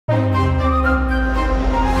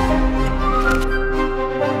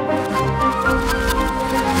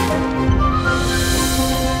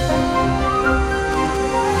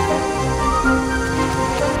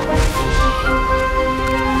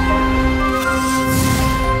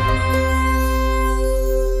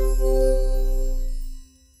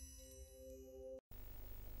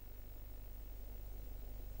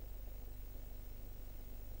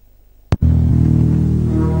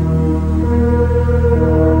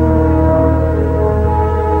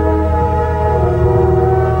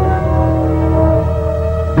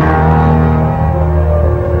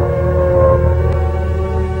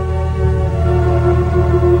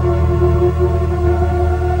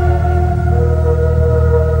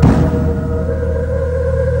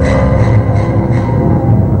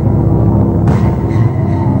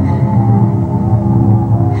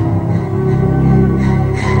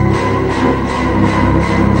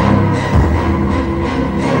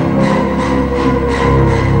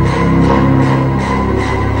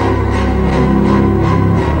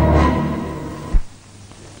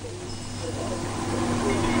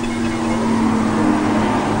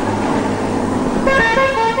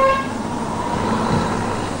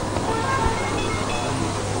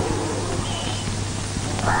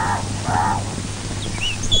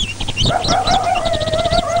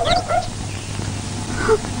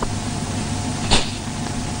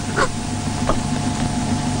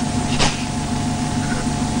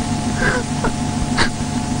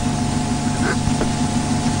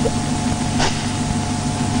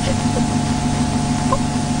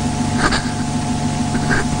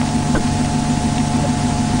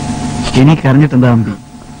എനിക്കറിഞ്ഞിട്ടെന്താ അമ്പി,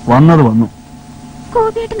 വന്നത് വന്നു.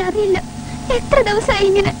 ഗോപിയേട്ടൻ അറിയില്ല എത്ര ദിവസമായി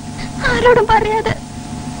ഇങ്ങനെ ആരോടും പറയാതെ.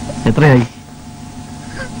 എത്രയായി?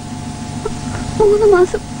 3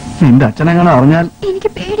 മാസം. നിന്റെ അച്ഛനെങ്ങനെ അറിഞ്ഞാൽ? എനിക്ക്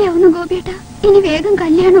പേടിയാവുന്നു ഗോപിയേട്ടാ. ഇനി വേഗം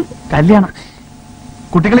കല്യാണം. കല്യാണം?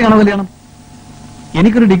 കുട്ടികളെ കാണോ കല്യാണം?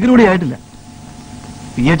 എനിക്കൊരു ഡിഗ്രി കൂടി ആയിട്ടില്ല.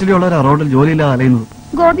 PhD ഉള്ളവരാ റോഡിൽ ജോലിയില്ലാതെ അലയുന്നത്.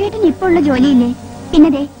 ഗോപിയേട്ടൻ ഇപ്പൊ ഉള്ള ജോലിയില്ലേ?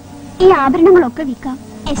 പിന്നതേ ഈ ആഭരണങ്ങളൊക്കെ വിൽക്കാം.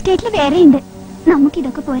 എസ്റ്റേറ്റിൽ വേറെയുണ്ട്.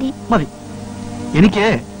 നമുക്കിതൊക്കെ പോരെ? മതി. എനിക്ക്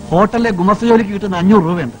ഹോട്ടലിലെ ഗുമസ്ത ജോലിക്ക് കിട്ടുന്ന 500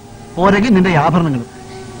 രൂപയുണ്ട്. പോരെങ്കിൽ നിന്റെ ആഭരണങ്ങൾ.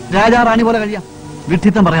 രാജാറാണി പോലെ കഴിയാം.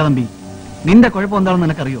 വിഡ്ഢിത്തം പറയാതമ്പി. നിന്റെ കുഴപ്പം എന്താണെന്ന്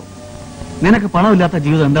നിനക്കറിയോ? നിനക്ക് പണമില്ലാത്ത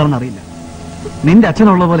ജീവിതം എന്താണെന്ന് അറിയില്ല. നിന്റെ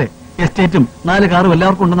അച്ഛനുള്ള പോലെ എസ്റ്റേറ്റും 4 കാറും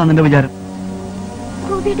എല്ലാവർക്കും ഉണ്ടെന്നാ നിന്റെ വിചാരം.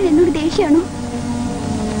 എന്നോട് ദേഷ്യമാണോ?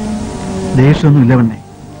 ദേഷ്യമൊന്നും ഇല്ല പെണ്ണേ.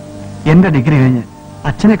 എന്റെ ഡിഗ്രി കഴിഞ്ഞ്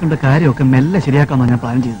അച്ഛനെ കൊണ്ട് കാര്യമൊക്കെ മെല്ലെ ശരിയാക്കാമെന്നാണ് ഞാൻ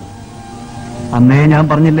പ്ലാൻ ചെയ്തത്. അന്നേ ഞാൻ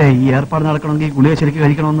പറഞ്ഞില്ലേ ഈ ഏർപ്പാട് നടക്കണമെങ്കിൽ ഗുളിക ശരിക്ക്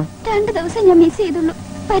കഴിക്കണമെന്ന്. 2 ദിവസം ഞാൻ മിസ് ചെയ്തുള്ളൂ.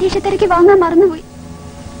 പരീക്ഷ തിരക്ക് വാങ്ങാൻ മറന്നുപോയി.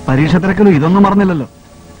 പരീക്ഷ തിരക്കിലും ഇതൊന്നും മറന്നില്ലല്ലോ.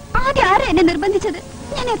 ആദ്യം ആരാ എന്നെ നിർബന്ധിച്ചത്?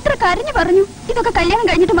 ഞാൻ എത്ര കരഞ്ഞു പറഞ്ഞു ഇതൊക്കെ കല്യാണം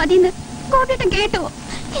കഴിഞ്ഞിട്ട് മതിയെന്ന്. ഗോപിയേട്ടൻ കേട്ടോ?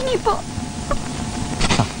 ഇനിയിപ്പോ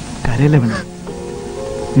കരയല്ലേ പെണ്ണേ.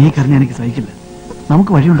 നീ കരഞ്ഞ എനിക്ക് സഹിക്കില്ല.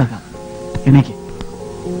 നമുക്ക് വഴിയുണ്ടാക്കാം. എനിക്ക്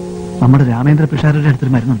നമ്മുടെ രാമേന്ദ്ര പിഷാരുടെ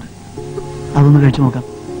അടുത്തൊരു മരുന്നുണ്ട്. അതൊന്ന് കഴിച്ചു നോക്കാം.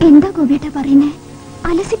 എന്താ ഗോപിയേട്ട പറയുന്നേ?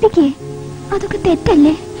 അലസിപ്പിക്കേ? അതൊക്കെ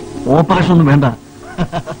തെറ്റല്ലേ? ഓപ്പറേഷൻ ഒന്നും വേണ്ട.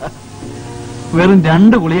 വെറും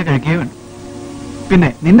 2 ഗുളിക കഴിക്കേ വേണ്ട. പിന്നെ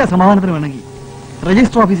നിന്റെ സമാധാനത്തിന് വേണമെങ്കിൽ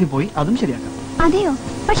രജിസ്റ്റർ ഓഫീസിൽ പോയി അതും ശരിയാക്കാം. അതെയോ?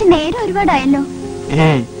 പക്ഷെ നേരെ ഒരുപാടായല്ലോ.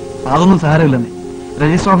 ഏയ് അതൊന്നും സാരമില്ലെന്നേ.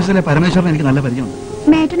 രജിസ്റ്റർ ഓഫീസിലെ പരമേശ്വരൻ എനിക്ക് നല്ല പരിചയമുണ്ട്.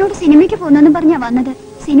 മേട്ടനോട് സിനിമയ്ക്ക് പോകുന്നെന്ന് പറഞ്ഞാ വന്നത്.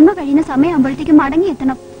 സിനിമ കഴിയുന്ന സമയമാകുമ്പോഴത്തേക്ക് മടങ്ങി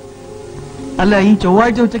എത്തണം. അല്ല, ഈ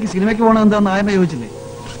ചൊവ്വാഴ്ച ഉച്ചയ്ക്ക് സിനിമയ്ക്ക് പോകണം എന്താ നായമ്മ ചോദിച്ചില്ലേ?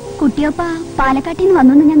 കുട്ടിയപ്പ പാലക്കാട്ടിൽ നിന്ന്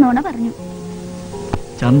വന്നു ഞാൻ നോണ പറഞ്ഞു.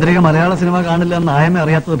 ചന്ദ്രിക മലയാള സിനിമ കാണില്ല എന്ന് നായമ്മ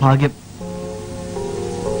അറിയാത്തത് ഭാഗ്യം.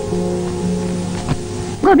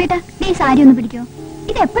 ഗോപിയേട്ടാ, നീ സാരി ഒന്ന് പിടിക്കോ?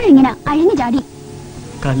 ഇത് എപ്പോഴും ഇങ്ങനെ അഴിഞ്ഞു ചാടി.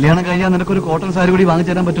 കല്യാണം കഴിഞ്ഞാൽ നിനക്കൊരു കോട്ടൺ സാരി കൂടി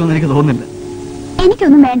വാങ്ങിച്ചു തരാൻ പറ്റുമെന്ന് എനിക്ക് തോന്നുന്നില്ല.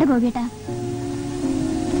 എനിക്കൊന്നും വേണ്ട ഗോപിയേട്ടാ.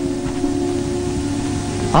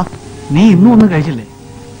 നീ ഇന്നും ഒന്നും കഴിച്ചില്ലേ?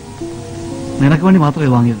 നിനക്ക് വേണ്ടി മാത്രമേ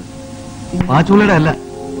വാങ്ങിയത്. പാച്ചുള്ളിയുടെ അല്ല.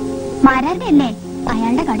 മാരാരുടെ അല്ലേ?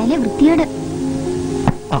 അയാളുടെ കടയിലെ വൃത്തിയോട്.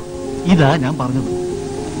 ഇതാ ഞാൻ പറഞ്ഞത്.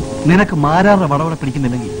 നിനക്ക് മാരാറുടെ വടവടെ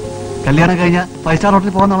പിടിക്കുന്നില്ലെങ്കിൽ കല്യാണം കഴിഞ്ഞ 5 സ്റ്റാർ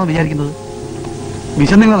ഹോട്ടലിൽ പോകാന്നാണോ വിചാരിക്കുന്നത്?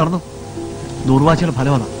 വിശന്നിങ്ങൾ നടന്നു. ദുർവാശിയുടെ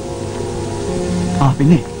ഫലമാണ്.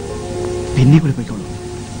 പിന്നെ കൂടി പോയിക്കോളൂ.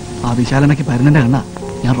 ആ വിശാലമയ്ക്ക് പരുന്നന്റെ കണ്ണ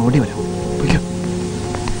ഞാൻ റോഡിൽ വരാം. പോയിക്കോ.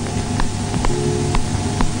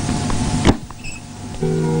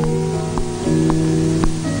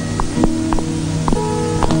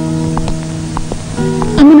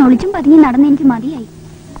 ഇങ്ങനെ ഒളിച്ചും പതുങ്ങി നടന്ന് എനിക്ക് മതിയായി.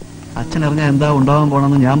 അച്ഛൻ അറിഞ്ഞാൽ എന്താ ഉണ്ടാവാൻ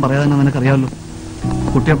പോണെന്ന് ഞാൻ പറയാതെ നിനക്കറിയാമല്ലോ.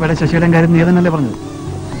 കുട്ടിയപ്പയുടെ ശശിയുടെയും കാര്യം നീ തന്നെയല്ലേ പറഞ്ഞത്?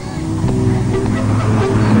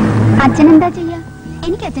 അച്ഛൻ എന്താ ചെയ്യാ?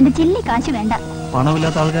 എനിക്ക് അച്ഛന്റെ ചില്ലി കാശ് വേണ്ട.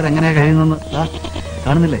 പണമില്ലാത്ത ആൾക്കാർ എങ്ങനെയാ കഴിയുന്നെന്ന്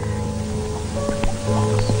കാണുന്നില്ലേ?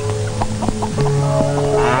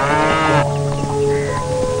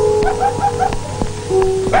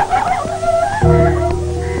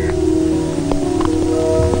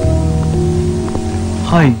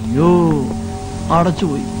 അയ്യോ,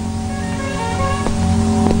 അടച്ചുപോയി.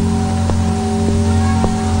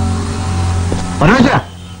 പരമേശ്വര,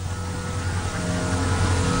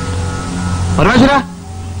 പരമേശ്വര,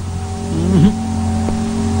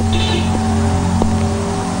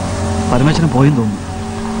 പരമേശ്വരൻ പോയെന്ന് തോന്നുന്നു.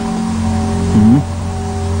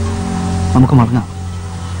 നമുക്ക് മടങ്ങാം.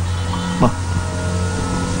 വാ.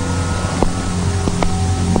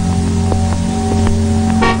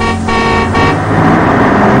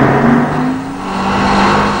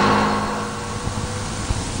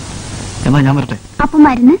 എന്നാ ഞാൻ വരട്ടെ. അപ്പൊ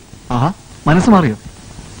മരുന്ന്? മനസ്സ് മാറിയോ?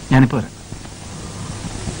 ഞാനിപ്പോ വരാം.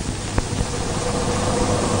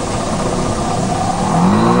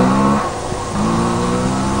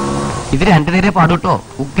 ഇത് 2 നേരെ പാടൂട്ടോ.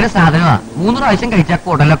 ഉഗ്ര സാധനമാ. 3 പ്രാവശ്യം കഴിച്ചാൽ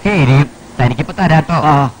കുടലൊക്കെ എരിയും. തനിക്കിപ്പോ തരാട്ടോ.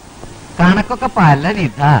 കണക്കൊക്കെ പല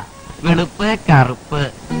വിധ. വെളുപ്പ്, കറുപ്പ്.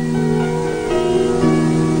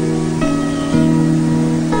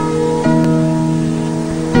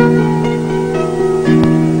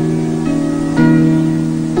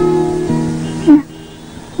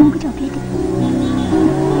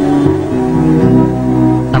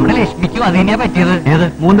 നമ്മുടെ ലക്ഷ്മിക്കും അത് തന്നെയാ പറ്റിയത്. ഏത്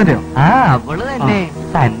മൂന്നിന്റെയോ? അവള് തന്നെ.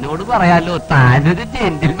 തന്നോട് പറയാലോ, താനൊരു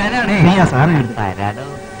ജെന്റിൽമാനാണ്. തരാലോ.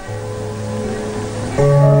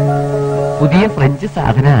 പുതിയ ഫ്രഞ്ച്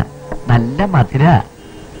സാധന. നല്ല മധുര.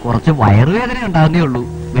 കുറച്ച് വയറുവേദന ഉണ്ടാവുന്നേ ഉള്ളൂ.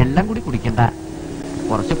 വെള്ളം കൂടി കുടിക്കണ്ട.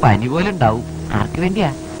 കുറച്ച് പനി പോലെ ഉണ്ടാവും. ആർക്ക്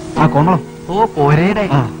വേണ്ടിയാ? കോമളം. ഓ, കോരയുടെ.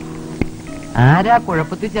 ആരാ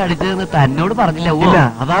കുഴപ്പത്തിൽ ചടിച്ചതെന്ന് തന്നോട് പറഞ്ഞില്ല. ഇല്ല,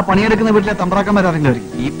 അതാ പണിയെടുക്കുന്ന വീട്ടിലെ തമ്പ്രാക്കന്മാരാരെങ്കിലും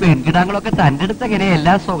ആയിരിക്കും. ഈ പെൺകിടാങ്ങളൊക്കെ തന്റെ അടുത്ത് എങ്ങനെ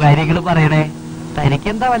എല്ലാ സ്വകാര്യങ്ങളും പറയണേ?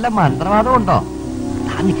 തനിക്കെന്താ വല്ല മന്ത്രവാദം ഉണ്ടോ?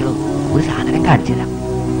 താൻ നിൽക്കണോ, ഒരു സാധനം കാണിച്ചു തരാം.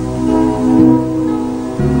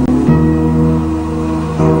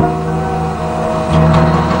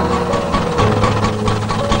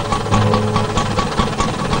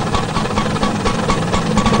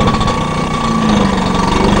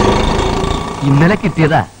 ഇന്നലെ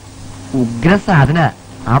കിട്ടിയതാ, ഉഗ്ര സാധന.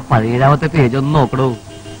 ആ 17ാമത്തെ പേജ് ഒന്ന് നോക്കണോ.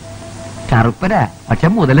 കറുപ്പനാ, പക്ഷെ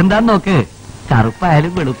മുതലെന്താന്ന് നോക്ക്.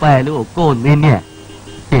 കറുപ്പായാലും വെളുപ്പായാലും ഒക്കെ ഒന്ന് തന്നെയാ.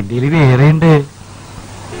 എന്റെ വേറെ ഉണ്ട്.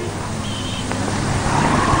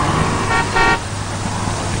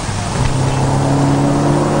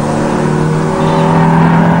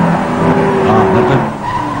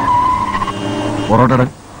 പൊറോട്ട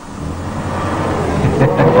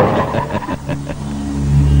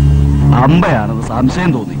അമ്പയാണെന്ന് സംശയം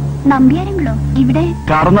തോന്നി. നമ്പ്യാരെങ്കിലോ ഇവിടെ?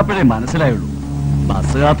 കടന്നപ്പോഴേ മനസ്സിലായുള്ളൂ.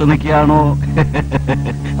 ബസ് കാത്തു നിൽക്കുകയാണോ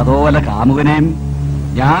അതോ വല്ല കാമുകനെയും?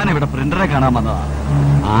 ഞാനിവിടെ പ്രിന്ററെ കാണാൻ വന്നതാ.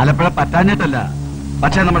 ആലപ്പുഴ പറ്റാഞ്ഞിട്ടല്ല,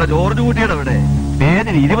 പക്ഷെ നമ്മുടെ ജോർജ് കുട്ടിയുടെ ഇവിടെ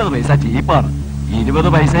പേരിന് 20 പൈസ ചീപ്പാണ്.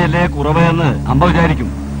 20 പൈസയല്ലേ കുറവ് എന്ന് അമ്പ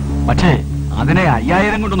വിചാരിക്കും. പക്ഷേ അതിനെ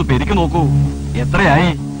 5000 കൊണ്ടൊന്ന് പെരുക്കി നോക്കൂ, എത്രയായി?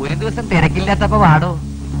 ഒരു ദിവസം തിരക്കില്ലാത്തപ്പോ വാടോ,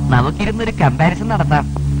 നമുക്കിരുന്നൊരു കമ്പാരിസൺ നടത്താം.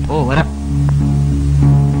 ഓ വരാം.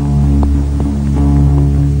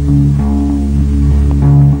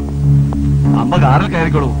 അമ്മ കാറിൽ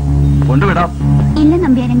കയറിക്കോളൂ, കൊണ്ടുവിടാം. ഇല്ല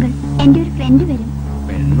നമ്പ്യാരെങ്കിൽ, എന്റെ ഒരു ഫ്രണ്ട് വരും.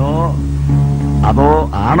 പെണ്ണോ അതോ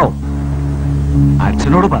ആണോ?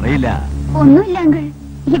 അച്ഛനോട് പറയില്ല. ഒന്നുമില്ല അങ്കിൾ,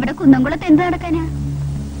 ഇവിടെ കുന്നംകുളത്ത് എന്ത് നടക്കാനാ?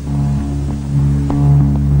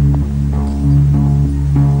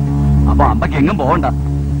 അപ്പൊ അമ്മക്ക് എങ്ങും പോവണ്ട,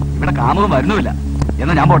 ഇവിടെ കാമുകം വരുന്നുമില്ല.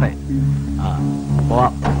 എന്നാ ഞാൻ പോട്ടെ. ആ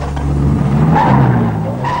പോവാം.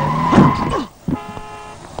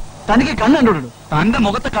 തനിക്ക് കണ്ണ് കണ്ടോടൂ. തന്റെ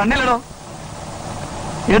മുഖത്ത് കണ്ണില്ലടോ.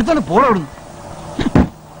 എടുത്തോണ്ട് പോടോ അവിടുന്ന്.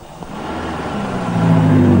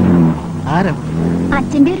 ആരാ?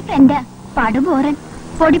 അച്ഛന്റെ ഒരു ഫ്രണ്ടാ, പടുപോറൻ.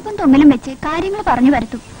 പൊടിപ്പും തൊങ്ങലും വെച്ച് കാര്യങ്ങൾ പറഞ്ഞു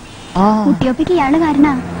വരത്തും. കുട്ടിയൊപ്പിക്ക് ഇയാള്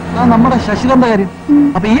കാരണാ. നമ്മുടെ ശശികന്ത കാര്യം.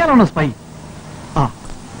 അപ്പൊ ഇയാളാണോ സ്പൈ? ആ,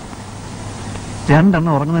 2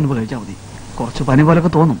 എണ്ണം ഉറങ്ങുന്നതിന് മുമ്പ് കഴിച്ചാൽ മതി. കുറച്ച് പനി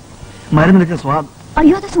പോലൊക്കെ തോന്നും. മരുന്നിനൊക്കെ സ്വാദ്.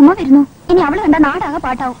 അയ്യോ, അത് സുമ വരുന്നു. ഇനി അവള് കണ്ട നാടാകെ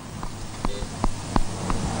പാട്ടാവും.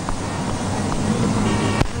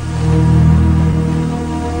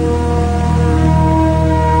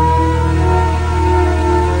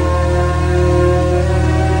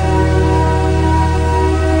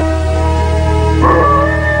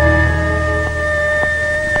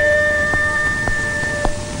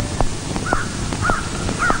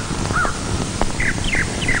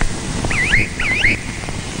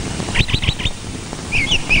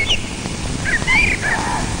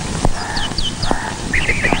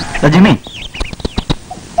 ജിമ്മി,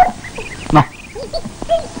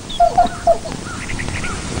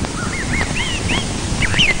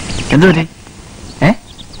 എന്തു പറ്റി?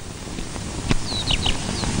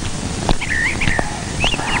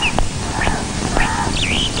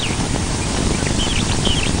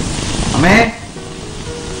 അമ്മേ,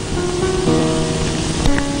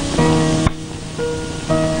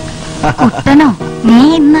 കുട്ടനോ നീ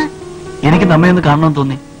ഇന്ന്? എനിക്ക് നമ്മയൊന്ന് കാണണമെന്ന്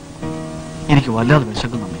തോന്നി. എനിക്ക് വല്ലാതെ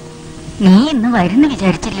വിശക്കുന്നു അമ്മേ. നീ ഇന്ന് വരുന്ന്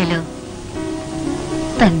വിചാരിച്ചില്ലല്ലോ.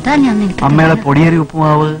 എന്താ ഞാൻ അമ്മയുടെ പൊടിയരി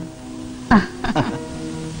ഉപ്പുമാവ്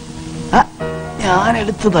ഞാൻ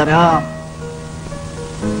എടുത്തു തരാം.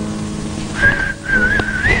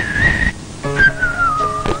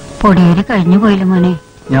 പൊടിയരി കഴിഞ്ഞു പോയില്ല മോനെ.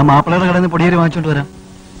 ഞാൻ മാപ്പിളയുടെ കടയിൽ നിന്ന് പൊടിയരി വാങ്ങിച്ചോണ്ട് വരാം.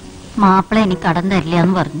 മാപ്പിള എനിക്ക് കടം തരില്ല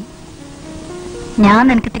എന്ന് പറഞ്ഞു. ഞാൻ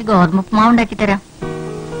നിനക്ക് ഇത്തിരി ഗോതമ്പ് ഉപ്പുമാവ് ഉണ്ടാക്കി തരാം.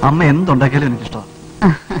 അമ്മ എന്തുണ്ടാക്കിയാലും എനിക്കിഷ്ടമാണ്.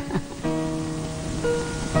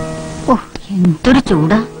 ഓ, എന്തൊരു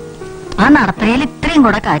ചൂടാ. ആ നടപ്പരയിൽ ഇത്രയും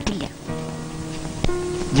കൂടെ കാറ്റില്ല.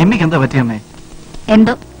 ജിമ്മിക്ക് എന്താ പറ്റിയമ്മേ?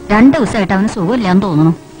 എന്തോ 2 ദിവസമായിട്ട് അവന് സുഖമില്ലാന്ന്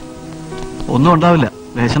തോന്നുന്നു. ഒന്നും ഉണ്ടാവില്ല,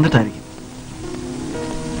 വിശന്നിട്ടായിരിക്കും.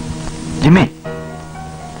 ജിമ്മി,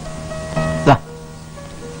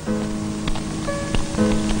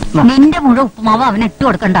 നിന്റെ മുഴുവൻ ഉപ്പുമാവ് അവന് ഇട്ട്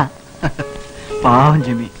കൊടുക്കണ്ട. പാവം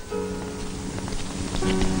ജിമ്മി.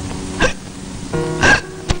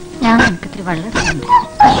 ഞാൻ നിനക്ക് ഇത്തിരി വെള്ളം.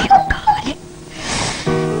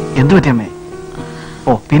 എന്തു പറ്റിയമ്മേ?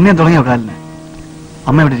 ഓ, പിന്നെ തുടങ്ങിയോ കാലിന്?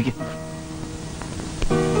 അമ്മ എവിടെ ഇരിക്കും?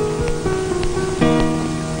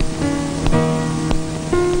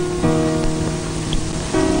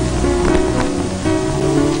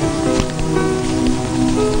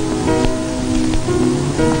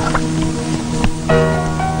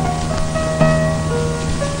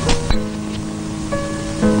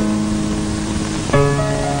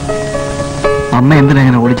 അമ്മ എന്തിനാ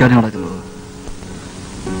ഇങ്ങനെ ഓടിച്ചാടി നടക്കുന്നത്?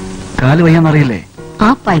 കാല് വയ്യാന്നറിയില്ലേ? ആ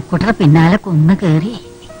പൈക്കുട്ടറെ പിന്നാലെ കുന്ന് കേറി.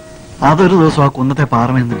 അതൊരു ദിവസം ആ കുന്നത്തെ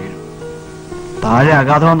പാറമെന്ന് വീഴും. താഴെ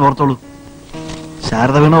അഗാധമാന്ന് ഓർത്തോളൂ.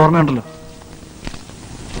 ശാരദ വീണ ഓർമ്മയുണ്ടല്ലോ.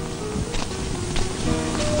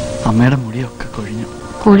 അമ്മയുടെ മുടിയൊക്കെ കൊഴിഞ്ഞു.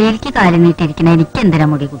 കുഴിയിലേക്ക് കാലം നീട്ടിരിക്കണ എനിക്ക് എന്തിനാ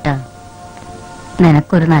മുടി കുട്ട?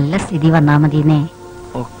 നിനക്കൊരു നല്ല സ്ഥിതി വന്നാ മതിന്നേ.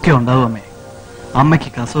 ഒക്കെ ഉണ്ടാവും അമ്മേ. അമ്മയ്ക്ക്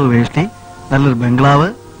കസവ് വേഷ്ടി, നല്ലൊരു ബംഗ്ലാവ്,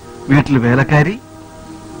 വീട്ടിൽ വേലക്കാരി,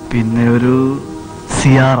 പിന്നെ ഒരു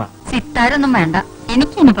സിയാറ. സിത്താരൊന്നും വേണ്ട,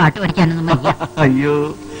 എനിക്ക് ഇനി പാട്ട് പഠിക്കാനൊന്നും വയ്യ. അയ്യോ,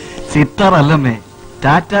 സിത്താർ അല്ലമ്മേ,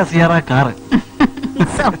 ടാറ്റ സിയാറ കാറ്.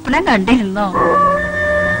 സ്വപ്നം കണ്ടിരുന്നോ?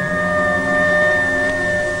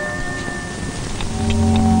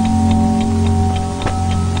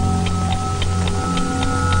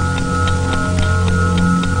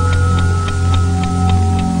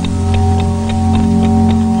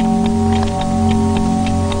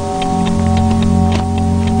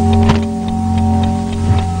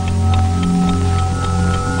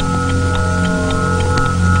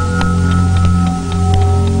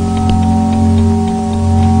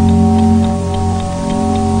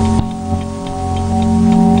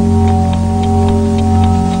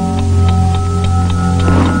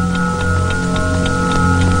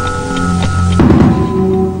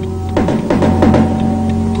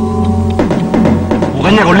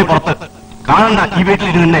 ഈ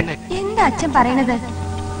വീട്ടിലിരുന്നെ എന്താ അച്ഛൻ പറയണത്?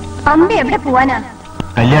 അമ്മ എവിടെ പോവാനാ?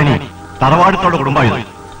 കല്യാണി തറവാടത്തോടെ കുടുംബമായത്.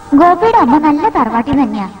 ഗോപിയുടെ അമ്മ നല്ല തറവാട്ടിൽ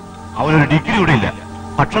തന്നെയാ. അവനൊരു ഡിഗ്രി കൂടെ ഇല്ല.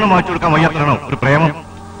 ഭക്ഷണം മാറ്റി കൊടുക്കാൻ വയ്യാത്തതാണോ ഒരു പ്രേമം?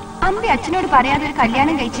 അമ്മ അച്ഛനോട് പറയാതെ ഒരു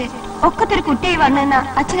കല്യാണം കഴിച്ച് ഒക്കത്തൊരു കുട്ടിയായി വന്നെന്നാ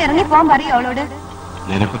അച്ഛൻ ഇറങ്ങി പോവാൻ പറയും അവളോട്.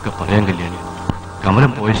 നിനക്കൊക്കെ പറയാൻ കല്യാണി.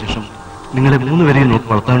 കമലം പോയ ശേഷം നിങ്ങളെ 3 പേരെയും നോക്കി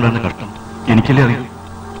വളർത്താനുണ്ടായിരുന്ന കഷ്ടം എനിക്കല്ലേ അറിയൂ.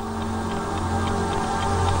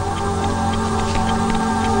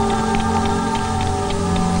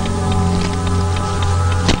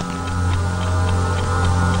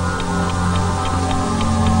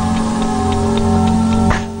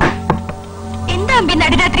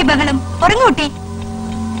 नडरात्रि बहलम उठी।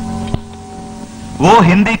 वो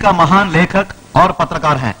हिंदी का महान लेखक और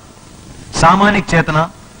पत्रकार हैं। सामाजिक चेतना,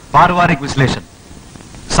 पारिवारिक विश्लेषण,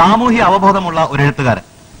 സാമൂഹ്യ അവബോധമുള്ള ഒരു എഴുത്തുകാരൻ.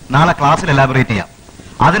 നാളെ ക്ലാസ്സിൽ എലാബറേറ്റ് ചെയ്യാം.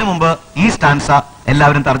 അതിനു മുമ്പ് ഈ സ്റ്റാൻസ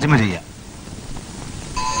എല്ലാവരും തർജ്ജമ ചെയ്യാം.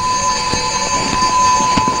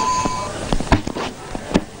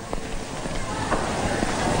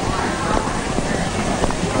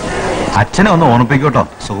 അച്ഛനെ ഒന്ന് ഓർമ്മിപ്പിക്കോട്ടോ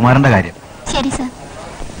സുകുമാരന്റെ കാര്യം. ശരി സർ.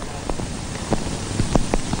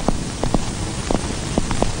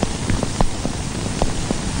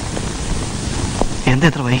 എന്താ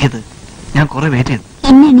എത്ര വൈകിയത്? ഞാൻ കുറെ വെയിറ്റ് ചെയ്തു.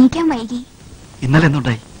 ഇന്ന് എണീക്കാൻ വൈകി. ഇന്നലെ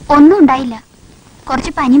എന്തുണ്ടായി? ഒന്നും ഉണ്ടായില്ല,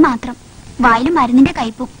 കുറച്ച് പനി മാത്രം, വായിലും മരുന്നിന്റെ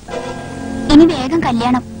കയ്പും. ഇനി വേഗം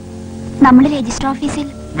കല്യാണം. നമ്മൾ രജിസ്റ്റർ ഓഫീസിൽ.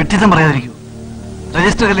 വിട്ടിത്തം പറയാതിരിക്കൂ.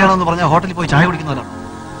 രജിസ്റ്റർ കല്യാണം എന്ന് പറഞ്ഞാൽ ഹോട്ടലിൽ പോയി ചായ കുടിക്കുന്നവരാണ്.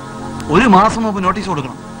 1 മാസം മുമ്പ് നോട്ടീസ്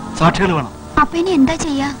കൊടുക്കണം, സാക്ഷികൾ വേണം. അപ്പൊ ഇനി എന്താ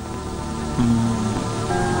ചെയ്യാ?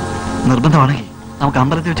 നിർബന്ധമാണെങ്കിൽ നമുക്ക്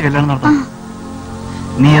അമ്പലത്തിൽ വെച്ച് കല്യാണം നടത്താം.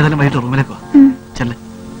 നീ ഏതായാലും വൈകിട്ട് റൂമിലേക്ക് വാ. ചെല്ലേ.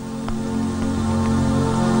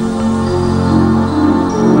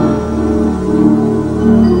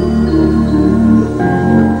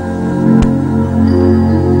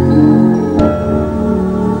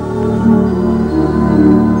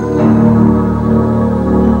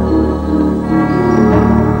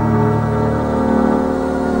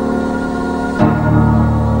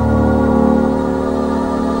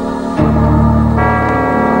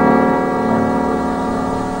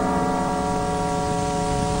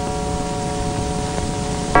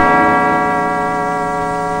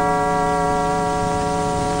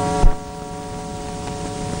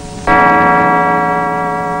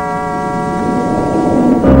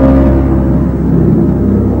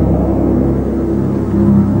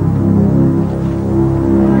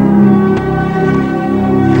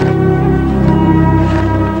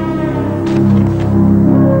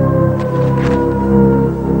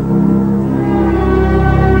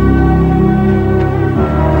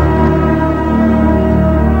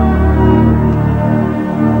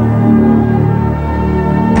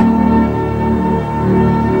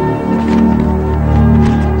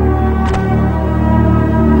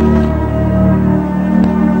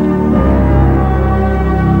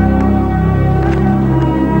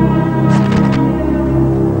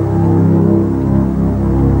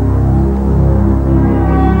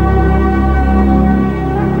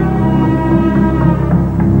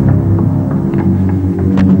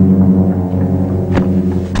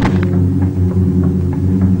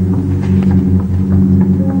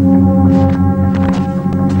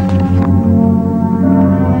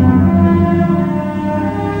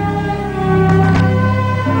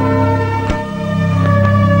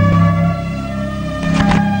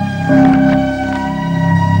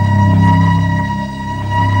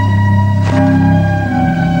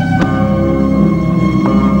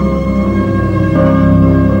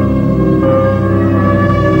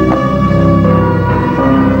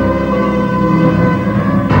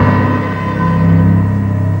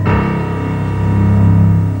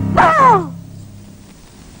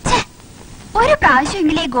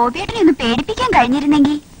 ഈ ഗോപിയേട്ടനെ ഒന്ന് പേടിപ്പിക്കാൻ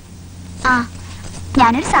കഴിഞ്ഞിരുന്നെങ്കിൽ. ആ,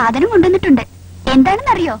 ഞാനൊരു സാധനം കൊണ്ടുവന്നിട്ടുണ്ട്.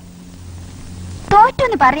 എന്താണെന്നറിയോ?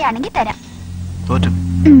 തോറ്റൊന്ന് പറയുകയാണെങ്കിൽ തരാം. തോറ്റു.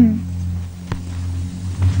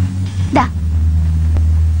 ദാ.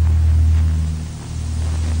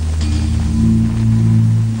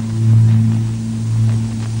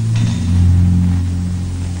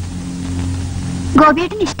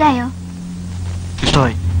 ഗോപിയേട്ടന് ഇഷ്ടായോ?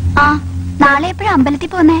 ഇഷ്ടമായി. ആ, നാളെ എപ്പോഴാ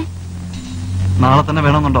അമ്പലത്തിൽ പോന്നേ? നാളെ തന്നെ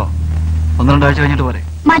വേണമെന്നുണ്ടോ? 1-2 ആഴ്ച കഴിഞ്ഞിട്ട് പോരെ?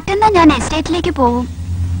 മറ്റന്നാ ഞാൻ എസ്റ്റേറ്റിലേക്ക് പോവും.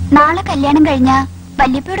 നാളെ കല്യാണം കഴിഞ്ഞാ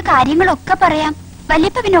വല്യപ്പയോട് കാര്യങ്ങളൊക്കെ പറയാം.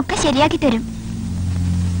 വല്യപ്പ പിന്നൊക്കെ ശരിയാക്കി തരും.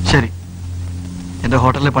 ശരി, എന്റെ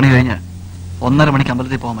ഹോട്ടലിലെ പണി കഴിഞ്ഞ് 1:30 മണിക്ക്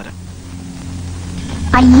അമ്പലത്തിൽ പോകാൻ വരാം.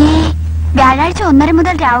 അയ്യേ, വ്യാഴാഴ്ച 1:30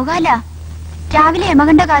 മുതൽ രാവുകാല, രാവിലെ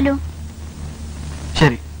യമകണ്ഠ കാലോ.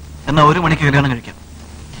 ശരി, എന്നാ 1 മണിക്ക് കല്യാണം കഴിക്കാം.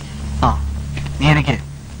 ആ, നീ എനിക്ക്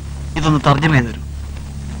ഇതൊന്ന് തർജ്ജമ ചെയ്തു തരൂ.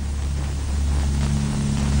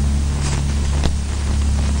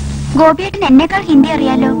 ഗോപിയേട്ടൻ എന്നേക്കാൾ ഹിന്ദി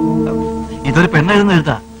അറിയാലോ. ഇതൊരു പെണ്ണെഴുതുന്ന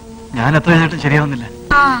എഴുത്താ. ഞാൻ എത്ര എഴുതിയിട്ടും ശരിയാവുന്നില്ല.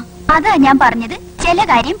 ആ, അതാ ഞാൻ പറഞ്ഞത് ചില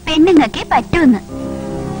കാര്യം പെണ്ണുങ്ങൾക്കേ പറ്റൂന്ന്.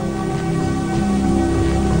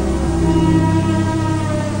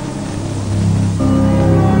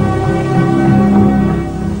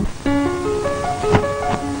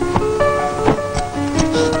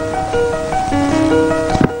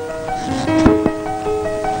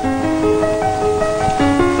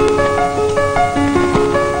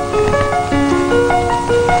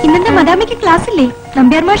 മദാമിക്ക് ക്ലാസ് ഇല്ലേ?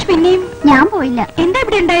 നമ്പ്യാർ മാഷ് പിന്നെയും. ഞാൻ പോയില്ല. എന്താ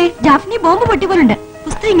ഇവിടെ ഉണ്ടായേ? ജാഫ്നി ബോംബ് പൊട്ടിപ്പോലുണ്ട്.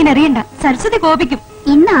 പുസ്തകം ഇങ്ങനെ അറിയണ്ട, സരസ്വതി കോപിക്കും.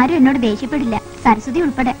 ഇന്ന് ആരും എന്നോട് ദേഷ്യപ്പെടില്ല, സരസ്വതി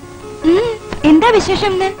ഉൾപ്പെടെ. എന്താ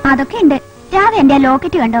വിശേഷം? അതൊക്കെ ഉണ്ട്. രാവിലെ എന്റെ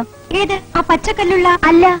ലോക്കറ്റ് കണ്ടോ? ഏത്? ആ പച്ചക്കല്ലുള്ള?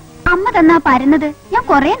 അല്ല, അമ്മ തന്നാ പരന്നത്. ഞാൻ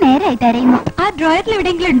കൊറേ നേരമായി തരയുന്നു. ആ ഡ്രോയറിൽ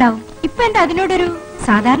എവിടെയെങ്കിലും ഉണ്ടാവും. ഇപ്പൊ എന്താ അതിനോടൊരു?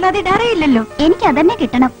 സാധാരണ അത് ഇടാറേയില്ലല്ലോ. എനിക്ക് അതന്നെ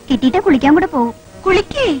കിട്ടണം. കിട്ടിയിട്ട് കുളിക്കാൻ കൂടെ പോകും.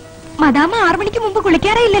 കുളിക്കേ? മദാമ 6 മണിക്ക് മുമ്പ്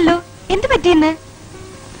കുളിക്കാറേ ഇല്ലല്ലോ. എന്ത് പറ്റിയെന്ന്?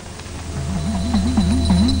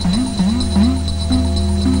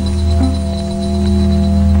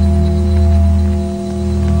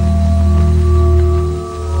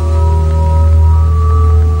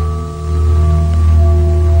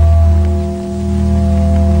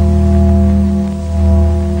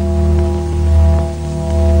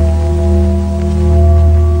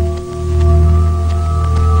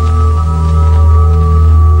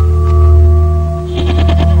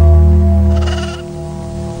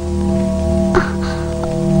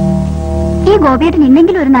 ഗോപിയേട്ടൻ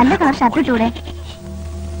ഇന്നെങ്കിലും ഒരു നല്ല കളർ ഷർട്ട് ഇട്ടൂടെ?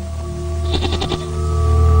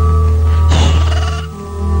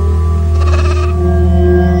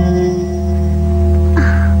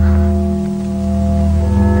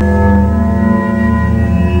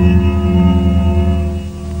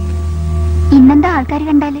 ഇന്നെന്താ ആൾക്കാർ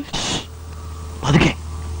കണ്ടാല്? പതുക്കെ.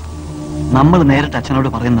 നമ്മൾ നേരിട്ട് അച്ഛനോട്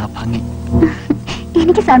പറയുന്ന ഭംഗി.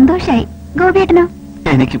 എനിക്ക് സന്തോഷായി. ഗോപിയേട്ടനോ?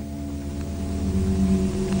 എനിക്കും.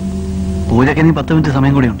 പൂജയ്ക്ക് ഇനി 10 മിനിറ്റ്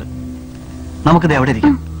സമയം കൂടിയുണ്ട്. നമുക്കിത് എവിടെ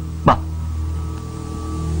ഇരിക്കാം? വാ.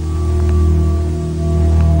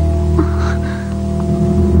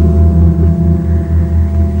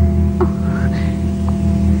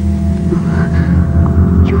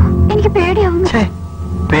 എനിക്ക് പേടിയാവുന്നു.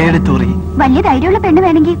 പേടിത്തൂറി. വലിയ ധൈര്യമുള്ള പെണ്ണ്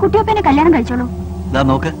വേണമെങ്കിൽ കുട്ടിയൊപ്പനെ കല്യാണം കഴിച്ചോളൂ. ഇതാ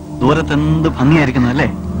നോക്ക്, ദൂരത്ത് എന്ത് ഭംഗിയായിരിക്കുന്നു അല്ലേ?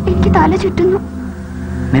 എനിക്ക് തല ചുറ്റുന്നു.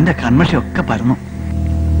 നിന്റെ കൺമഷിയൊക്കെ പരന്നു.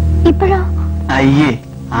 ഇപ്പോഴോ? അയ്യേ,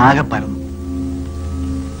 ആകെ പരന്നു.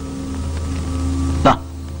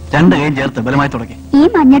 2 കൈയും ചേർത്ത് ബലമായി തുടങ്ങി. ഈ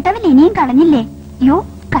മഞ്ഞട്ടവൻ ഇനിയും കളഞ്ഞില്ലേ? യോ,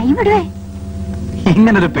 കൈവിടുവേ.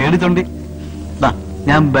 ഇങ്ങനൊരു പേടിത്തൊണ്ടി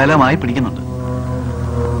ഞാൻ ബലമായി പിടിക്കുന്നുണ്ട്.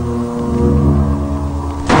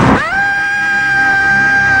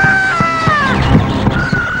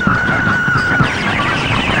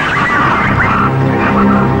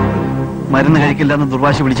 മരുന്ന് കഴിക്കില്ലെന്ന്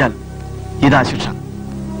ദുർവാശി പിടിച്ചാൽ ഇതാ ശിക്ഷ.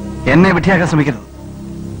 എന്നെ വിട്ടിയാക്കാൻ ശ്രമിക്കരുത്.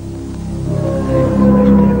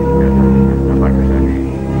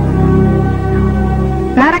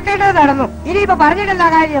 നടക്കേണ്ടത് നടന്നു. ഇനിയിപ്പോ പറഞ്ഞിട്ടെന്താ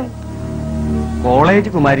കാര്യം? കോളേജ്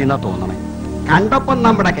കുമാരി എന്നാ തോന്നണേ. കണ്ടപ്പം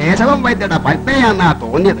നമ്മുടെ കേശവൻ വൈദ്യയുടെ പൽപ്പനയാന്നാ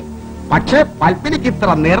തോന്നിയത്. പക്ഷെ പൽപ്പിനിക്ക്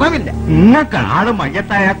ഇത്ര നിറവില്ല. നിങ്ങൾക്ക് ആള്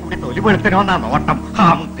മയ്യത്തായ കൂടി തൊലിപെടുത്തണമെന്നാ നോട്ടം.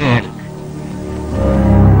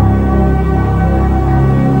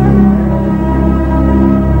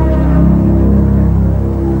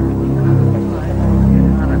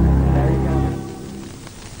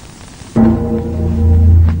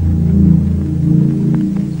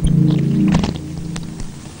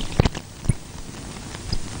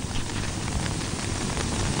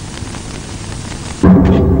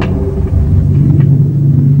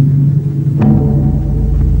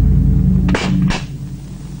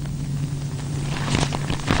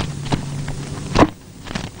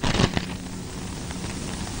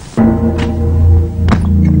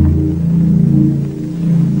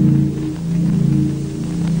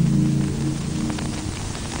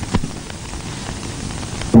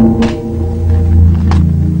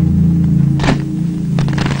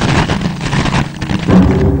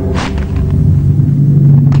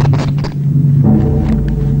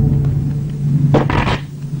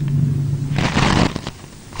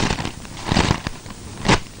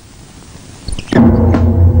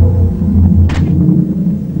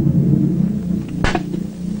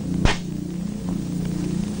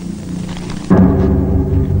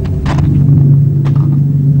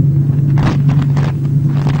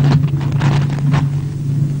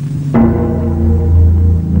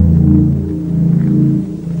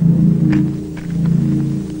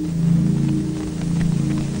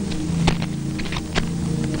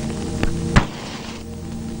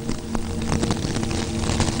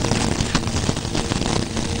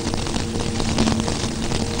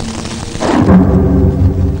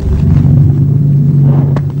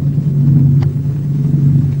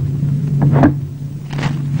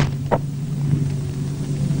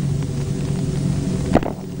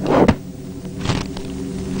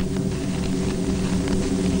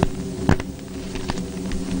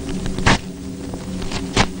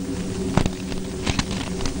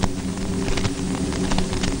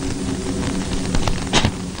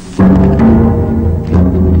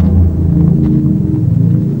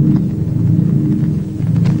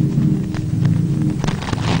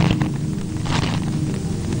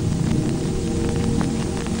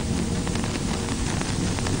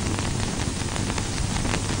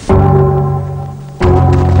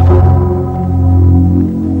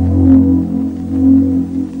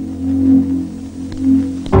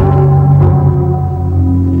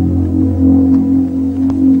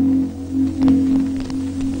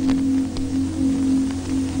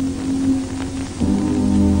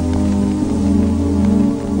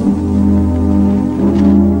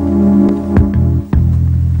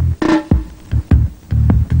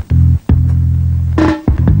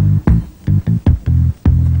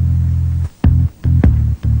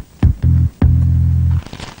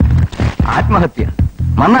 ആത്മഹത്യ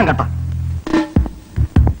മണ്ണാൻ കട്ട.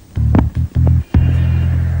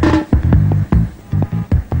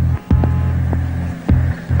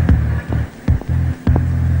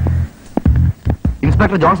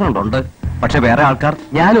 ഇൻസ്പെക്ടർ ജോൺസൺ ഉണ്ടോ? ഉണ്ട്. പക്ഷെ വേറെ ആൾക്കാർ?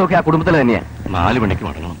 ഞാനും ഒക്കെ ആ കുടുംബത്തിൽ തന്നെയാ. 4 മണിക്ക്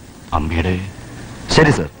മടങ്ങണം. അമ്പിയുടെ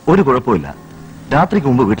ശരി സർ, ഒരു കുഴപ്പമില്ല. രാത്രിക്ക്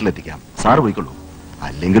മുമ്പ് വീട്ടിലെത്തിക്കാം. സാറ് പോയിക്കൊള്ളൂ.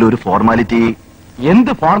 അല്ലെങ്കിൽ ഒരു ഫോർമാലിറ്റി.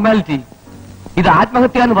 എന്ത് ഫോർമാലിറ്റി? ഇത്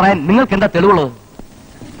ആത്മഹത്യ എന്ന് പറയാൻ നിങ്ങൾക്ക് എന്താ തെളിവുള്ളത്?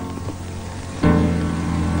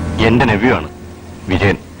 എന്റെ നെവ്യൂ ആണ്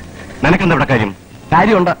വിജയൻ. നിനക്കെന്താ ഇവിടെ കാര്യം?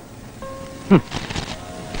 കാര്യമുണ്ട്.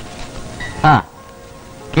 ആ,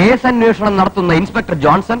 കേസ് അന്വേഷണം നടത്തുന്ന ഇൻസ്പെക്ടർ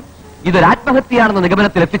ജോൺസൺ ഇതൊരു ആത്മഹത്യയാണെന്ന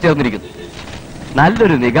നിഗമനത്തിൽ എത്തിച്ചേർന്നിരിക്കുന്നു.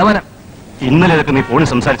 നല്ലൊരു നിഗമനം. ഇന്നലെ ഇതൊക്കെ നീ ഫോണിൽ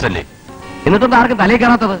സംസാരിച്ചല്ലേ? എന്നിട്ടൊന്നും ആർക്കും തലയിൽ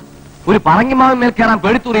കയറാത്തത്? ഒരു പറങ്ങിമാവിൻ മേൽ കയറാൻ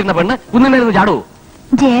പേടിത്തൂറിയിരുന്ന പെണ്ണ് കുന്നിമേലിന്ന് ചാടുവോ?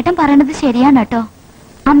 ജേട്ടൻ പറയണത് ശരിയാണ് കേട്ടോ.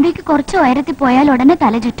 അമ്പയ്ക്ക് കുറച്ച് ഉയരത്തിൽ പോയാൽ ഉടനെ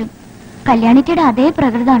തല ചുറ്റും. കല്യാണിറ്റിയുടെ അതേ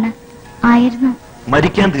പ്രകൃതാണ് ആയിരുന്നു.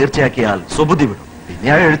 മരിക്കാൻ തീർച്ചയാക്കിയാൽ സ്വബുദ്ധി വിടും. പിന്നെ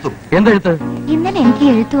ആ എഴുത്തും. എന്തെഴുത്ത്? ഇന്നലെ എനിക്ക്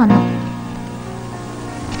എഴുത്തു വന്നു.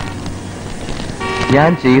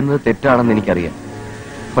 ഞാൻ ചെയ്യുന്നത് തെറ്റാണെന്ന് എനിക്കറിയാം.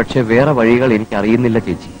 പക്ഷെ വേറെ വഴികൾ എനിക്ക് അറിയുന്നില്ല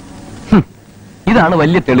ചേച്ചി. ഇതാണ്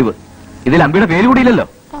വലിയ തെളിവ്. ഇതിൽ അമ്പിയുടെ പേര് കൂടിയില്ലല്ലോ.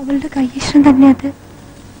 അവളുടെ കയ്യിഷ്ടം തന്നെ അത്.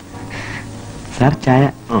 സാർ ചായ.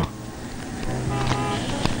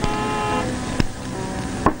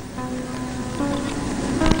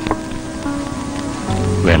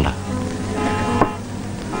 വേണ്ട.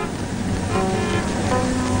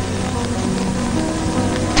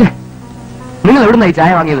 നിങ്ങൾ എവിടുന്ന ഈ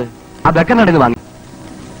ചായ വാങ്ങിയത്? ആ ബെക്കനാണ് ഇത് വാങ്ങി.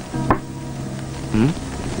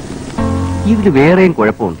 ഇതിൽ വേറെയും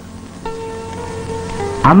കുഴപ്പമുണ്ട്.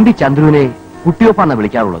 അമ്പി ചന്ദ്രുവിനെ കുട്ടിയൊപ്പാന്നാ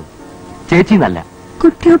വിളിക്കാറുള്ളത്, ചേച്ചി എന്നല്ല.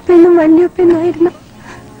 കുട്ടിയൊപ്പെന്നും വല്യൊപ്പെന്നായിരുന്നു.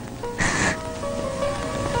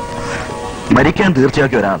 മരിക്കാൻ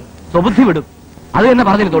തീർച്ചയാക്കിയ ഒരാൾ സ്വബുദ്ധി വിടും. അത് തന്നെ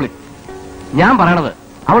പറഞ്ഞിരുന്നോളി. ഞാൻ പറയണത്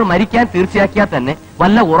അവൾ മരിക്കാൻ തീർച്ചയാക്കിയാൽ തന്നെ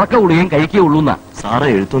വല്ല ഉറക്ക ഉള്ളുകയും കഴിക്കുകയുള്ളൂ എന്നാ. സാറ്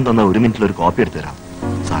എഴുത്തും തന്ന 1 മിനിറ്റിൽ ഒരു കോപ്പി എടുത്തു തരാം.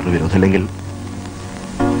 സാറ് വിരോധമില്ലെങ്കിൽ.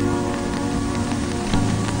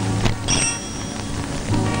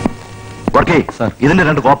 ഓർക്കേ സാർ, ഇതിന്റെ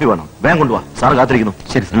 2 കോപ്പി വേണം. വേഗം കൊണ്ടുപോവാ. സാറ് കാത്തിരിക്കുന്നു.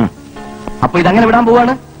 ശരി സാർ. അപ്പൊ ഇതങ്ങനെ വിടാൻ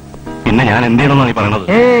പോവാണ്? പിന്നെ ഞാൻ എന്ത് ചെയ്യണമെന്നാണ് നീ പറയണത്?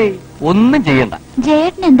 ഏയ്, ഒന്നും ചെയ്യണ്ട.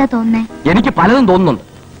 ജേട്ടന് എന്താ തോന്നുന്നേ? എനിക്ക് പലതും തോന്നുന്നുണ്ട്.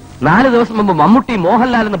 4 ദിവസം മുമ്പ് മമ്മൂട്ടി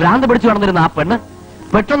മോഹൻലാൽ എന്ന് ഭ്രാന്ത് പിടിച്ചു നടന്നിരുന്ന ആ പെണ്ണ്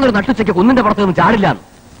പെട്ടെന്നൊരു നട്ടുച്ചയ്ക്ക് കുന്നിന്റെ പുറത്ത് നിന്ന് ചാടില്ലാന്ന്.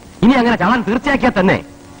 ഇനി അങ്ങനെ ചാടാൻ തീർച്ചയാക്കിയാൽ തന്നെ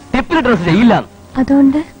ടിപ്പിൽ ഡ്രസ് ചെയ്യില്ലാന്ന്.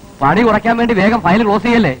 അതുകൊണ്ട് പണി കുറയ്ക്കാൻ വേണ്ടി വേഗം ഫയൽ ക്ലോസ്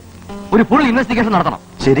ചെയ്യല്ലേ. ഒരു ഫുൾ ഇൻവെസ്റ്റിഗേഷൻ നടത്തണം.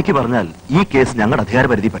 ശരിക്ക് പറഞ്ഞാൽ ഈ കേസ് ഞങ്ങളുടെ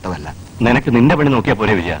അധികാരപരിധിപ്പെട്ടതല്ല. നിനക്ക് നിന്റെ പണി നോക്കിയാ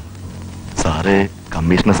പോരെ വിജയ. സാറ്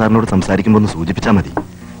കമ്മീഷണർ സാറിനോട് സംസാരിക്കുമ്പോൾ ഒന്ന് സൂചിപ്പിച്ചാൽ മതി.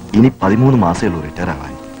 ഇനി 13 മാസമേ ഉള്ളൂ റിട്ടയർ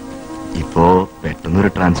ആവാൻ. ഇപ്പോ പെട്ടെന്നൊരു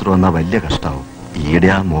ട്രാൻസ്ഫർ വന്നാൽ വലിയ കഷ്ടാവും. ഈയിടെ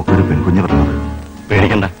ആ മോക്കൊരു പെൺകുഞ്ഞ് പറഞ്ഞത്.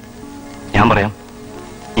 പേടിക്കണ്ട, ഞാൻ പറയാം.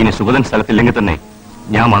 ഇനി സുഗതൻ സ്ഥലത്തില്ലെങ്കിൽ തന്നെ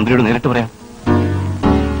ഞാൻ മന്ത്രിയോട് നേരിട്ട് പറയാം.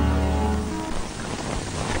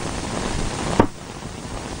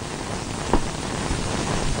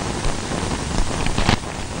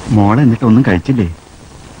 മോളെ എന്നിട്ടൊന്നും കഴിച്ചില്ലേ?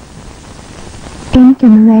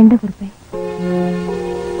 എനിക്കൊന്നും വേണ്ട കുറുപ്പേ.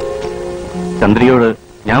 ചന്ദ്രിയോട്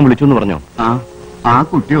ഞാൻ വിളിച്ചു എന്ന് പറഞ്ഞോ? ആ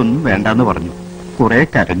കുട്ടി ഒന്നും വേണ്ടാന്ന് പറഞ്ഞു. കുറെ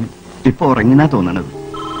കരഞ്ഞു. ഇപ്പൊ ഉറങ്ങിനാ തോന്നണത്.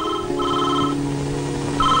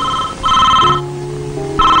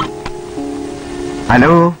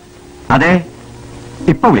 ഹലോ, അതെ,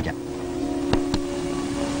 ഇപ്പൊ വിളിക്കാം.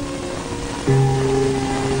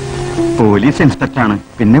 പോലീസ് ഇൻസ്പെക്ടറാണ്.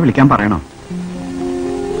 പിന്നെ വിളിക്കാൻ പറയണോ?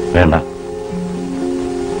 വേണ്ട.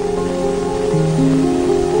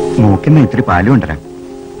 മൂക്കിന്ന് ഇത്തിരി പാല് കൊണ്ടുവരാം.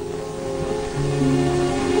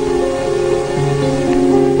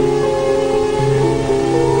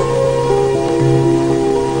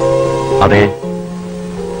 അതെ,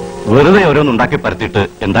 വെറുതെ ഓരോന്നുണ്ടാക്കി പരത്തിയിട്ട്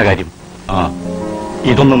എന്താ കാര്യം?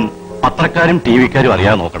 ഇതൊന്നും പത്രക്കാരും ടി വിക്കാരും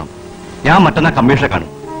അറിയാതെ നോക്കണം. ഞാൻ മറ്റന്നാ കമ്മീഷനെ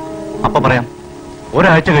കാണും. അപ്പൊ പറയാം.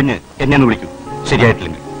 ഒരാഴ്ച കഴിഞ്ഞ് എന്നെ ഒന്ന് വിളിക്കൂ,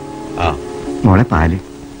 ശരിയായിട്ടില്ലെങ്കിൽ. മോളെ പാല്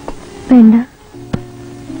വേണ്ട.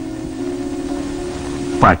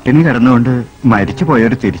 പട്ടിണി കിടന്നുകൊണ്ട് മരിച്ചു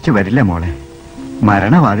പോയവര് തിരിച്ചു വരില്ല മോളെ.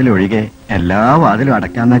 മരണവാതിലൊഴികെ എല്ലാ വാതിലും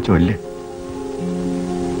അടക്കാന്നാ ചൊല്ല്.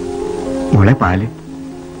 മോളെ പാല്.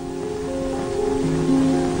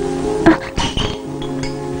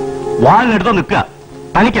 വാലിനെടുത്തോ നിൽക്കുക.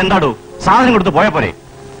 തനിക്ക് എന്താടോ സാധനം കൊടുത്ത് പോയാ പോരെ,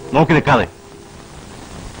 നോക്കി നിൽക്കാതെ.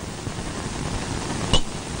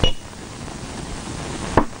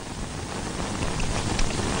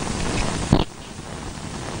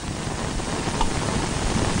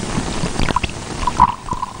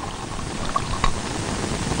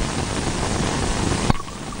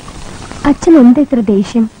 അച്ഛൻ എന്താ ഇത്ര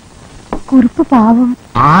ദേഷ്യം? കുറുപ്പ് പാവം.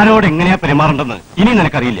 ആരോട് എങ്ങനെയാ പെരുമാറേണ്ടെന്ന് ഇനി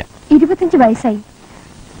നിനക്കറിയില്ല. 25 വയസ്സായി.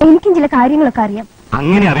 എനിക്കും ചില കാര്യങ്ങളൊക്കെ അറിയാം.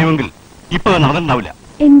 അങ്ങനെ അറിയുമെങ്കിൽ ഇപ്പൊ നടന്നിട്ടുണ്ടാവില്ല.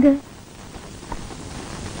 എന്ത്?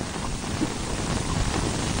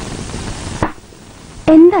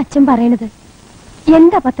 എന്താ അച്ഛൻ പറയണത്?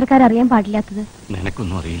 എന്താ പത്രക്കാരറിയാൻ പാടില്ലാത്തത്?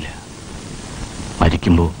 നിനക്കൊന്നും അറിയില്ല.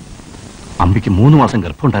 മരിക്കുമ്പോ അമ്പിക്ക് 3 മാസം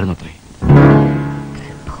ഗർഭമുണ്ടായിരുന്നു അത്രേ.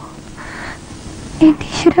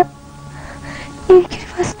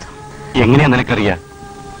 എങ്ങനെയാ നിനക്കറിയാ?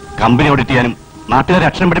 കമ്പനി ഓഡിറ്റ് ചെയ്യാനും നാട്ടുകാരെ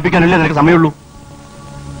അക്ഷരം പഠിപ്പിക്കാനല്ലേ നിനക്ക് സമയമുള്ളൂ.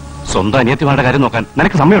 സ്വന്തം അനിയത്തിമാരുടെ കാര്യം നോക്കാൻ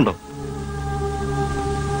നിനക്ക് സമയമുണ്ടോ?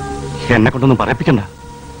 എന്നെ കൊണ്ടൊന്നും പറയിപ്പിക്കണ്ട.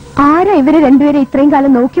 ആരാ ഇവരെ രണ്ടുപേരെ ഇത്രയും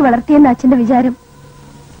കാലം നോക്കി വളർത്തിയെന്ന് അച്ഛന്റെ വിചാരം?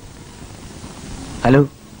 ഹലോ.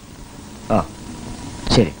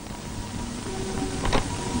 ശരി.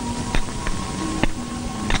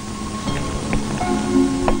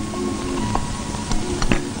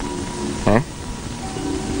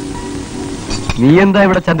 നീ എന്താ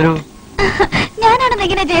ഇവിടെ ചന്ദ്രു? ഞാനാണെന്ന്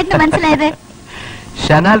എങ്ങനെ ചേട്ടന് മനസ്സിലായത്?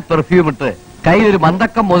 ഷനാൽ പെർഫ്യൂം ഇട്ട് കയ്യിലൊരു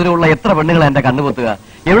മന്ദക്കം മോതിരമുള്ള എത്ര പെണ്ണുങ്ങളെ എന്റെ കണ്ണുപൊത്തുക.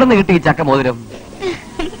 എവിടെ നിന്ന് കിട്ടി ഈ ചക്ക മോതിരം?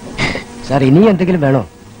 സാർ ഇനി എന്തെങ്കിലും വേണോ?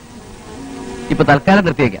 ഇപ്പൊ തൽക്കാലം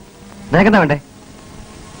നിർത്തിയേക്കാം. നിനക്കെന്താ വേണ്ടേ?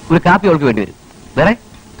 ഒരു കാപ്പി അവൾക്ക് വേണ്ടി വരും. വേറെ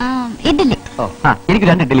ഇഡ്ഡലി. എനിക്ക്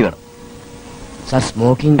 2 ഇഡ്ഡലി വേണം. Sir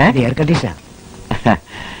smoking air കണ്ടീഷനാ.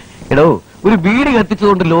 എടോ, ഒരു ബീഡി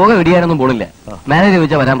കത്തിച്ചതുകൊണ്ട് ലോകം ഇടിയാനൊന്നും പോണില്ല. മാനേജർ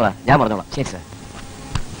ചോദിച്ചാൽ വരാൻ പറ, ഞാൻ പറഞ്ഞോളാം. ശരി സാർ.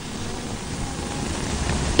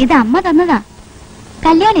 ഇത് അമ്മ തന്നതാ.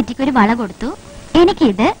 കല്യാണിറ്റിക്കൊരു വള കൊടുത്തു,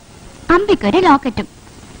 എനിക്കിത്, അമ്പിക്കൊരു ലോക്കറ്റും.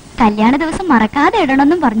 കല്യാണ ദിവസം മറക്കാതെ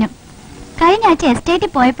ഇടണമെന്നും പറഞ്ഞു. കഴിഞ്ഞ ആഴ്ച എസ്റ്റേറ്റിൽ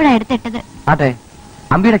പോയപ്പോഴാണ് എടുത്തിട്ടത്. അതെ,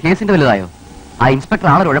 അമ്പിയുടെ കേസിന്റെ വലുതായോ? ആ ഇൻസ്പെക്ടർ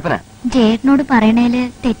ആളൊരു ഉഴപ്പന. ജേട്ടനോട് പറയണേല്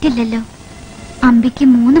തെറ്റില്ലല്ലോ. അമ്പിക്ക്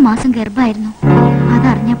 3 മാസം ഗർഭമായിരുന്നു.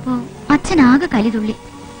 അതറിഞ്ഞപ്പോ അച്ഛനാകെ കലിതുള്ളി.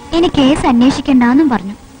 ഇനി കേസ് അന്വേഷിക്കണ്ടെന്നും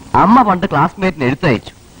പറഞ്ഞു. അമ്മ പണ്ട് ക്ലാസ്മേറ്റിന്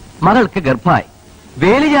എഴുത്തയച്ചു. മകൾക്ക് ഗർഭമായി.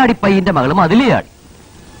 വേലിചാടി പയ്യന്റെ മകളും അതിലേ ചാടി.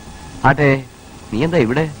 ആട്ടെ, നീ എന്താ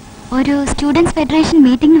ഇവിടെ? ഒരു സ്റ്റുഡൻസ് ഫെഡറേഷൻ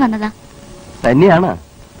മീറ്റിംഗിന് വന്നതാ. തന്നെയാണ്?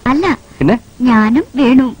 അല്ല, പിന്നെ ഞാനും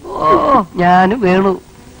വേണു. ഞാനും വേണു.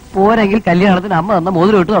 പോരെങ്കിൽ കല്യാണത്തിന് അമ്മ തന്ന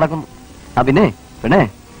മോതിരം ഇട്ട് നടക്കുന്നു. പിന്നെ പിന്നെ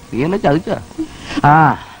നീ എന്നെ ചതിച്ച.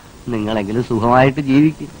 നിങ്ങളെങ്കിലും സുഖമായിട്ട്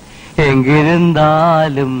ജീവിക്കും.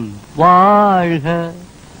 എങ്കിലെന്താലും വാഴ്ക.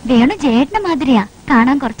 വേണു ജേട്ടന്റെ മാതിരിയാ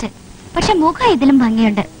കാണാൻ കുറച്ച്. പക്ഷെ മുഖം ഇതിലും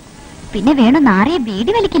ഭംഗിയുണ്ട്. പിന്നെ വേണു നാറിയ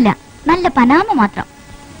ബീഡി വലിക്കില്ല, നല്ല പനാമ മാത്രം.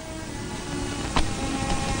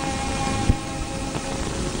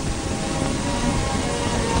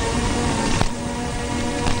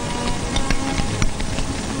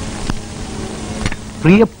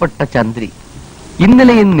 പ്രിയപ്പെട്ട ചന്ദ്രി,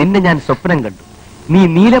 ഇന്നലെയും നിന്നെ ഞാൻ സ്വപ്നം കണ്ടു. നീ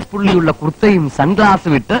നീലപ്പുള്ളിയുള്ള കുർത്തയും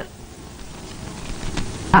സൺഗ്ലാസും ഇട്ട്.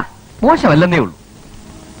 മോശമല്ലെന്നേ ഉള്ളൂ.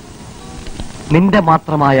 നിന്റെ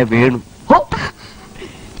മാത്രമായ വേണു.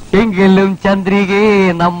 എങ്കിലും ചന്ദ്രികയെ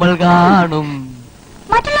നമ്മൾ കാണും.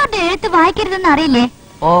 മറ്റുള്ളവരുടെ എഴുത്ത് വായിക്കരുതെന്ന് അറിയില്ലേ?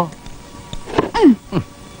 ഓ,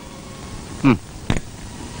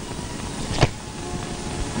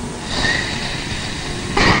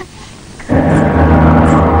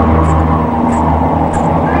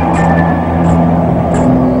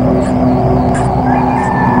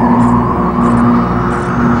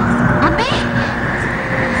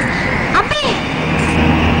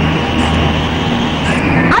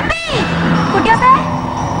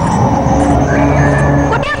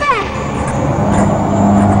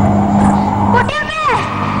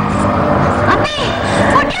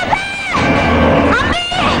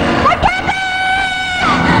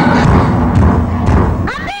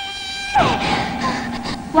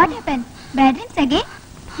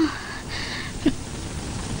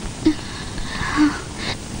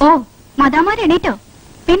 ഓ, മദാമാര് എണീറ്റോ?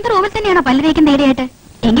 പിന്ത് റൂമിൽ തന്നെയാണോ പല്ല് തേക്കും നേരെയായിട്ട്?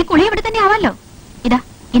 എങ്കിൽ കുളി ഇവിടെ തന്നെ ആവാലോ. ഇതാ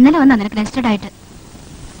ഇന്നലെ വന്നാ നിനക്ക് രജിസ്റ്റേഡ് ആയിട്ട്.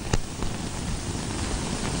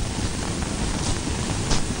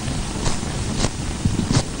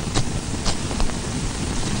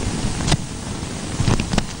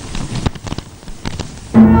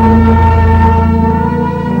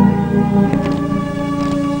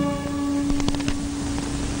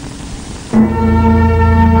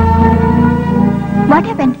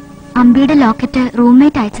 അംബിയുടെ ലോക്കറ്റ്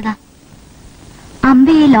റൂംമേറ്റ് അയച്ചതാ.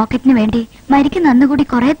 അംബി ഈ ലോക്കറ്റിന് വേണ്ടി മരിക്കുന്ന അന്നുകൂടി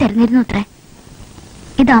കുറെ തെരഞ്ഞിരുന്നു അത്രേ.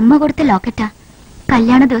 ഇത് അമ്മ കൊടുത്ത ലോക്കറ്റാ,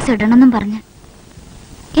 കല്യാണ ദിവസം ഇടണമെന്നും പറഞ്ഞ്.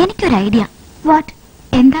 എനിക്കൊരു ഐഡിയ. വാട്ട്?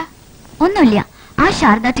 എന്താ? ഒന്നുമില്ല. ആ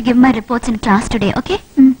ഷാർദ to give my reports in class today. Okay?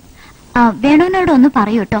 വേണുവിനോട് ഒന്ന്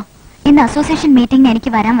പറയൂ കേട്ടോ, ഇന്ന് അസോസിയേഷൻ മീറ്റിംഗിന്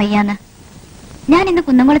എനിക്ക് വരാൻ വയ്യാന്ന്. ഞാൻ ഇന്ന്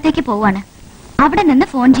കുന്നംകുളത്തേക്ക് പോവാണ്. അവിടെ നിന്ന്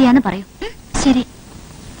ഫോൺ ചെയ്യാന്ന് പറയൂ. ശരി.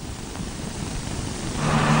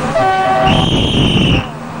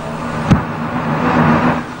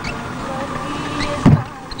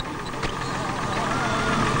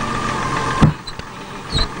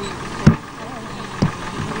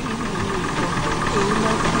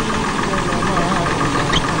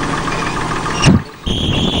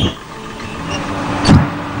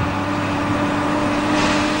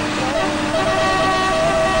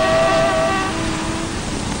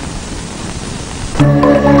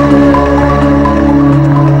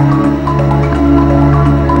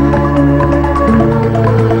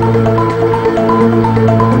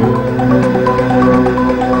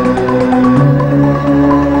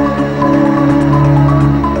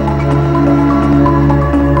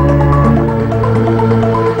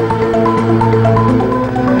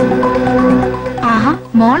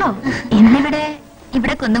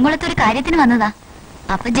 കുന്നംകുളത്തൊരു കാര്യത്തിന് വന്നതാ.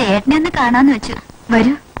 അപ്പൊ ജയേട്ടനെ ഒന്ന് കാണാന്ന് വെച്ചു.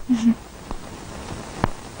 വരൂ.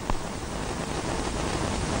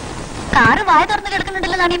 കാറ് വായ തുറന്ന്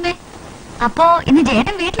കിടക്കുന്നുണ്ടല്ലോ നാണിയമ്മേ. അപ്പോ ഇന്ന്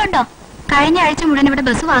ജയേട്ടൻ വീട്ടിലുണ്ടോ? കഴിഞ്ഞ ആഴ്ച മുഴുവൻ ഇവിടെ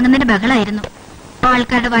ബസ് വാങ്ങുന്നതിന്റെ ബഹളായിരുന്നു.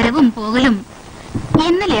 ആൾക്കാരുടെ വരവും പോകലും.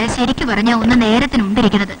 ഇന്നലെ ശരിക്കു പറഞ്ഞ ഒന്ന്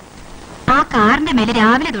നേരത്തിനുണ്ടിരിക്കുന്നത്. ആ കാറിന്റെ മേലെ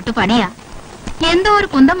രാവിലെ തൊട്ട് പണിയാ. എന്തോ ഒരു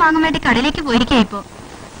കുന്തം വാങ്ങാൻ വേണ്ടി കടയിലേക്ക് പോയിരിക്കാ. ഇപ്പോ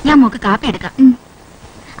ഞാൻ മോക്ക് കാപ്പി എടുക്കാം.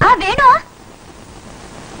 ആ വേണോ?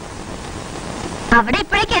 അവിടെ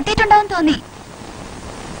ഇപ്പോഴേക്ക് എത്തിയിട്ടുണ്ടാവും തോന്നി.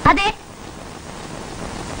 അതെ,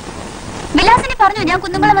 വിലാസിനി പറഞ്ഞു ഞാൻ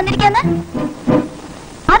കുന്നുകുളം വന്നിരിക്കാന്ന്.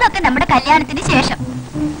 അതൊക്കെ നമ്മുടെ കല്യാണത്തിന് ശേഷം.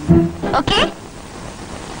 ഓക്കെ?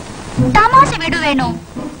 തമാശ വിടു വേണോ?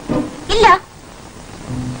 ഇല്ല.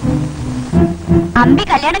 അമ്പി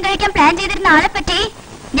കല്യാണം കഴിക്കാൻ പ്ലാൻ ചെയ്തിരുന്ന ആളെ പറ്റി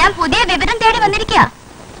ഞാൻ പുതിയ വിവരം തേടി വന്നിരിക്കുക.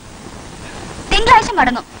 തിങ്കളാഴ്ച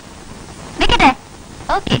മടങ്ങും. വെക്കട്ടെ?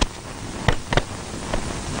 Okay.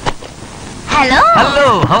 Hello. Hello,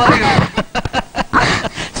 how are you?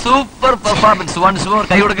 Super performance. Once more.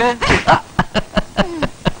 കൈ കൊടുക്ക്.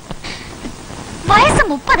 വയസ്സ്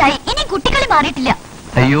 30 ഇനി കുട്ടികളി മാറിയിട്ടില്ല.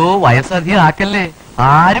 അയ്യോ, വയസ്സധികം ആക്കല്ലേ,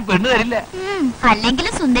 ആരും പെണ്ണ് തരില്ല.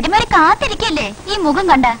 അല്ലെങ്കിലും സുന്ദരിമാരെ കാത്തിരിക്കല്ലേ ഈ മുഖം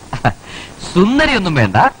കണ്ട. സുന്ദരിയൊന്നും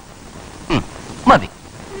വേണ്ട, മതി.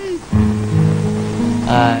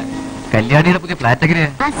 കല്യാണിയുടെ പുതിയ ഫ്ലാറ്റ് എങ്ങനെയാ?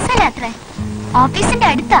 അസലാത്രേ, ഓഫീസിന്റെ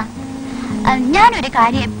അടുത്താ. ഞാനൊരു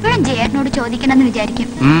കാര്യം എപ്പോഴും ജയേട്ടനോട് ചോദിക്കണമെന്ന് വിചാരിക്കും.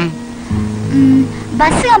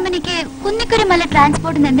 ബസ് കമ്പനിക്ക് കുന്നിക്കുരുമല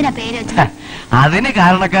ട്രാൻസ്പോർട്ടിന് എന്തിനാ പേര് വെച്ചത്? അതിന്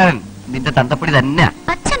കാരണക്കാരൻ നിന്റെ തന്തപ്പടി തന്നെ.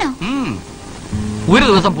 അച്ഛനോ? ഒരു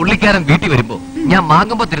ദിവസം പുള്ളിക്കാരൻ വീട്ടിൽ വരുമ്പോ ഞാൻ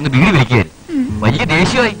മാങ്ങുമ്പോ തിരുന്ന് വീട് വിളിക്കുകയായിരുന്നു. വലിയ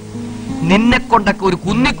ദേഷ്യമായി. നിന്നെ കൊണ്ടൊക്കെ ഒരു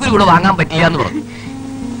കുന്നിക്കുരു കൂടെ വാങ്ങാൻ പറ്റില്ലാന്ന് പറഞ്ഞു.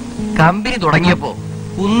 കമ്പനി തുടങ്ങിയപ്പോ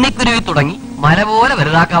കുന്നിക്കുരുവിൽ തുടങ്ങി മല പോലെ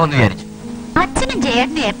വലുതാക്കാമെന്ന് വിചാരിച്ചു. അച്ഛനും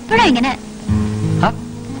ജയേട്ടനും എപ്പോഴും ഇങ്ങനെ.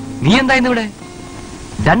 നീ എന്തായിരുന്നു ഇവിടെ?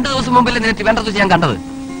 2 ദിവസം മുമ്പല്ലേ നിന്നെ ട്രിവാൻഡ്രത്ത് ഞാൻ കണ്ടത്.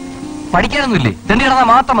 പഠിക്കാനൊന്നുമില്ലേ? തെണ്ടി കിടന്നാ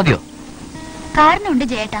മാത്രം മതിയോ? കാരണമുണ്ട്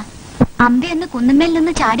ജയേട്ടാ. അമ്പി എന്ന് കുന്നുമേൽ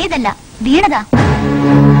നിന്ന് ചാടിയതല്ല, വീണതാ.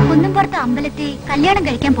 കുന്നുംപുറത്ത് അമ്പലത്തിൽ കല്യാണം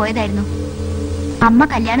കഴിക്കാൻ പോയതായിരുന്നു. അമ്മ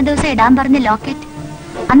കല്യാണ ദിവസം ഇടാൻ പറഞ്ഞ ലോക്കറ്റ്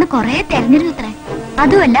അന്ന് കൊറേ തെരഞ്ഞിരുന്നത്രേ.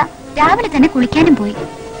 അതുമല്ല, രാവിലെ തന്നെ കുളിക്കാനും പോയി.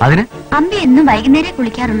 അതിന് അമ്പി എന്നും വൈകുന്നേരം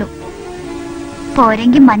കുളിക്കാറുള്ളൂ.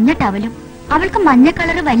 പോരെങ്കിൽ മഞ്ഞ ടവലും. അവൾക്ക് മഞ്ഞ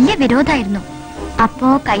കളറ് വലിയ വിരോധായിരുന്നു. അപ്പോ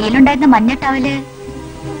കയ്യിലുണ്ടായിരുന്ന മഞ്ഞ ടവല്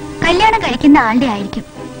കല്യാണം കഴിക്കുന്ന ആളുടെ ആയിരിക്കും.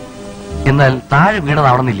 എന്നാൽ താഴെ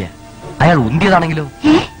വീണതാവണമെന്നില്ല, അയാൾ ഉന്തിയതാണെങ്കിലോ?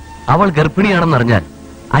 അവൾ ഗർഭിണിയാണെന്നറിഞ്ഞാൽ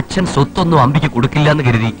അച്ഛൻ സ്വത്തൊന്നും അമ്പിക്ക് കൊടുക്കില്ല എന്ന്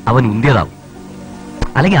കരുതി അവൻ ഉന്തിയതാവും.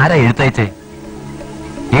 അല്ലെങ്കിൽ ആരാ എഴുത്തയച്ചേ?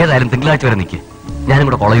 ഏതായാലും തിങ്കളാഴ്ച വരെ നിൽക്ക്, ഞാനും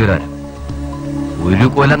കൂടെ കൊളയൂർ വരാം. ഒരു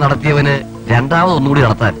കൊല നടത്തിയവന് രണ്ടാമത് ഒന്നുകൂടി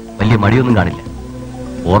നടത്താൻ വലിയ മടിയൊന്നും കാണില്ല.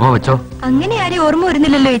 ഓർമ്മ വെച്ചോ. അങ്ങനെ ആരും ഓർമ്മ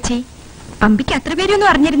വരുന്നില്ലല്ലോ ചേച്ചി. അമ്പിക്ക് അത്ര പേരൊന്നും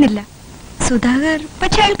അറിഞ്ഞിരുന്നില്ല. സുധാകർ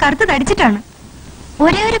പക്ഷെ അയാൾ കറുത്ത് തടിച്ചിട്ടാണ്.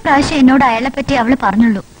 ഒരേ ഒരു പ്രാവശ്യം എന്നോട് അയാളെ പറ്റി അവള്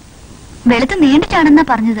പറഞ്ഞുള്ളൂ. വെളുത്ത് നീണ്ടിട്ടാണെന്നാ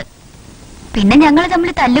പറഞ്ഞത്. പിന്നെ ഞങ്ങൾ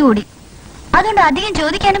തമ്മിൽ തല്ലുകൂടി. അതുകൊണ്ട് അധികം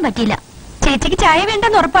ചോദിക്കാനും പറ്റിയില്ല. ചേച്ചിക്ക് ചായ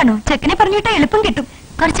വേണ്ടെന്ന് ഉറപ്പാണോ? ചെക്കനെ പറഞ്ഞിട്ടാ എളുപ്പം കിട്ടും.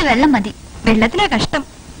 കുറച്ച് വെള്ളം മതി. വെള്ളത്തിനാ കഷ്ടം.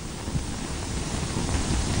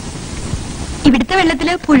 ഇവിടുത്തെ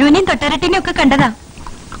വെള്ളത്തില് പുഴുവിനെയും തൊട്ടാരട്ടിനെയും ഒക്കെ കണ്ടതാ.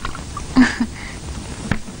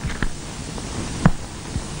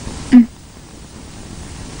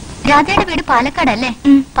 രാധയുടെ വീട് പാലക്കാടല്ലേ?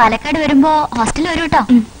 പാലക്കാട് വരുമ്പോ ഹോസ്റ്റലിൽ വരും കേട്ടോ.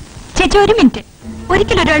 ചേച്ചി ഒരു മിനിറ്റ്.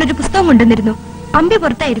 ഒരിക്കൽ ഒരാളൊരു പുസ്തകം കൊണ്ടുവന്നിരുന്നു. അമ്പി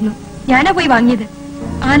പുറത്തായിരുന്നു, ഞാനാ പോയി വാങ്ങിയത്.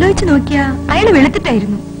 ആലോചിച്ചു നോക്കിയാ അയാള്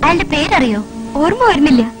വെളുത്തിട്ടായിരുന്നു. അയാളുടെ പേരറിയോ? ഓർമ്മ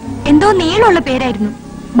വരുന്നില്ല. എന്തോ നീളമുള്ള പേരായിരുന്നു.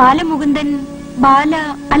 ബാലമുകുന്ദൻ,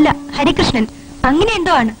 അല്ല ഹരികൃഷ്ണൻ, അങ്ങനെ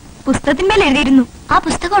എന്തോ ആണ്. പുസ്തകത്തിന്മേൽ എഴുതിയിരുന്നു. ആ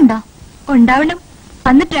പുസ്തകം ഉണ്ടോ? ഉണ്ടാവണം.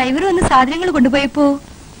 അന്ന് ഡ്രൈവർ വന്ന് സാധനങ്ങൾ കൊണ്ടുപോയപ്പോ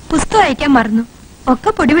പുസ്തകം അയക്കാൻ മറന്നു. ഒക്കെ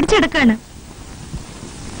പൊടി പിടിച്ചെടുക്കാണ്.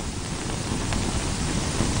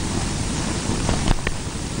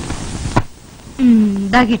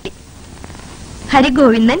 ദാ കിട്ടി.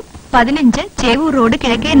 ഹരിഗോവിന്ദൻ, 15 ചേവൂർ റോഡ്,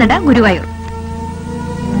 കിഴക്കേ നട, ഗുരുവായൂർ.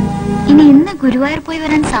 ഇനി ഇന്ന് ഗുരുവായൂർ പോയി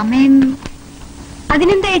വരാൻ സമയം?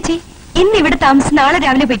 അതിനെന്താ ചേച്ചി, ഇന്ന് ഇവിടെ താമസിച്ച് നാളെ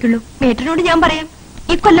രാവിലെ പോയിക്കുള്ളൂ. മേട്ടനോട് ഞാൻ പറയാം.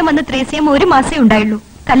 ഇക്കൊല്ലം വന്ന ത്രേസ്യം 1 മാസേ ഉണ്ടായുള്ളൂ.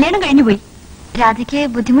 കല്യാണം കഴിഞ്ഞു പോയി. രാധയ്ക്ക്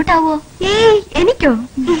ബുദ്ധിമുട്ടാവോ? ഏയ്, എനിക്കോ?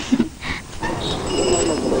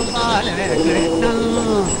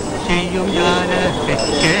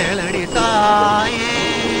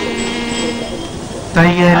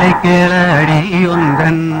 தையலை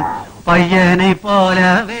கேளடியுந்தன் பையனை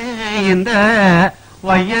போலவே இந்த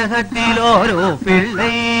வையகத்தில் ஒரு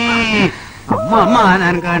பிள்ளை அம்மம்மா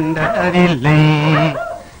நான் கண்டதில்லை.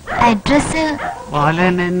 அட்ரஸ்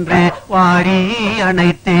பாலன் என்றே வாரி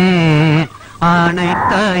அணைத்தேன்.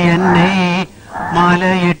 அணைத்த என்னை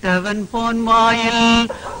മാലയിട്ടവൻ പോൻവായിൽ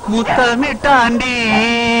മുത്തമിട്ടാണ്ടി.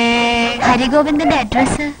 ഹരിഗോവിന്ദന്റെ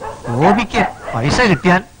അഡ്രസ്? ഗോപിക്ക് പൈസ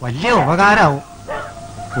കിട്ടിയാൽ വലിയ ഉപകാരാവും.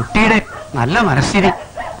 കുട്ടിയുടെ നല്ല മനസ്സിന്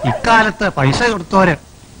ഇക്കാലത്ത് പൈസ കൊടുത്തോര്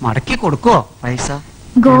മടക്കി കൊടുക്കുവോ പൈസ?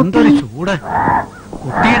 എന്തൊരു ചൂട്.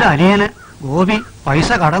 കുട്ടിയുടെ അനിയന് ഗോപി പൈസ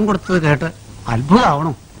കടം കൊടുത്തത് കേട്ട്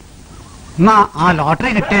അത്ഭുതമാവണം. എന്നാ ആ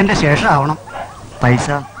ലോട്ടറി കിട്ടിയതിന്റെ ശേഷം ആവണം പൈസ.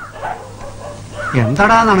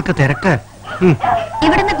 എന്താടാ നിനക്ക് തിരക്ക്?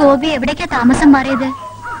 ഇവിടുന്ന് ഗോപി എവിടേക്കാ താമസം മാറിയത്?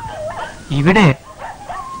 ഇവിടെ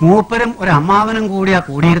മൂപ്പരും ഒരു അമ്മാവനും കൂടിയാ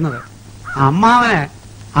കൂടിയിരുന്നത്. അമ്മാവന്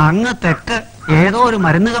അങ്ങ് തെക്ക് ഏതോ ഒരു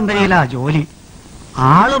മരുന്ന് കമ്പനിയിലാ ജോലി.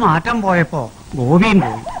 ആള് മാറ്റം പോയപ്പോ ഗോപിയും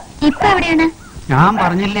പോയി. ഇപ്പൊ എവിടെയാണ്? ഞാൻ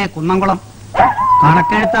പറഞ്ഞില്ലേ, കുന്നംകുളം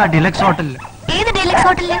കണക്കെഴുത്ത ഡിലക്സ് ഹോട്ടലില്. ഏത് ഡിലക്സ്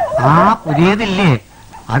ഹോട്ടലില്? ആ പുതിയതില്ലേ,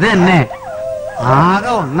 അത് തന്നെ.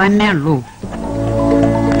 ആകെ ഒന്നെ ഉള്ളൂ.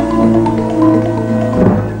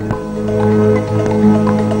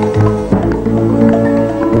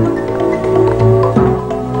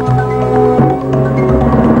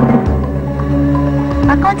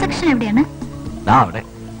 അക്കൗണ്ട് സെക്ഷൻ എവിടെയാണ്?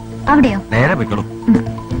 അവിടെയോ? നേരെ പോയിക്കോളൂ.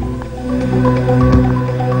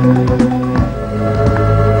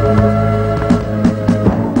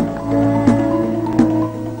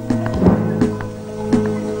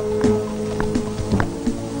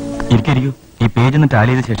 ഇരിക്കൂ. ഈ പേജ് ഒന്ന്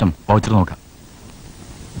ടാലി ചെയ്ത ശേഷം വൗച്ചർ നോക്കാം.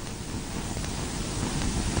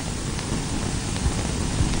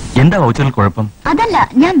 എന്താ വൗച്ചറിൽ കുഴപ്പം? അതല്ല,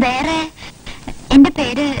 ഞാൻ വേറെ. എന്റെ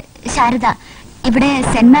പേര് ശാരദ. ഇവിടെ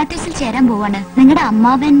സെന്റ് മാത്യൂസിൽ ചേരാൻ പോവാണ്. നിങ്ങളുടെ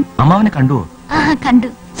അമ്മാവനെ കണ്ടുവോ? ആ, കണ്ടു.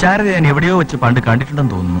 ശാരദ ഞാൻ എവിടെയോ വെച്ച് പണ്ട്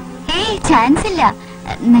കണ്ടിട്ടുണ്ടെന്ന് തോന്നുന്നു. ഏയ്, ചാൻസ് ഇല്ല.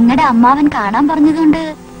 നിങ്ങളുടെ അമ്മാവൻ കാണാൻ പറഞ്ഞതുകൊണ്ട്.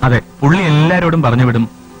 അതെ, പുള്ളി എല്ലാരോടും പറഞ്ഞു വിടും.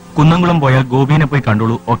 കുന്നംകുളം പോയാൽ ഗോപിനെ പോയി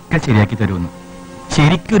കണ്ടോളൂ, ഒക്കെ ശരിയാക്കി തരുമെന്ന്.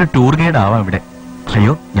 ശരിക്കും ഒരു ടൂർ ഗൈഡ് ആവാം ഇവിടെ.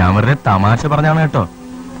 അയ്യോ, ഞാൻ വെറുതെ തമാശ പറഞ്ഞാണ് കേട്ടോ.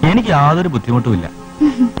 എനിക്ക് യാതൊരു ബുദ്ധിമുട്ടുമില്ല.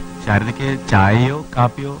 ശാരദയ്ക്ക് ചായയോ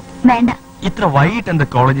കാപ്പിയോ? വേണ്ട. ഇത്ര വൈകിട്ട് എന്താ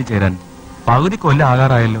കോളേജിൽ ചേരാൻ? പകുതി കൊല്ലം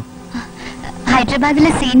ആകാറായല്ലോ.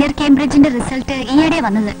 ഹൈദരാബാദിലെ സീനിയർ കേംബ്രിഡ്ജിന്റെ റിസൾട്ട് ഈയിടെ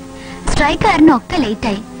വന്നത്. സ്ട്രൈക്ക് കാരണം ഒക്കെ ലേറ്റ്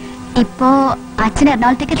ആയി. ഇപ്പോ അച്ഛൻ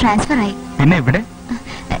എറണാകുളത്തേക്ക് ട്രാൻസ്ഫർ ആയി. പിന്നെ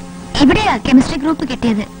ഇവിടെയാ കെമിസ്ട്രി ഗ്രൂപ്പ്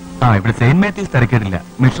കിട്ടിയത്. ഇവിടെ സെയിന്റ് മാത്യൂസ് തിരക്കിട്ടില്ല.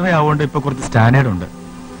 മിഷണറി ആവുകൊണ്ട് ഇപ്പൊ കുറച്ച് സ്റ്റാൻഡേർഡ് ഉണ്ട്.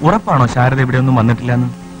 ഉറപ്പാണോ ശാരദ ഇവിടെ ഒന്നും വന്നിട്ടില്ലെന്ന്?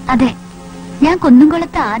 അതെ, ഞാൻ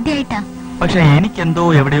കുന്നുംകുളത്ത് ആദ്യമായിട്ടാ. പക്ഷെ എനിക്കെന്തോ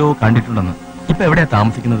എവിടെയോ കണ്ടിട്ടുണ്ടെന്ന്. ഇപ്പൊ എവിടെയാ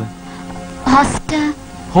താമസിക്കുന്നത്?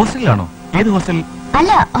 ഹോസ്റ്റലിലാണോ? ഏത് ഹോസ്റ്റൽ?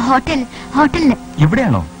 അല്ല, ഹോട്ടലില്.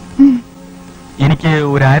 ഇവിടെയാണോ? എനിക്ക്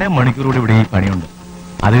ഒരു 1/2 മണിക്കൂർ കൂടി ഇവിടെ ഈ പണിയുണ്ട്.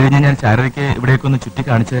 അത് കഴിഞ്ഞ് ഞാൻ ശാരദയ്ക്ക് ഇവിടേക്കൊന്ന് ചുറ്റി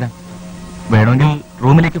കാണിച്ചു തരാം. വേണമെങ്കിൽ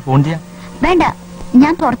റൂമിലേക്ക് ഫോൺ ചെയ്യാം. വേണ്ട,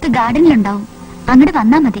 ഞാൻ പുറത്ത് ഗാർഡനിലുണ്ടാവും. അങ്ങോട്ട്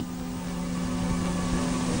വന്നാ മതി.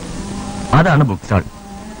 അതാണ് ബുക്ക് സ്റ്റാൾ.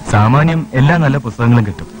 സാമാന്യം എല്ലാ നല്ല പുസ്തകങ്ങളും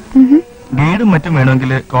കിട്ടും. ഗൈഡും മറ്റും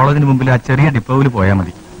വേണമെങ്കിൽ കോളേജിന് മുമ്പിൽ ആ ചെറിയ ഡിപ്പോയിൽ പോയാൽ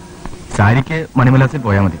മതി. സാരിക്ക് മണിമലാസിൽ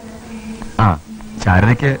പോയാൽ മതി.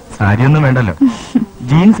 ശാരദയ്ക്ക് സാരിയൊന്നും വേണ്ടല്ലോ.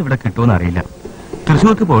 ജീൻസ് ഇവിടെ കിട്ടുമെന്ന് അറിയില്ല.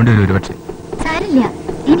 തൃശ്ശൂർക്ക് പോകേണ്ടി വരും ഒരുപക്ഷെ. സാരില്ല,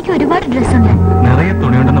 എനിക്ക് ഒരുപാട് ഡ്രസ് ഉണ്ട്. നിറയെ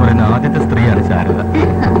തുണിയുണ്ടെന്ന് പറയുന്ന ആദ്യത്തെ സ്ത്രീയാണ് ശാരദ.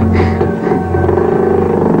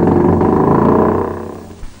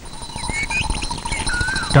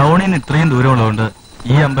 ടൗണിൽ നിന്ന് ഇത്രയും ദൂരമുള്ളതുകൊണ്ട്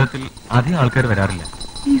ഈ അമ്പലത്തിൽ അധികം ആൾക്കാർ വരാറില്ല.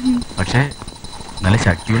 പക്ഷേ നല്ല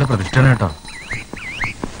ശക്തിയുടെ പ്രതിഷ്ഠയാണ് കേട്ടോ.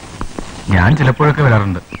 ഞാൻ ചിലപ്പോഴൊക്കെ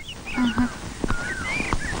വരാറുണ്ട്.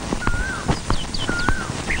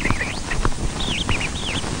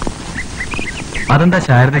 അതെന്താ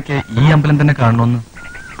ശാരദയ്ക്ക് ഈ അമ്പലം തന്നെ കാണണമെന്ന്?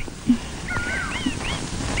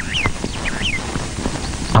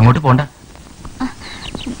 അങ്ങോട്ട് പോണ്ട.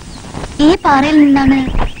 ഈ പാറയിൽ നിന്നാണ്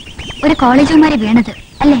ഒരു കോളേജുമാരി വീണത്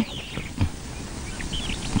അല്ലേ?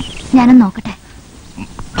 ഞാനൊന്ന് നോക്കട്ടെ.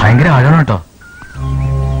 ഭയങ്കര ആഴമാണ് കേട്ടോ.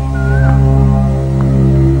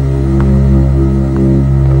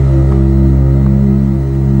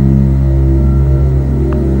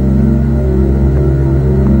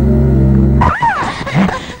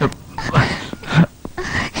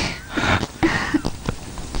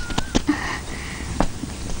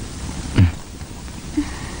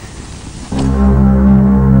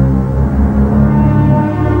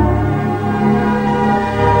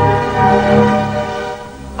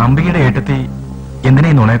 അംബികയുടെ ഏട്ടത്തി എന്തിനാ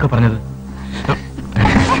ഈ നുണയൊക്കെ പറഞ്ഞത്?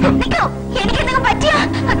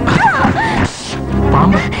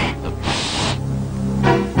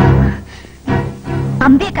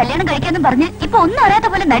 അമ്പിയെ കല്യാണം കഴിക്കാന്നും പറഞ്ഞ് ഇപ്പൊ ഒന്നും അറിയാത്ത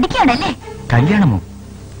പോലെ നടിക്കുകയാണല്ലേ? കല്യാണമോ?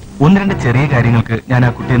 ഒന്ന് രണ്ട് ചെറിയ കാര്യങ്ങൾക്ക് ഞാൻ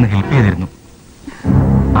ആ കുട്ടിയെ ഒന്ന് ഹെൽപ്പ് ചെയ്തിരുന്നു.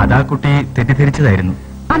 അതാ കുട്ടി തെറ്റിദ്ധരിച്ചതായിരുന്നു.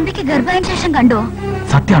 അമ്പിക്ക് ഗർഭായന ശേഷം കണ്ടുവോ?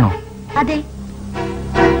 സത്യാണോ? അതെ.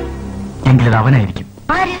 എങ്കിലത് അവനായിരിക്കും.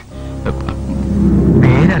 ആര്?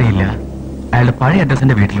 പേരറിയില്ല. അയാളുടെ പഴയ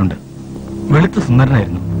അഡ്രസ്സിന്റെ വീട്ടിലുണ്ട്. വെളുത്ത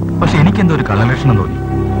സുന്ദരനായിരുന്നു. പക്ഷെ എനിക്കെന്തോ ഒരു കള്ളലക്ഷണം തോന്നി.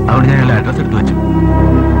 അതുകൊണ്ട് ഞാൻ അയാളുടെ അഡ്രസ് എടുത്തു വെച്ചു.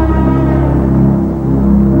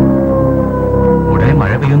 ഉടനെ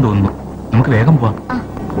മഴ പെയ്യുമെന്ന് തോന്നുന്നു. നമുക്ക് വേഗം പോവാം.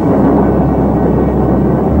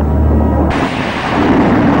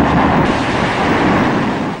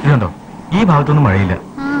 ഇതുണ്ടോ, ഈ ഭാഗത്തൊന്നും മഴയില്ല.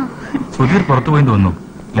 സുധീർ പുറത്തു പോയി തോന്നുന്നു,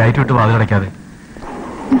 ലൈറ്റ് വിട്ട് വാതിലടയ്ക്കാതെ.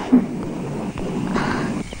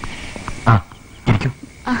 ആ, ഇരിക്കൂ.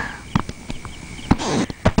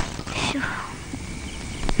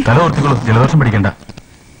 തല ഓർത്തിക്കോളൂ, ജലദോഷം പിടിക്കണ്ട.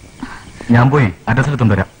 ഞാൻ പോയി അഡ്രസ്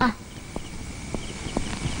എടുത്തും തരാം.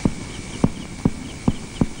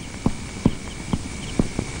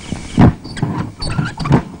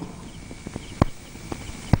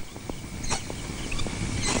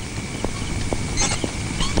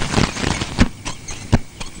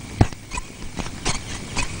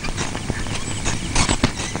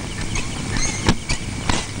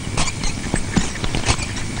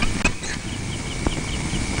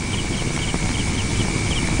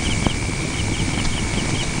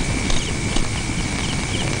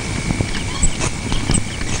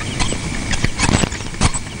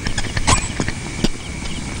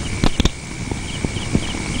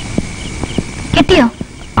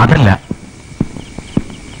 അതല്ല,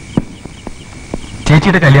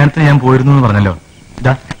 ചേച്ചിയുടെ കല്യാണത്തിന് ഞാൻ പോയിരുന്നു എന്ന് പറഞ്ഞല്ലോ.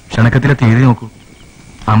 ഇതാ ക്ഷണക്കത്തിലെ തീയതി നോക്കൂ.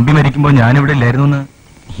 അമ്പി മരിക്കുമ്പോൾ ഞാനിവിടെ ഇല്ലായിരുന്നു എന്ന്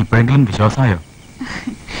ഇപ്പോഴെങ്കിലും വിശ്വാസമായോ?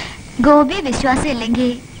 ഗോപി വിശ്വാസം ഇല്ലെങ്കിൽ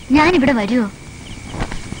ഞാനിവിടെ വരുമോ?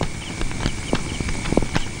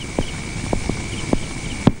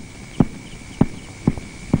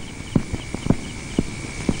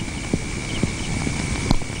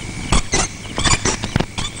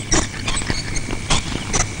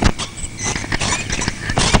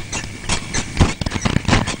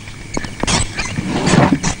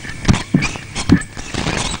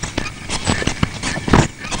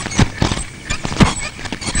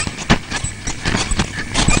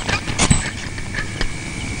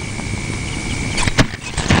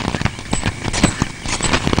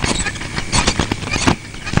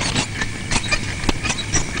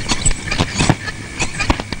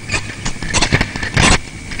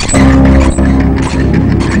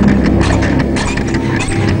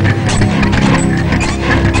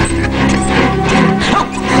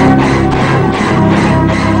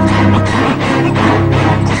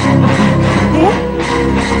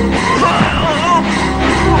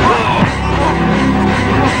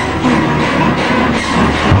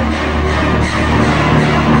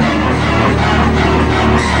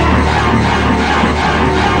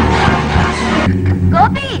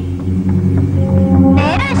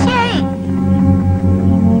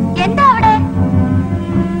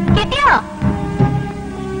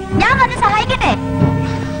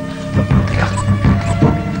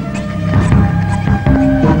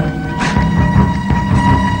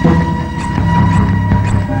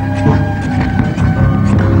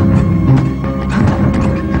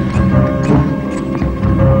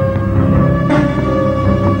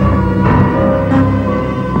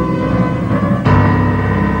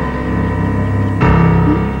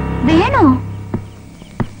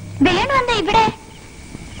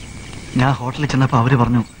 ഞാൻ ഹോട്ടലിൽ ചെന്നപ്പോ അവര്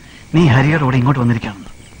പറഞ്ഞു നീ ഹരിയുടെ കൂടെ ഇങ്ങോട്ട് വന്നിരിക്കുകയാണെന്ന്.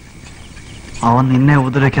 അവൻ നിന്നെ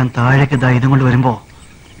ഉപദ്രവിക്കാൻ താഴേക്ക് ഇതും കൊണ്ട് വരുമ്പോ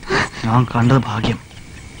ഞാൻ കണ്ടത് ഭാഗ്യം.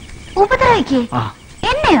 ഉപദ്രവിക്കേ?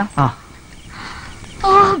 എന്നെയോ?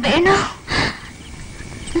 ഓ വേണോ,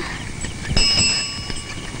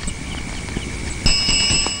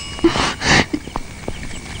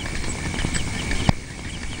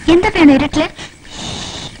 എന്താ വേണോ ഇരുട്ടില്?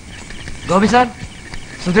 ഗോപി സാർ,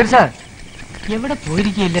 സുധീർ സാർ, എവിടെ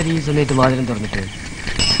പോയിരിക്കില്ല ഈ സമയത്ത് വാതിലും തുറന്നിട്ട്?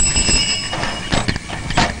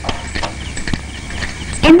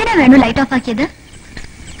 എന്തിനാ വേണു ലൈറ്റ് ഓഫ് ആക്കിയത്?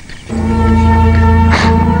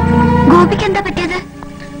 ഗോപിക്ക് എന്താ പറ്റിയത്?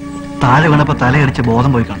 താഴെ വീണപ്പോ തലയടിച്ച്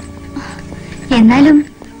ബോധം പോയി കാണും. എന്നാലും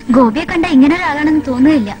ഗോപിയെ കണ്ട ഇങ്ങനെ ഒരാളാണെന്ന്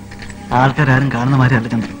തോന്നുകയില്ല. ആൾക്കാരും കാണുന്ന മാതിരി അല്ല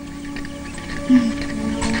ചന്ദ്രു.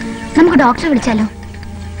 നമുക്ക് ഡോക്ടറെ വിളിച്ചാലോ?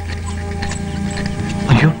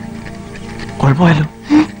 അയ്യോ, കുഴപ്പമായല്ലോ.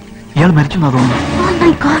 ഇയാൾ മരിച്ചു എന്നാ തോന്നുന്നു. Oh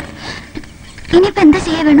my God. ഇനിയിപ്പോ എന്താ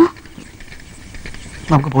ചെയ്യാ വേണു?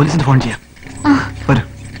 നമുക്ക് പോലീസിന് ഫോൺ ചെയ്യാം. വരൂ.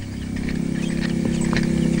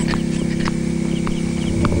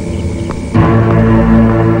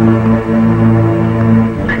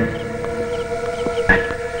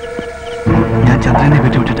 ഞാൻ ചന്ദ്രനെ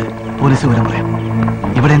പറ്റി വിട്ടിട്ട് പോലീസ് വിവരം പറയാം.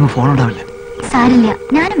 ഇവിടെ ഒന്നും ഫോൺ ഉണ്ടാവില്ല. സാരില്ല,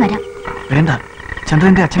 ഞാനും വരാം. വേണ്ട,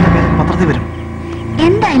 ചന്ദ്രന്റെ അച്ഛന്റെ പേര് പത്രത്തിൽ വരും.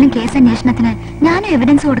 എന്തായാലും കേസ് അന്വേഷണത്തിന് ഞാനും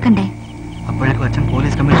എവിഡൻസ് കൊടുക്കണ്ടേ? അപ്പോഴേക്കും അച്ഛൻ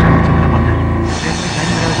പോലീസ് കമ്മീഷണർ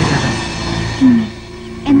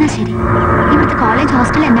എന്നാ ശരി, ഇവിടുത്തെ കോളേജ്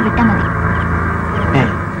ഹോസ്റ്റലിൽ എന്നെ വിട്ടാ മതി.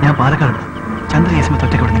 ഞാൻ പാലക്കാട്. ചന്ദ്ര ഈ സമയത്ത്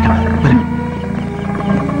ഒറ്റയ്ക്ക് നിൽക്കണം. വരും.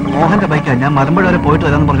 മോഹന്റെ ബൈക്കാ. ഞാൻ മലമ്പുഴ വരെ പോയിട്ട്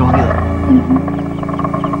വരാമെന്ന് പറഞ്ഞു വാങ്ങിയത്.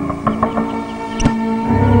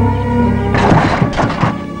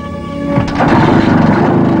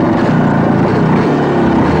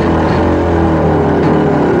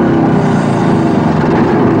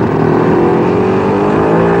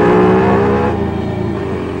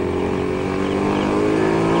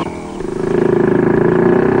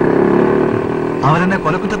 അവരെന്നെ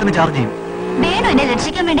കൊലക്കുറ്റത്തിന് ചാർജ് ചെയ്യും. വേണു എന്നെ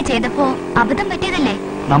രക്ഷിക്കാൻ വേണ്ടി ചെയ്തപ്പോ അബദ്ധം പറ്റിയതല്ലേ?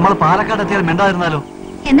 നമ്മൾ പാലക്കാട് എത്തിയാൽ മിണ്ടാതിരുന്നാലോ?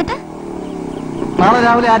 എന്നിട്ട് നാളെ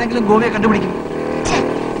രാവിലെ ആരെങ്കിലും ഗോപിയെ കണ്ടുപിടിക്കും.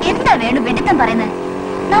 എന്താ വേണു വെടിത്തം പറയുന്നത്?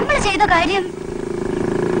 നമ്മൾ ചെയ്ത കാര്യം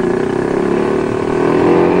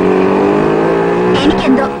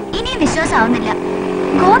എനിക്കെന്തോ ഇനിയും വിശ്വാസമാവുന്നില്ല.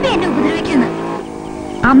 ഗോപി എന്നെ ഉപദ്രവിക്കുന്നു.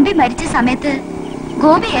 അമ്പി മരിച്ച സമയത്ത്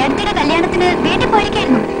ഗോപി ഏടത്തിയുടെ കല്യാണത്തിന് വീട്ടിൽ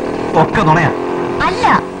പോയിരിക്കായിരുന്നു. ഒക്കെ നുണയാ. അല്ല,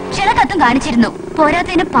 ക്ഷണക്കത്തും കാണിച്ചിരുന്നു.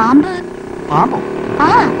 പോരാത്തതിന് പാമ്പ്. പാമ്പോ? ആ,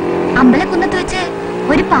 അമ്പലക്കുന്നത്ത് വെച്ച്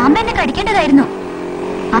ഒരു പാമ്പ് എന്നെ കടിക്കേണ്ടതായിരുന്നു.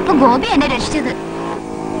 അപ്പൊ ഗോപി എന്നെ രക്ഷിച്ചത്.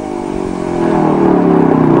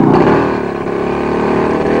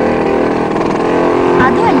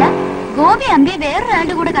 അതുമല്ല, ഗോപി അമ്പിയെ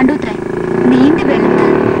വേറൊരാളുടെ കൂടെ കണ്ടുത്രേ. നീണ്ടു വെളുത്ത്,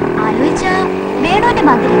 ആലോചിച്ച വേണുവിന്റെ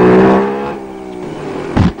മാതിരി.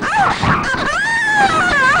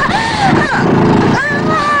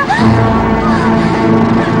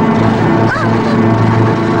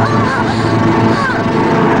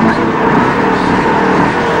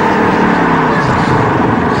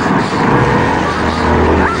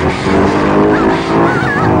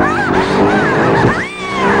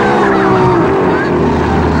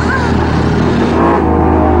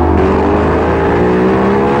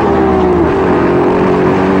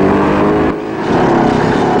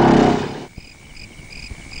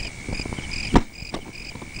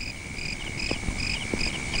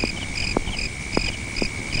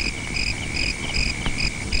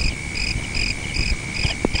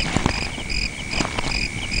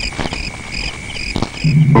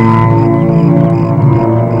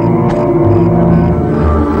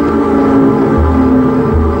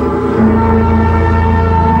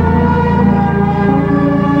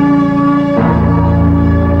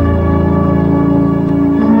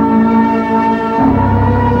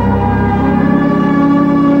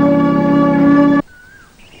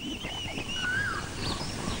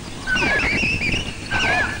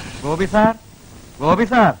 ഗോപി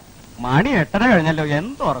സാർ, മണി 8:30 കഴിഞ്ഞല്ലോ.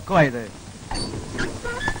 എന്ത് ഉറക്കമായത്?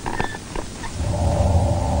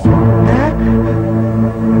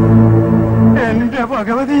 എന്റെ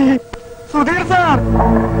ഭഗവതി, സുധീർ സാർ!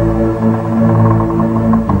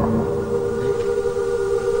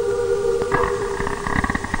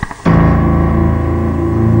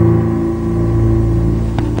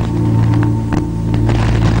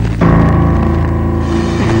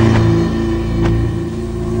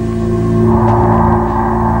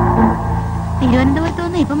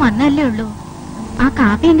 തിരുവനന്തപുരത്ത് ഇപ്പൊ മണ്ണല്ലേ ഉള്ളൂ. ആ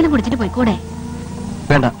കാപ്പിയെങ്കിലും കുടിച്ചിട്ട് പോയിക്കൂടെ?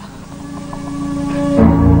 വേണ്ട.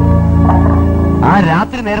 ആ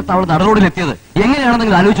രാത്രി നേരത്ത് അവൾ നടുറോഡിലെത്തിയത് എങ്ങനെയാണെന്ന്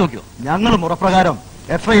നിങ്ങൾ ആലോചിച്ച് നോക്കിയോ? ഞങ്ങൾ മുറപ്രകാരം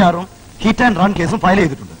FIR-ഉം ഹിറ്റ് ആൻഡ് റൺ കേസും ഫയൽ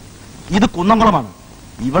ചെയ്തിട്ടുണ്ട്. ഇത് കുന്നംകുളമാണ്.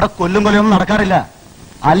 ഇവിടെ കൊല്ലും കൊലയൊന്നും നടക്കാറില്ല.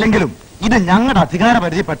 അല്ലെങ്കിലും ഇത് ഞങ്ങളുടെ അധികാര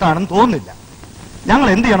പരിധിപ്പെട്ടാണെന്ന് തോന്നുന്നില്ല. ഞങ്ങൾ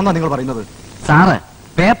എന്ത് ചെയ്യണമെന്നാണ് നിങ്ങൾ പറയുന്നത്? സാറ്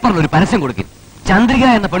പേപ്പറിൽ ഒരു പരസ്യം കൊടുക്കും. ചന്ദ്രിക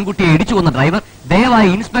എന്ന പെൺകുട്ടിയെ ഇടിച്ചു കൊന്ന ഡ്രൈവർ ദയവായി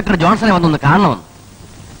ഇൻസ്പെക്ടർ ജോൺസനെ വന്നൊന്ന് കാണണമെന്ന്.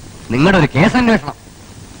 നിങ്ങളുടെ ഒരു കേസന്വേഷണം.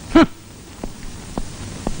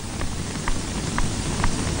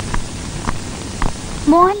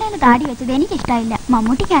 മോഹൻലാൽ താടി വെച്ചത് എനിക്ക് ഇഷ്ടമായില്ല.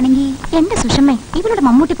 മമ്മൂട്ടിക്കാണെങ്കിൽ എന്റെ സുഷമ്മേ, ഇവളുടെ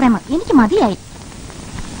മമ്മൂട്ടി പ്രേമം എനിക്ക് മതിയായി.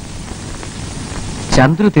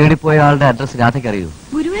 ചന്ദ്രു തേടിപ്പോയ ആളുടെ അഡ്രസ് രാധയ്ക്ക് അറിയൂ?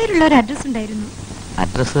 ഗുരുവായൂരുള്ള ഒരു അഡ്രസ് ഉണ്ടായിരുന്നു.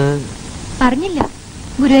 അഡ്രസ് പറഞ്ഞില്ല.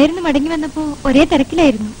 ഗുരുവായൂരിന്ന് മടങ്ങി വന്നപ്പോ ഒരേ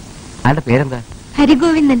തിരക്കിലായിരുന്നു. അയാളുടെ പേരെന്താ?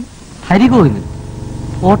 ഹരിഗോവിന്ദൻ. ഹരിഗോവിന്ദൻ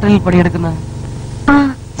ഹോട്ടലിൽ പണിയെടുക്കുന്ന? ആ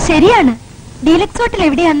ശരിയാണ്. ഡീലക്സ് ഹോട്ടൽ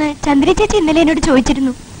എവിടെയാന്ന് ചന്ദ്ര ചേച്ചി ഇന്നലെ എന്നോട്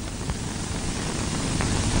ചോദിച്ചിരുന്നു.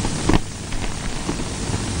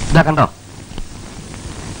 ഇതാ കണ്ടോ?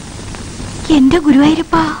 എന്റെ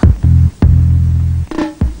ഗുരുവായൂരപ്പാ.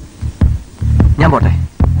 ഞാൻ പോട്ടെ.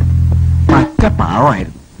 പച്ച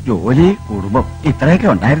പാവമായിരുന്നു. ജോലി, കുടുംബം ഇത്രയൊക്കെ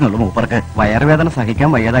ഉണ്ടായിരുന്നുള്ളൂ മൂപ്പർക്ക്. വയറുവേദന സഹിക്കാൻ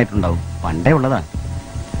വയ്യാതായിട്ടുണ്ടാവും. പണ്ടേ ഉള്ളതാ.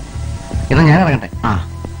 എന്നാ ഞാൻ ഇറങ്ങട്ടെ. ആ,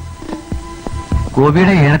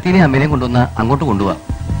 ഗോപിയുടെ ഏണത്തിനെയും അമ്മേനെയും കൊണ്ടുവന്ന് അങ്ങോട്ട് കൊണ്ടുപോവാ.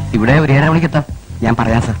 ഇവിടെ ഒരു 7:30 മണിക്ക് എത്താം. ഞാൻ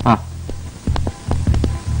പറയാം സർ. ആ,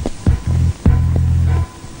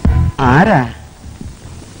 ആരാ?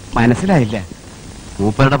 മനസ്സിലായില്ല.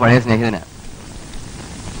 മൂപ്പരുടെ പഴയ സ്നേഹിതനാ.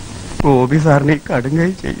 ഗോപി സാറിനെ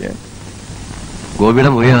കടുങ്കൈ ചെയ്യാൻ. ഗോപിയുടെ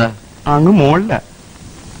മുറിയതാ അങ്ങ് മോളില.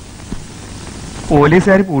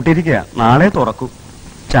 പോലീസുകാർ പൂട്ടിയിരിക്കുക. നാളെ തുറക്കും.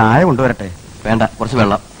 ചായ കൊണ്ടുവരട്ടെ? വേണ്ട, കുറച്ച്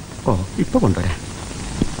വെള്ളം. ഓ, ഇപ്പൊ കൊണ്ടുവരാം.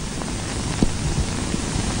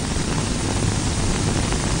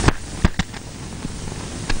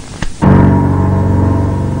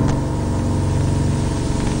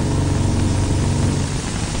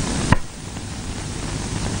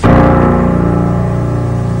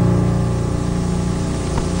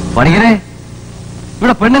 പണിക്കരെ,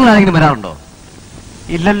 ഇവിടെ പെണ്ണുങ്ങൾ ആരെങ്കിലും വരാറുണ്ടോ?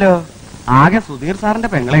 ഇല്ലല്ലോ. ആകെ സുധീർ സാറിന്റെ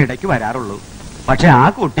പെങ്ങളെ ഇടയ്ക്ക് വരാറുള്ളൂ. പക്ഷെ ആ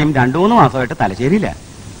കുട്ടിയും 2-3 മാസമായിട്ട് തലശ്ശേരിയില്ല.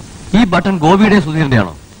 ഈ ബട്ടൺ ഗോപിയുടെ സുധീറിന്റെ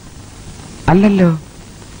ആണോ? അല്ലല്ലോ.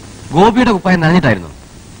 ഗോപിയുടെ കുപ്പായം നനഞ്ഞിട്ടായിരുന്നു.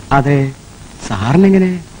 അതെ.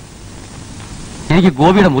 സാറിനെങ്ങനെ? എനിക്ക്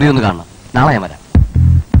ഗോപിയുടെ മുറി ഒന്ന് കാണണം. നാളെ ഞാൻ വരാം.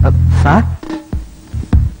 സാർ,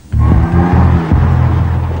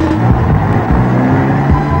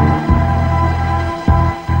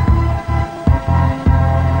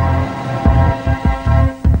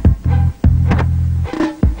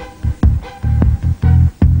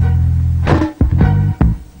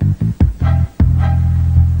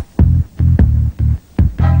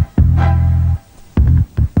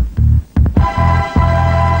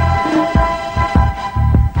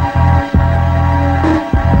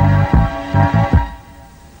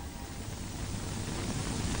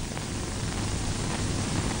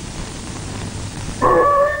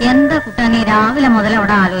 എന്താ കുട്ടാ നീ രാവിലെ മുതൽ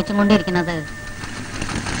അവിടെ ആലോചിച്ചും കൊണ്ടിരിക്കുന്നത്?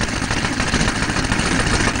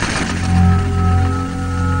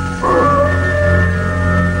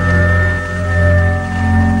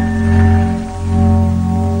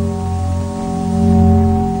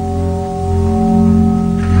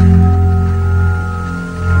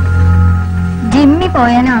 ജിമ്മി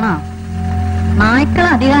പോയാനാണോ? നായ്ക്കൾ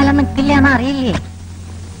അധികാലം നിൽക്കില്ല എന്ന് അറിയില്ലേ?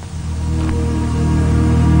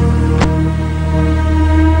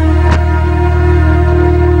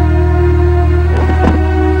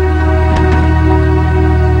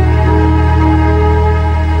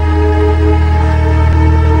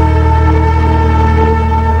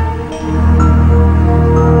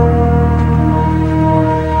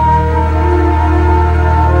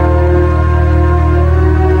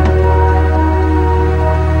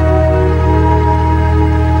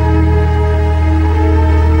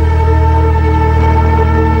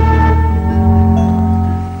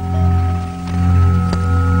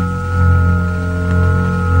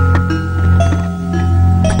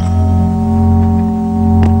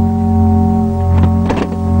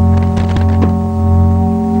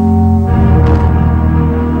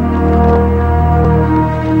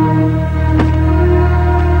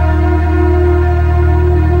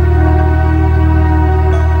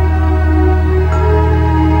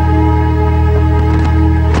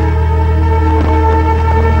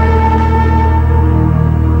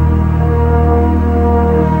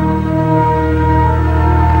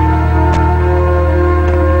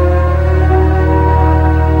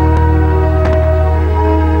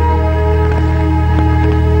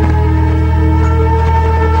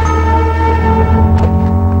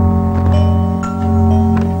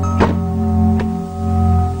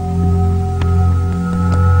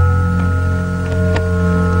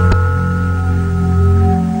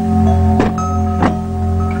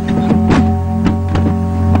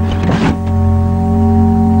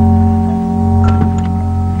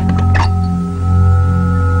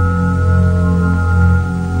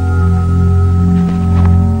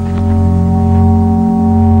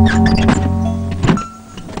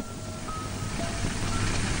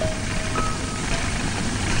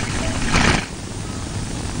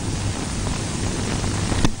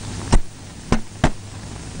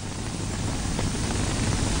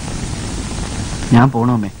 ഞാൻ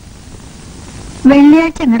പോണോ അമ്മേ?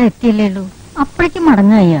 വെള്ളിയാഴ്ച അങ്ങടെ എത്തിയല്ലേ ഉള്ളൂ. അപ്പോഴേക്കും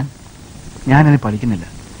മടങ്ങുകയ്യ. ഞാനത് പഠിക്കുന്നില്ല.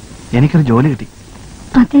 എനിക്കൊരു ജോലി കിട്ടി.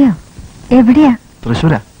 അതെയോ? എവിടെയാ?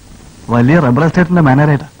 തൃശ്ശൂരാ. വലിയ റബ്ബർ എസ്റ്റേറ്റിന്റെ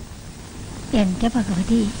മാനേജറായിട്ടാ. എന്റെ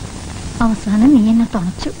ഭഗവതി, അവസാനം നീ എന്നെ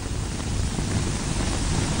തുണച്ചു.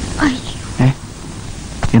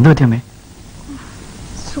 എന്തു പറ്റിയമ്മേ?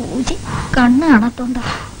 സൂചി കണ്ണ് കാണാത്തോണ്ടാ.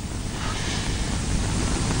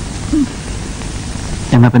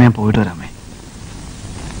 എന്നാ പിന്നെ ഞാൻ പോയിട്ട് വരാമേ.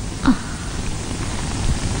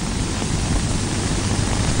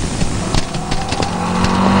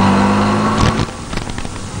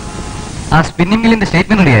 ആ സ്പിന്നിംഗ് മില്ലിന്റെ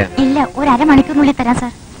സ്റ്റേറ്റ്മെന്റ് റെഡിയായോ? ഇല്ല, ഒരു അരമണിക്കൂറിനുള്ളിൽ തരാം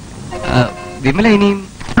സാർ. വിമല ഇനിയും?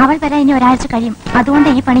 അവൾ വരാൻ ഇനി ഒരാഴ്ച കഴിയും. അതുകൊണ്ട്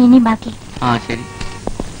ഈ പണി ഇനിയും ബാക്കി. ആ ശരി.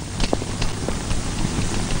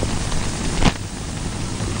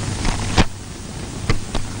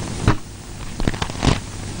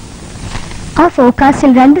 ആ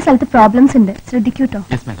ഫോർകാസ്റ്റിൽ 2 സ്ഥലത്ത് പ്രോബ്ലംസ് ഉണ്ട്, ശ്രദ്ധിക്കൂട്ടോ.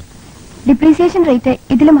 ഡിപ്രീസിയേഷൻ റേറ്റ്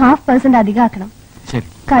ഇതിലും 0.5% അധികം ആക്കണം.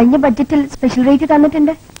 കഴിഞ്ഞ ബഡ്ജറ്റിൽ സ്പെഷ്യൽ റേറ്റ്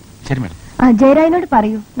തന്നിട്ടുണ്ട്. ജയരാജിനോട്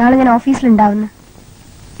പറയൂ നാളെ ഞാൻ ഓഫീസിൽ ഉണ്ടാവുന്നു.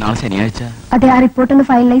 നാളെ ശനിയാഴ്ച. അതെ, ആ റിപ്പോർട്ട് ഒന്ന്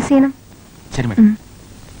ഫൈനലൈസ് ചെയ്യണം.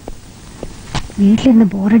 വീട്ടിലിരുന്ന്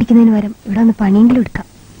ബോറടിക്കുന്നതിന് പകരം ഇവിടെ ഒന്ന് പണിയെങ്കിലും എടുക്കാം.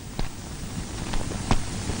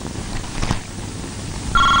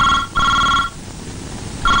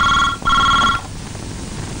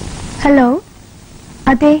 ഹലോ,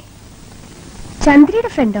 അതെ,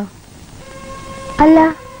 ചന്ദ്രയുടെ ഫ്രണ്ടോ? അല്ല,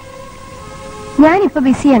 ഞാനിപ്പോ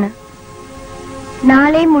ബിസിയാണ്.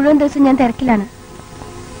 നാളെയും മുഴുവൻ ദിവസം ഞാൻ തിരക്കിലാണ്.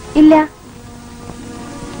 ഇല്ല,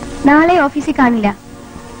 നാളെ ഓഫീസിൽ കാണില്ല.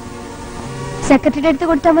 സെക്രട്ടറിയുടെ അടുത്ത്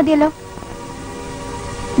കൊടുത്താൽ മതിയല്ലോ.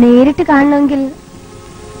 നേരിട്ട് കാണണമെങ്കിൽ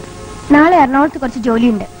നാളെ എറണാകുളത്ത് കുറച്ച്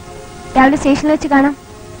ജോലിയുണ്ട്. രാവിലെ സ്റ്റേഷനിൽ വെച്ച് കാണാം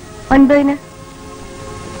 9:00.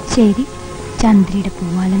 ശരി, ചന്ദ്രയുടെ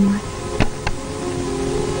പൂവാലന്മാർ.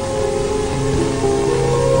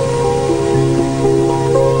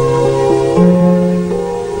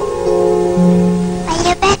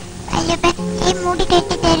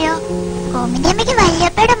 കോമിനിയമ്മയ്ക്ക്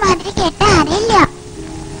വല്യപ്പയുടെ മാതിരി കേട്ട അറിയില്ല.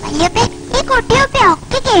 വല്യപ്പ ഈ കുട്ടിയൊപ്പ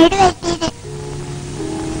ഒക്കെ കേടുവരുത്തിയത്.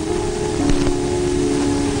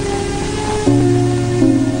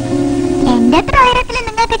 എന്റെ അത്ര ഉയരത്തിൽ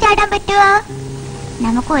നിങ്ങൾക്ക് ചാടാൻ പറ്റുമോ?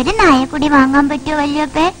 നമുക്ക് ഒരു നായക്കുടി വാങ്ങാൻ പറ്റുമോ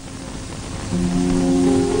വല്യപ്പേ?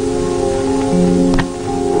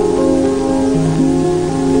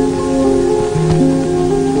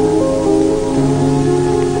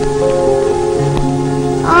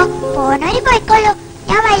 പോണവര് പോയിക്കോളൂ,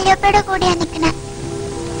 ഞാൻ വല്യപ്പയുടെ കൂടെയാ നിക്കണേ.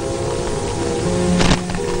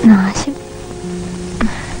 നാശം,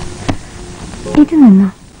 ഇത് നിന്നോ?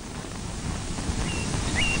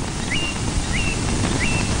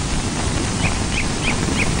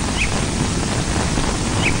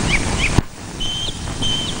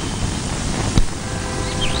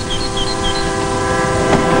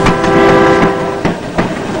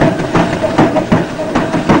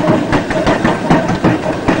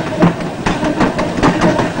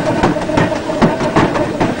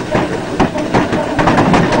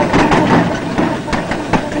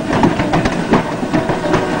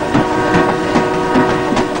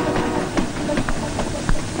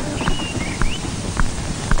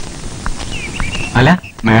 അല്ല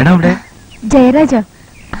മാഡം ഇവിടെ? ജയരാജോ,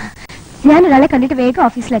 ഞാൻ ഒരാളെ കണ്ടിട്ട് വേഗം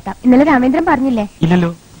ഓഫീസിലെത്താം. ഇന്നലെ രാമേന്ദ്രൻ പറഞ്ഞില്ലേ? ഇല്ലല്ലോ.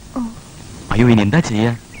 അയ്യോ, ഇനി എന്താ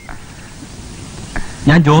ചെയ്യാ?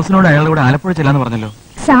 ഞാൻ ജോസിനോട് അയാളോട് ആലപ്പുഴ ചെല്ലാന്ന് പറഞ്ഞല്ലോ.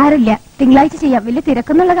 സാരില്ല, തിങ്കളാഴ്ച ചെയ്യാം. വലിയ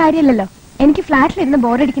തിരക്കൊന്നുള്ള കാര്യമല്ലല്ലോ. എനിക്ക് ഫ്ലാറ്റിലിരുന്ന്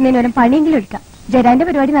ബോറടിക്കുന്നതിന് വരും പണിയെങ്കിലും എടുക്കാം. ജയരാന്റെ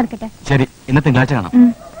പരിപാടി നടക്കട്ടെ. ശരി, ഇന്ന് തിങ്കളാഴ്ച കാണാം.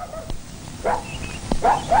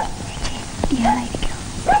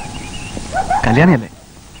 കല്യാണിയല്ലേ?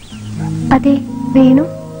 അതെ. വേണു?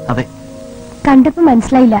 അതെ. കണ്ടപ്പോ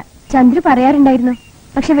മനസ്സിലായില്ല. ചന്ദ്ര പറയാറുണ്ടായിരുന്നു,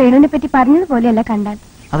 പക്ഷെ വേണുവിനെ പറ്റി പറഞ്ഞതുപോലെയല്ല കണ്ടാൽ.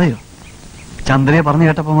 അതെയോ? ചന്ദ്രയെ പറഞ്ഞു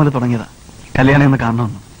കേട്ടപ്പോ മുതൽ തുടങ്ങിയതാ കല്യാണം ഒന്ന്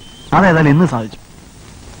കാണണമെന്ന്. അതേതായാലും ഇന്ന് സാധിച്ചു.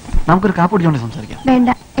 നമുക്കൊരു കാപ്പ് കുടിച്ചോണ്ട് സംസാരിക്കാം. വേണ്ട,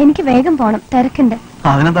 എനിക്ക് വേഗം പോണം, തിരക്കുണ്ട്.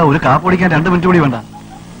 അതിനെന്താ, ഒരു കാപ്പ് കുടിക്കാൻ 2 മിനിറ്റ് കൂടി വേണ്ട.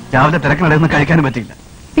 രാവിലെ തിരക്കിനിടയിൽ കഴിക്കാനും പറ്റില്ല.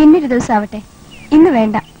 പിന്നൊരു ദിവസം ആവട്ടെ, ഇന്ന്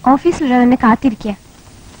വേണ്ട. ഓഫീസിലൊരാൾ എന്നെ കാത്തിരിക്കുക.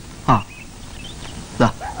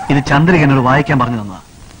 ഇത് ചന്ദ്രയ്ക്ക് എന്നോട് വായിക്കാൻ പറഞ്ഞു തന്നതാ.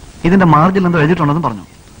 ഇതിന്റെ മാർജിൽ എന്തോ എഴുതിയിട്ടുണ്ടെന്ന് പറഞ്ഞു.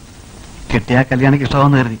 കിട്ടിയ കല്യാണിക്ക്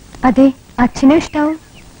ഇഷ്ടമാവെന്ന് കരുതി. അതെ, അച്ഛനും ഇഷ്ടാവും.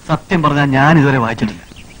 സത്യം പറഞ്ഞാൽ ഞാൻ ഇതുവരെ വായിച്ചിട്ടില്ല.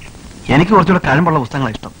 എനിക്ക് കുറച്ചുകൂടെ കഴമ്പുള്ള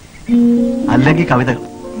പുസ്തകങ്ങളാണ് ഇഷ്ടം, അല്ലെങ്കിൽ കവിതകൾ.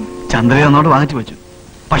 ചന്ദ്രയെ ഒന്നോട് വാങ്ങിച്ചു വെച്ചു,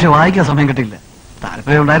 പക്ഷെ വായിക്കാൻ സമയം കിട്ടിയില്ല.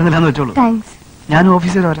 താല്പര്യം ഉണ്ടായിരുന്നില്ല എന്ന് വെച്ചോളൂ. ഞാൻ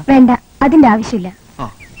ഓഫീസിൽ വരാം. വേണ്ട, അതിന്റെ ആവശ്യമില്ല.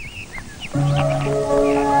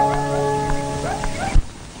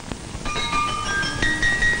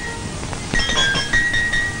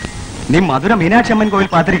 நீ மதுரை மீனாட்சி அம்மன்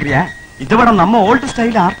கோவில் பாத்திருக்கிறியா? இதோட நம்ம ஓல்டு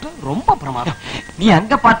ஸ்டைல் ஆர்ட் ரொம்ப பிரமாதம். நீ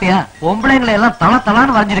அங்க பாத்தியா? பொம்பளைங்களை எல்லாம் தள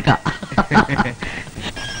தளான்னு வரைஞ்சிருக்கா.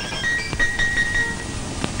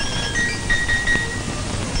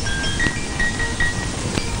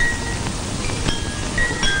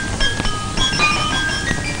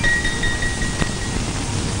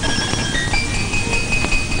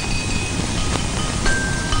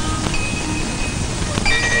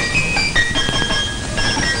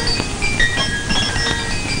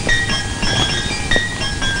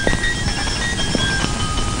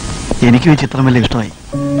 എനിക്കും ഈ ചിത്രം വലിയ ഇഷ്ടമായി.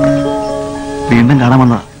 വീണ്ടും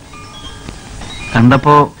കാണാമെന്നതാ.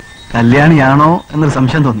 കണ്ടപ്പോ കല്യാണിയാണോ എന്നൊരു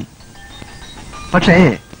സംശയം തോന്നി. പക്ഷേ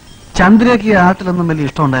ചന്ദ്രയ്ക്ക് ഈ ആർട്ടിലൊന്നും വലിയ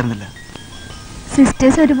ഇഷ്ടം ഉണ്ടായിരുന്നില്ല.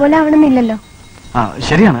 സിസ്റ്റേഴ്സ് ഒരുപോലെ ആവണമെന്നില്ലല്ലോ. ആ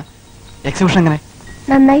ശരിയാണ്. എക്സിബിഷൻ എങ്ങനെ?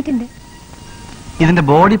 നന്നായിട്ടുണ്ട്. ഇതിന്റെ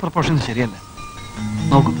ബോഡി പ്രൊപ്പോർഷൻസ് ശരിയല്ല.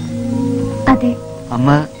 നോക്കൂ. അതെ.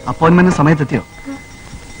 അന്ന് അപ്പോയിന്റ്മെന്റ് സമയത്തെത്തിയോ?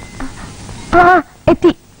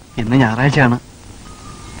 എത്തി. ഇന്ന് ഞായറാഴ്ചയാണ്.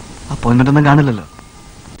 അപ്പോയിന്റ്മെന്റ് ഒന്നും കാണില്ലല്ലോ.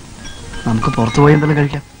 നമുക്ക് പുറത്തു പോയി എന്തെങ്കിലും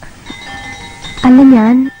കഴിക്കാം. അല്ല,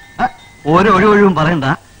 ഞാൻ ഓരോ ഒഴിവൊഴിവും പറയണ്ട.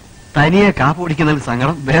 തനിയെ കാപ്പ് കുടിക്കുന്നതിൽ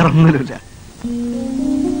സങ്കടം വേറൊന്നുമില്ല.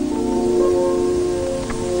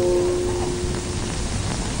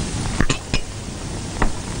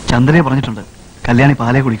 ചന്ദ്രയെ പറഞ്ഞിട്ടുണ്ട് കല്യാണി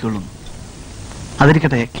പാലേ കുടിക്കുള്ളൂ.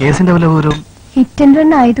 അതിരിക്കട്ടെ, കേസിന്റെ വല്ല വിവരവും? ഹിറ്റ് ആൻഡ്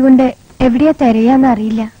റൺ ആയതുകൊണ്ട് എവിടെയാ തിരയാന്ന്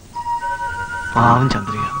അറിയില്ല. പാവം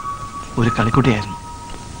ചന്ദ്രിക ഒരു കളിക്കുട്ടിയായിരുന്നു.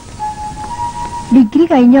 ഡിഗ്രി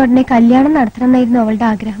കഴിഞ്ഞ ഉടനെ കല്യാണം നടത്തണമെന്നായിരുന്നു അവളുടെ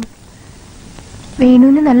ആഗ്രഹം.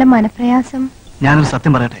 വേണുവിന് നല്ല മനപ്രയാസം. ഞാനൊരു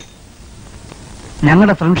സത്യം പറയട്ടെ,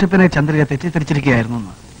 ഞങ്ങളുടെ ഫ്രണ്ട്ഷിപ്പിനെ ചന്ദ്രിക തെറ്റിദ്ധരിച്ചിരിക്കുകയായിരുന്നു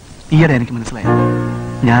എന്ന് ഈയിടെ എനിക്ക് മനസ്സിലായി.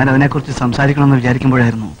 ഞാൻ അതിനെക്കുറിച്ച് സംസാരിക്കണമെന്ന്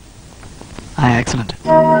വിചാരിക്കുമ്പോഴായിരുന്നു ആ ആക്സിഡന്റ്.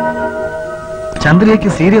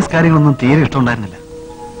 ചന്ദ്രികയ്ക്ക് സീരിയസ് കാര്യങ്ങളൊന്നും തീരെ ഇഷ്ടമുണ്ടായിരുന്നില്ല.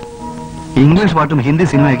 ഇംഗ്ലീഷ് പാട്ടും ഹിന്ദി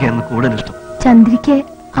സിനിമയൊക്കെയായിരുന്നു കൂടുതൽ ഇഷ്ടം. ചന്ദ്രിക്ക്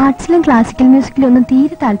ആർട്സിലും ക്ലാസിക്കൽ മ്യൂസിക്കിലും ഒന്നും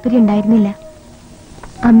തീരെ താല്പര്യം ഉണ്ടായിരുന്നില്ല.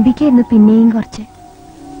 അംബിക്കായിരുന്നു പിന്നെയും കുറച്ച്.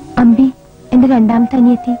 അംബി എന്റെ രണ്ടാമത്തെ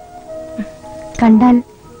അനിയത്തി. കണ്ടാൽ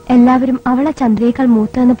എല്ലാവരും അവളെ ചന്ദ്രയേക്കാൾ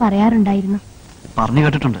മൂത്തതെന്ന് പറയാറുണ്ടായിരുന്നു. പറഞ്ഞു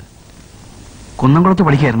കേട്ടിട്ടുണ്ട്. കുന്നംകുളത്ത്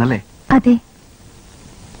പഠിക്കായിരുന്നല്ലേ? അതെ.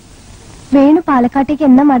 വേണു പാലക്കാട്ടേക്ക്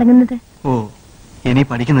എന്നാ മടങ്ങുന്നത്? ഓ, ഇനി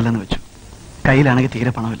പഠിക്കുന്നില്ലെന്ന് വെച്ചു. കയ്യിലാണെങ്കിൽ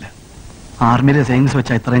തീരെ പണമില്ല. ആർമിയിലെ സേവിങ്സ്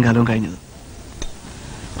വെച്ചാ ഇത്രയും കാലവും കഴിഞ്ഞത്.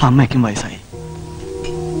 അമ്മയ്ക്കും വയസ്സായി.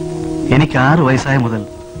 എനിക്ക് 6 വയസ്സായ മുതൽ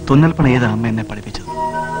തുന്നൽപ്പണ ചെയ്ത അമ്മ എന്നെ പഠിപ്പിച്ചത്.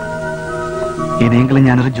 ഇനിയെങ്കിലും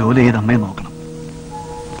ഞാനൊരു ജോലി ചെയ്ത് അമ്മയെ നോക്കണം.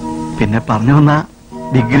 പിന്നെ പറഞ്ഞു വന്ന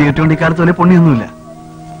ഡിഗ്രി കിട്ടിയോണ്ട് ഇക്കാലത്ത് വലിയ പുണ്യൊന്നുമില്ല.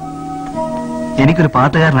 എനിക്കൊരു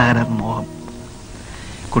പാട്ടുകാരനാകാനായിരുന്നു മോഹം.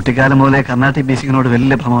 കുട്ടിക്കാലം മുതലേ കർണാട്ടിക് മ്യൂസിക്കിനോട്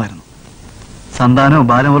വലിയ ഭ്രമമായിരുന്നു. സന്താനവും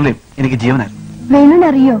ബാലമുരളിയും എനിക്ക് ജീവനായിരുന്നു.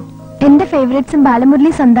 വേണുനറിയോ, എന്റെ ഫേവറേറ്റ്സും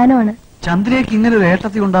ബാലമുരളി സന്താനമാണ്. ചന്ദ്രയ്ക്ക് ഇങ്ങനെ ഒരു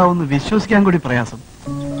ഏട്ടത്തി ഉണ്ടാവുമെന്ന് വിശ്വസിക്കാൻ കൂടി പ്രയാസം.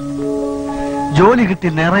 ജോലി കിട്ടി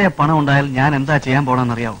നിറയെ പണം ഉണ്ടായാൽ ഞാൻ എന്താ ചെയ്യാൻ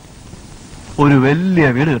പോണെന്നറിയാവോ? ഒരു വലിയ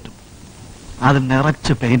വീട് കിട്ടും. അതിൽ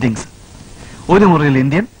നിറച്ച് പെയിന്റിങ്സ്. ഒരു മുറിയിൽ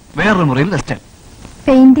ഇന്ത്യൻ, വേറൊരു മുറിയിൽ വെസ്റ്റേൺ.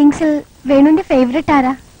 പെയിന്റിങ്സിൽ വേണുവിന്റെ ഫേവറേറ്റ്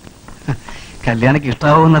ആരാ? കല്യാണിക്ക്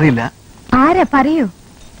ഇഷ്ടാവോന്നറിയില്ല. ആരാ പറയൂ?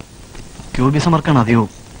 ക്യൂബിസം വർക്കാണ്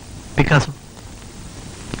അധികവും. പിക്കാസോ.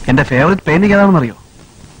 എന്റെ favourite painting ഏതാണെന്നറിയോ?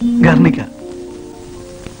 ഗർണിക്ക.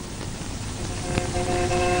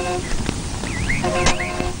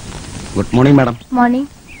 Good morning madam. Morning.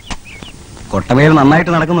 കൊട്ടവേൽ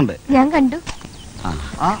നന്നായിട്ട് നടക്കുന്നുണ്ട്. ഞാൻ കണ്ടു.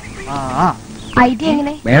 ഐഡിയ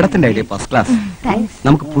എങ്ങനെ? മേഡത്തിന്റെ ഐഡിയ ഫസ്റ്റ് ക്ലാസ്.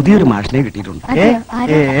 നമുക്ക് പുതിയൊരു മാഷിനെ കിട്ടിയിട്ടുണ്ട്.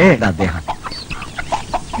 അദ്ദേഹം.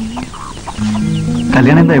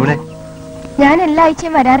 കല്യാണം എന്താ ഇവിടെ? ഞാൻ എല്ലാ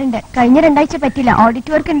ആഴ്ചയും വരാറുണ്ട്. കഴിഞ്ഞ 2 ആഴ്ച പറ്റില്ല,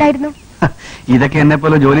 ഓഡിറ്റ് വർക്ക് ഉണ്ടായിരുന്നു. ഇതൊക്കെ എന്നെ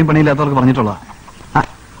പോലെ ജോലിയും പണിയില്ലാത്തവർക്ക് പറഞ്ഞിട്ടുള്ള.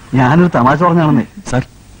 ഞാനൊരു തമാശ പറഞ്ഞാണെന്നേ. സാർ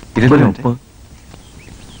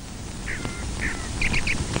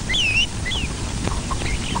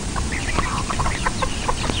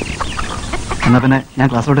എന്നാ പിന്നെ ഞാൻ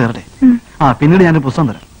ക്ലാസ്സിലോട്ട് കയറട്ടെ. പിന്നീട് ഞാനൊരു പുസ്തകം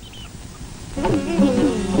തരാം.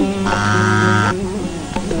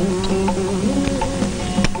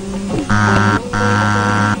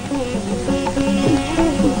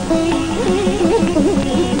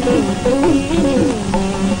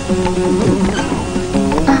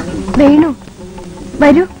 വേണു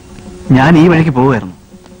വരൂ. ഞാൻ ഈ വഴിക്ക് പോവുമായിരുന്നു.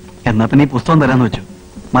 എന്നാ പിന്നെ ഈ പുസ്തകം തരാന്ന് വെച്ചു.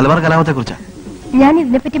 മലബാർ കലാപത്തെ കുറിച്ചാ. ഞാൻ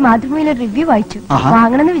ഇതിനെപ്പറ്റി മാതൃഭൂമിയിൽ റിവ്യൂ വായിച്ചു.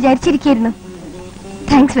 വാങ്ങണമെന്ന് വിചാരിച്ചിരിക്കുന്നു.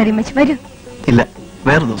 Thanks very much. വരൂ. ഇല്ല,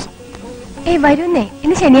 വേറെ ദിവസം. വരൂന്നേ.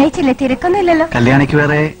 ഇന്ന് ശനിയാഴ്ചയല്ലേ, തിരക്കൊന്നും ഇല്ലല്ലോ. കല്യാണിക്ക്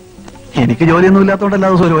വേറെ, എനിക്ക് ജോലിയൊന്നും ഇല്ലാത്തോണ്ട് എല്ലാ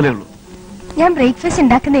ദിവസവും ഒരുപോലെ ഉള്ളൂ. ഞാൻ ബ്രേക്ക്ഫാസ്റ്റ്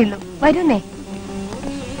ഉണ്ടാക്കുന്നേ ഉള്ളൂ. വരൂന്നേ.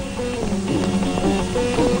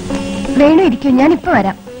 വേണു ഇരിക്കൂ, ഞാൻ ഇപ്പൊ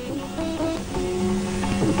വരാം.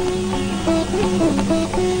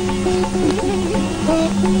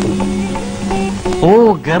 ഓ,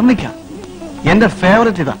 ഗർണിക്ക എന്റെ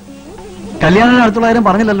ഫേവറേറ്റ് ഇതാ. കല്യാണത്തിന് അടുത്തുള്ള കാര്യം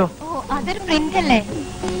പറഞ്ഞില്ലല്ലോ. അതൊരു പ്രിന്റ് അല്ലേ?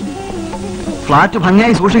 ഫ്ലാറ്റ്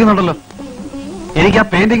ഭംഗിയായി സൂക്ഷിക്കുന്നുണ്ടല്ലോ. എനിക്ക് ആ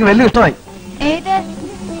പെയിന്റിംഗ് വലിയ ഇഷ്ടമായി. ഏത്?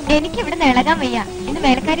 എനിക്ക് ഇവിടെ ഇളകാൻ വയ്യ. ഇന്ന്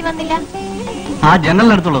വേലക്കാരി വന്നില്ല. ആ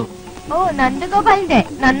ജനലിനടുത്തുള്ളത്. ഓ, നന്ദഗോപാലിന്റെ.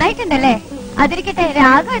 നന്നായിട്ടുണ്ടല്ലേ? അതിരിക്കട്ടെ,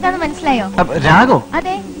 രാഗം ഏതാന്ന് മനസ്സിലായോ? രാഗോ?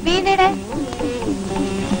 അതെ, വീണയുടെ.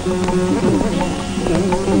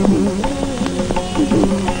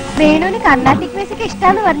 വേണുവിന് കർണാട്ടിക് മ്യൂസിക്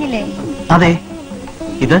ഇഷ്ടാന്ന് പറഞ്ഞില്ലേ? അതെ.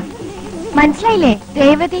 ഇത് മനസ്സിലായില്ലേ?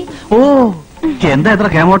 രേവതി. ഓ, എന്താ എത്ര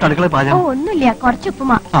കേമോട്ട് അടുക്കള ഓ പാചകം? ഒന്നുമില്ല, കുറച്ച്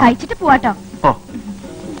ഉപ്പുമാ കഴിച്ചിട്ട് പോവാട്ടോ. ഓ.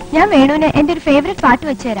 ഞാൻ വേണുവിന് എന്റെ ഒരു ഫേവറേറ്റ് പാട്ട്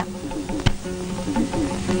വെച്ചു തരാം.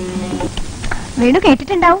 വേണു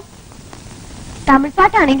കേട്ടിട്ടുണ്ടാവും. തമിഴ്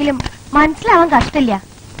പാട്ടാണെങ്കിലും മനസ്സിലാവാൻ കഷ്ടമില്ല.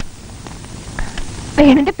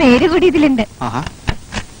 വേണുന്റെ പേര് കൂടി ഇതിലുണ്ട്.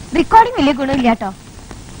 റെക്കോർഡിംഗ് വലിയ ഗുണമില്ല കേട്ടോ.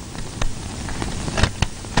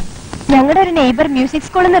 ഞങ്ങളുടെ ഒരു നെയ്ബർ മ്യൂസിക്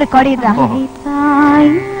സ്കൂളിൽ നിന്ന് റെക്കോർഡ് ചെയ്തതാ.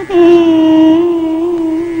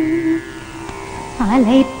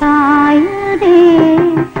 அலைப்பாயுதே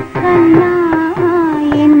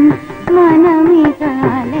கண்ணாயின் மனமிக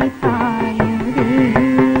அலைப்பாயுதே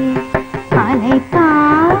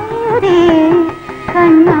அலைப்பாயுதே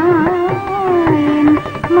கண்ணாயின்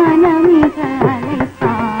மனமிக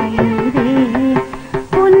அலைப்பாயுதே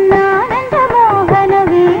உன்னானந்த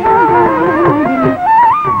மோகனவே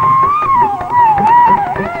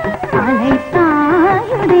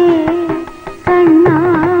அலைப்பாயுதே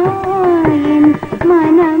கண்ணாயின்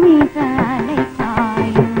மனமிக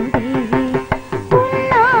அலைப்பாயுதே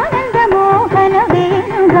உன்னானந்த மோகன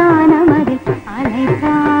வேணுகானமதில்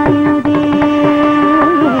அலைப்பாயுதே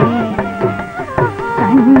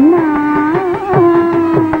கண்ணா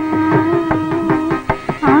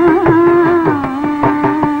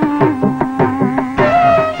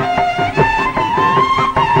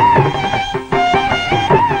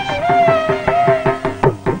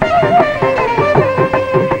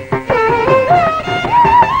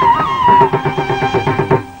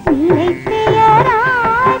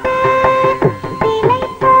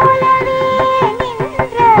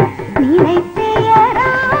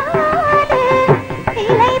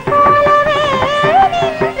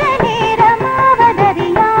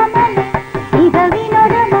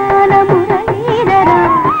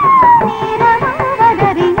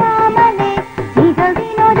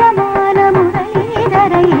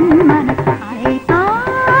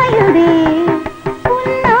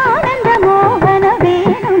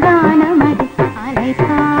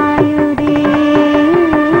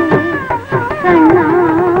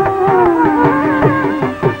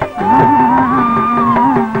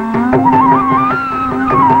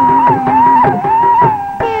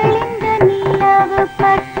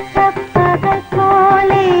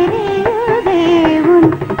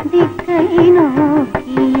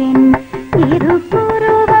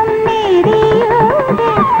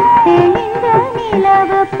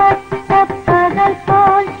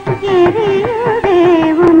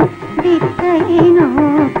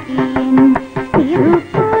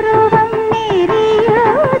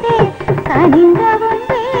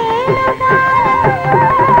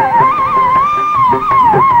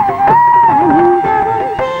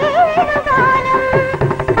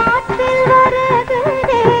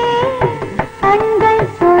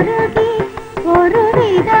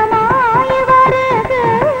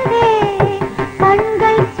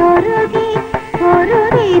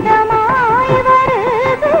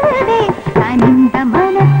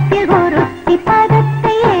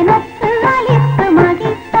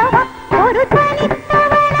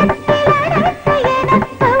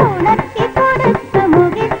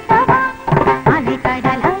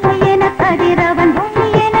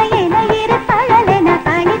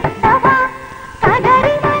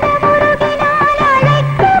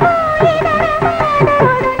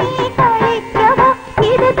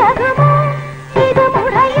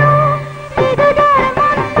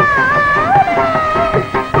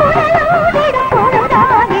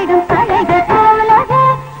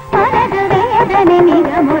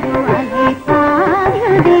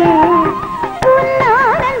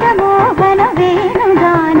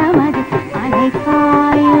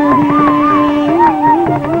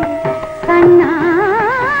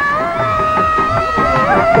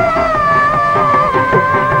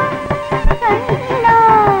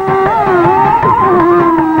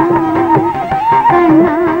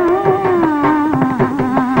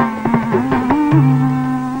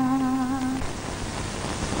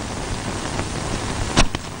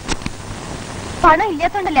പണം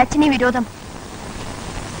ഇല്ലാത്തോണ്ടല്ലേ അച്ഛനീ വിരോധം?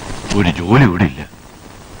 ഒരു ജോലി ഇവിടെ ഇല്ല.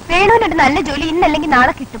 വേണുവിനൊരു നല്ല ജോലി ഇന്നല്ലെങ്കിൽ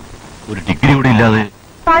നാളെ കിട്ടും. ഒരു ഡിഗ്രി ഇവിടെ ഇല്ലാതെ.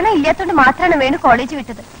 പണം ഇല്ലാത്തോണ്ട് മാത്രമാണ് വേണു കോളേജ്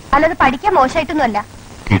വിട്ടത്, അല്ലാതെ പഠിക്കാൻ മോശമായിട്ടൊന്നുമല്ല.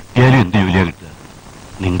 കിട്ടിയാലും എന്ത് ജോലിയാ കിട്ടുക?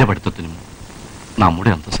 നിന്റെ പഠിത്തത്തിനും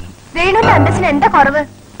നമ്മുടെ അന്തസ്സിനും. വേണുവിന്റെ അന്തസ്സിന് എന്താ കുറവ്?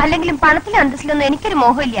 അല്ലെങ്കിലും പണത്തിലെ അന്തസ്സിലൊന്നും എനിക്കൊരു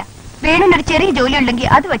മോഹമില്ല. വേണുവിനൊരു ചെറിയ ജോലി ഉണ്ടെങ്കിൽ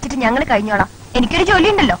അത് വെച്ചിട്ട് ഞങ്ങൾ കഴിഞ്ഞോളാം. എനിക്കൊരു ജോലി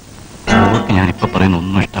ഉണ്ടല്ലോ. അവർക്ക് ഞാനിപ്പോ പറയുന്ന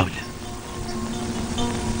ഒന്നും ഇഷ്ടാവില്ല.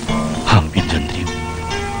 ചന്ദ്രയും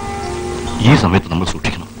ഈ സമയത്ത് നമ്മൾ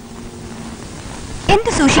സൂക്ഷിക്കണം. എന്ത്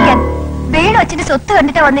സൂക്ഷിക്കാൻ? വേണു അച്ഛന്റെ സ്വത്ത്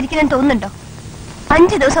കണ്ടിട്ടാ വന്നിരിക്കുന്നെന്ന് തോന്നുന്നുണ്ടോ?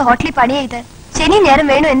 5 ദിവസം ഹോട്ടലിൽ പണി ചെയ്ത് ശനി നേരം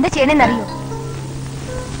വേണു എന്താ ചെയ്യണെന്നറിയോ?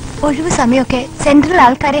 ഒഴിവ് സമയമൊക്കെ സെൻട്രൽ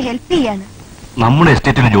ആൾക്കാരെ ഹെൽപ്പ് ചെയ്യാണ്. നമ്മുടെ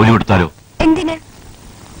എസ്റ്റേറ്റിൽ ജോലി കൊടുത്താലോ? എന്തിന്?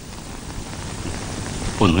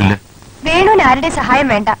 ഒന്നുമില്ല. വേണുവിന് ആരുടെ സഹായം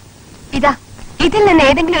വേണ്ട. ഇതാ, ഇതിൽ നിന്ന്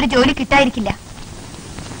ഏതെങ്കിലും ഒരു ജോലി കിട്ടായിരിക്കില്ല.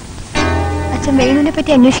 അച്ഛൻ വേണുവിനെ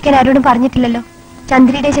പറ്റി അന്വേഷിക്കാൻ ആരോടും പറഞ്ഞിട്ടില്ലല്ലോ.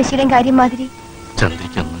 ചന്ദ്രയുടെയും ശശിയുടെയും കാര്യം മാതിരി.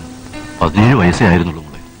 ചന്ദ്രയ്ക്ക് 17 വയസ്സേ ആയിരുന്നുള്ളൂ.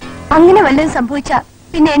 അങ്ങനെ വല്ലതും സംഭവിച്ചാ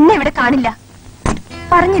പിന്നെ എന്നെ ഇവിടെ കാണില്ല.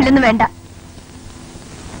 പറഞ്ഞില്ലെന്ന് വേണ്ട.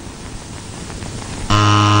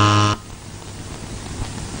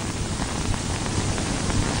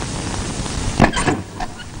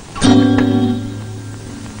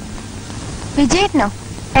 വിജയേട്ടനോ?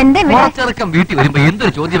 എന്റെ ചെറുക്കം വീട്ടിൽ വരുമ്പോ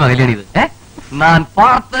എന്തൊരു ചോദ്യമാകല്ലാണ് ഇത്? ഞാൻ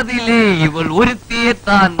പാർത്തതിലേ ഇവൾ ഒരുത്തിയെ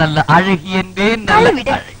താൻ നല്ല അഴകിയൻ.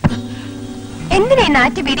 എന്തിനാ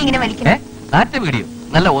നാറ്റു ബീഡി ഇങ്ങനെ വലിക്കണേ? നാറ്റു ബീഡിയോ?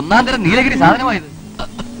 നല്ല ഒന്നാം തരം നീലഗിരി സാധനമായത്.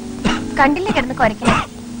 കണ്ടില്ലേ കിടന്ന് കുരയ്ക്കണേ?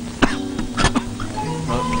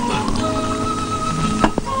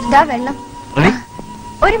 ഇതാ വെള്ളം.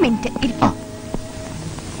 ഒരു മിനിറ്റ് ഇരിക്കാം.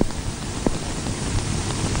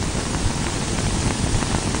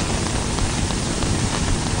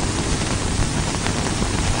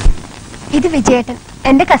 ഇത് വിജയേട്ടൻ,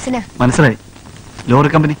 എന്റെ കസിന്. മനസ്സിലായി. Lorry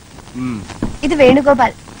company. ഇത്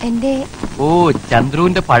വേണുഗോപാൽ, എന്റെ. ഓ,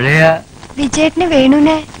 ചന്ദ്രുവിന്റെ പഴയ. വിജയേട്ടന്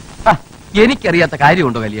വേണുവിനെ എനിക്കറിയാത്ത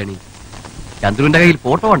കാര്യമുണ്ടോ കല്യാണി? ചന്ദ്രുവിന്റെ കയ്യിൽ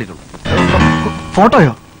ഫോട്ടോ കണ്ടിട്ടുണ്ട്.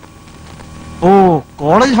 ഫോട്ടോയോ? ഓ,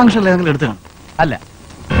 കോളേജ് ഫംഗ്ഷനിൽ ഏതെങ്കിലും എടുത്തു കാണും. അല്ല,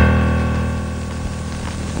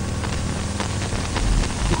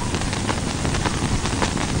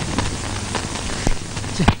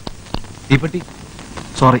 തീപ്പെട്ടി.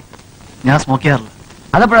 സോറി, ഞാൻ സ്മോക്ക് ചെയ്യാറില്ല.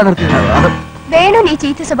 അതെപ്പോഴാ നിർത്തിയത്? വേണു നീ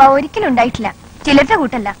ചീത്ത സ്വഭാവം ഒരിക്കലും ഉണ്ടായിട്ടില്ല. ചിലരുടെ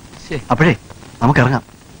കൂട്ടല്ല. അപ്പോഴേ നമുക്ക് ഇറങ്ങാം.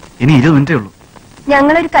 ഇനി 20 മിനിറ്റേ ഉള്ളൂ.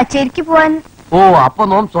 ഞങ്ങളൊരു കച്ചേരിക്ക് പോവാൻ. ഓ, അപ്പൊ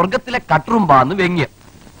നോം സ്വർഗത്തിലെ കട്ടുറുമ്പാന്ന് വെങ്ങിയ.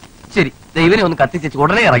 ശരി, ദൈവനെ ഒന്ന് കത്തിച്ച്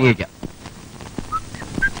ഉടനെ ഇറങ്ങിയേക്കാം.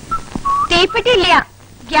 തീപ്പെട്ടി ഇല്ല,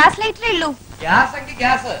 ഗ്യാസ് ലൈറ്ററേ ഉള്ളൂ.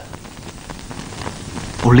 ഗ്യാസ്.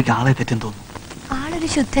 പുള്ളിക്ക് ആളെ തെറ്റെന്ന് തോന്നുന്നു. ആളൊരു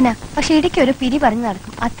ശുദ്ധനാ, പക്ഷെ ഇടയ്ക്ക് ഒരു പിരി പറഞ്ഞു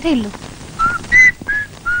നടക്കും, അത്രേ ഉള്ളൂ.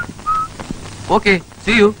 Okay,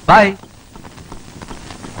 see you, by.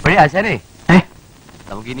 അപ്പോഴേ ആശാനേ,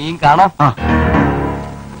 നമുക്ക് ഇനിയും കാണാം.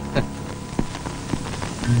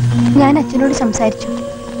 ഞാൻ അച്ഛനോട് സംസാരിച്ചു.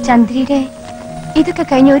 ചന്ദ്രയുടെ ഇതൊക്കെ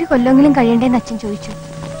കഴിഞ്ഞ ഒരു കൊല്ലെങ്കിലും കഴിയണ്ടേന്ന് അച്ഛൻ ചോദിച്ചു.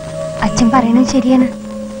 അച്ഛൻ പറയണത് ശരിയാണ്.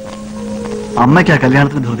 അമ്മയ്ക്കാ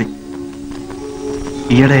കല്യാണത്തിന് ധൃതി.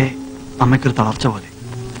 ഈയിടെ അമ്മയ്ക്കൊരു തളർച്ച പോലെ.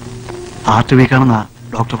 ഹാർട്ട് വീക്കാണെന്നാ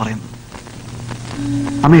ഡോക്ടർ പറയുന്നത്.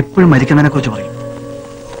 അമ്മ എപ്പോഴും മരിക്കുന്നതിനെ കുറിച്ച് പറയും.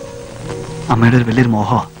 അമ്മയുടെ ഒരു വലിയൊരു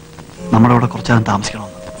മോഹമാണ് നമ്മുടെ അവിടെ കുറച്ചുകാലം താമസിക്കണമെന്ന്.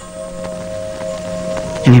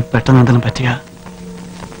 ഇനി പെട്ടെന്ന് എന്തെങ്കിലും പറ്റിയ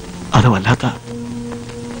അത് വല്ലാത്ത.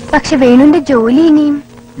 പക്ഷെ വേണുവിന്റെ ജോലി ഇനിയും.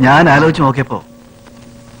 ഞാൻ ആലോചിച്ച് നോക്കിയപ്പോ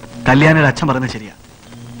കല്യാണിയുടെ അച്ഛൻ പറയുന്നത് ശരിയാ.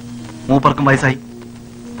 മൂപ്പർക്കും വയസ്സായി.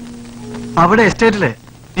 അവിടെ എസ്റ്റേറ്റില്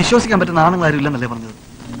വിശ്വസിക്കാൻ പറ്റുന്ന ആണുങ്ങൾ ആരും ഇല്ലെന്നല്ലേ പറഞ്ഞത്.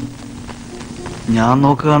 ഞാൻ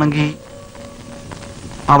നോക്കുകയാണെങ്കിൽ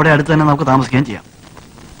അവിടെ അടുത്ത് തന്നെ നമുക്ക് താമസിക്കുകയും ചെയ്യാം.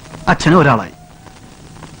 അച്ഛനും ഒരാളായി.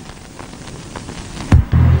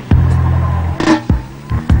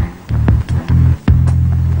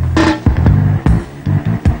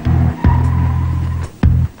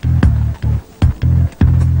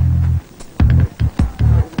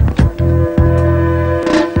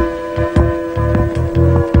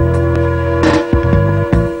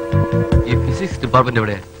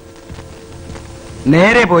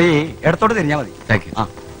 നേരെ പോയി ഇടത്തോട്ട് തിരിഞ്ഞാ മതി. Thank you.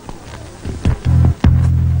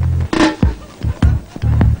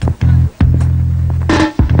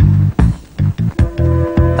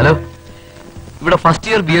 ഹലോ, ഇവിടെ ഫസ്റ്റ്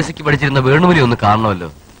ഇയർ BSc പഠിച്ചിരുന്ന വേണുവിനെ ഒന്ന് കാണണമല്ലോ.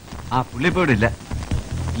 പുള്ളി ഇപ്പൊ ഇവിടെ ഇല്ല.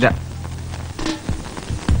 ഇല്ല.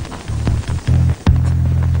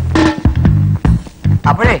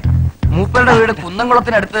 അപ്പോഴേ മൂപ്പരുടെ വീട്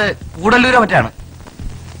കുന്നംകുളത്തിനടുത്ത് കൂടല്ലൂരോ മറ്റാണ്.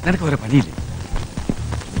 നിനക്ക് വേറെ പണിയില്ലേ?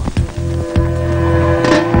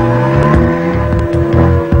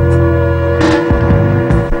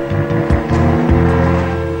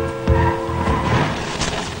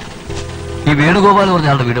 ഈ വേണുഗോപാൽ പറഞ്ഞ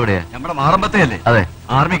ആളുടെ വീട് എവിടെയാ? നമ്മുടെ മാറമ്പത്തെ അല്ലേ? അതെ.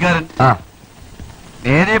 ആർമിക്കാരൻ.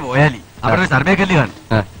 നേരെ പോയാലി അവിടെ സർവേ കല്ല് കാണും.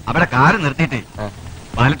 അവിടെ കാറ് നിർത്തിയിട്ടേ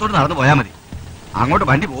പാലത്തോട് നടന്നു പോയാ മതി. അങ്ങോട്ട്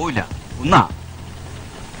വണ്ടി പോവില്ല. കുന്നാ.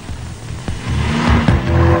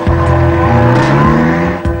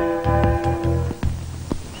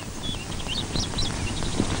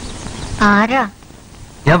 ആരാ?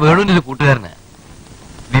 ഞാൻ വേണുവിന്റെ ഒരു കൂട്ടുകാരനാ,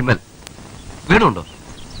 വിമൽ. വേണുണ്ടോ?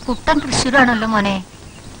 കുട്ടൻ തൃശ്ശൂരാണല്ലോ മോനെ.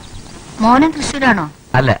 മോനും തൃശ്ശൂരാണോ?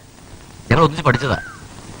 അല്ല, ഞങ്ങൾ ഒന്നിച്ച് പഠിച്ചതാ.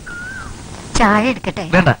 ചായ എടുക്കട്ടെ?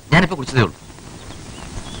 വേണ്ട, ഞാനിപ്പോ കുടിച്ചതേ ഉള്ളൂ.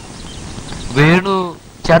 വേണു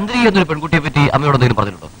ചന്ദ്രി എന്നൊരു പെൺകുട്ടിയെ പറ്റി അമ്മയോട് എന്തെങ്കിലും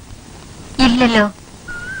പറഞ്ഞിട്ടുണ്ടോ? ഇല്ലല്ലോ.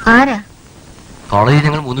 ആരാ? കോളേജിൽ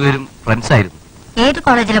ഞങ്ങൾ 3 പേരും ഫ്രണ്ട്സ് ആയിരുന്നു. ഏത്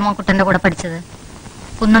കോളേജിലെ മോക്കുട്ടന്റെ കൂടെ പഠിച്ചത്?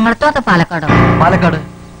 കുന്നംകുളത്തോ അതോ പാലക്കാടോ? പാലക്കാട്.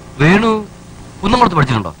 വേണു കുന്നംകുളത്ത്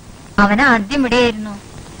പഠിച്ചിട്ടുണ്ടോ? അവൻ ആദ്യം ഇവിടെയായിരുന്നു.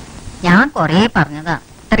 ഞാൻ കൊറേ പറഞ്ഞതാ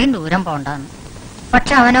ഇത്രയും ദൂരം പോണ്ടാന്ന്.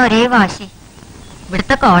 പക്ഷെ അവൻ ഒരേ വാശി,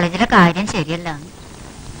 ഇവിടുത്തെ കോളേജിലെ കാര്യം ശരിയല്ല.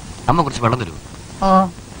 അമ്മ കുറച്ച് വെള്ളം തരൂ. ഓ,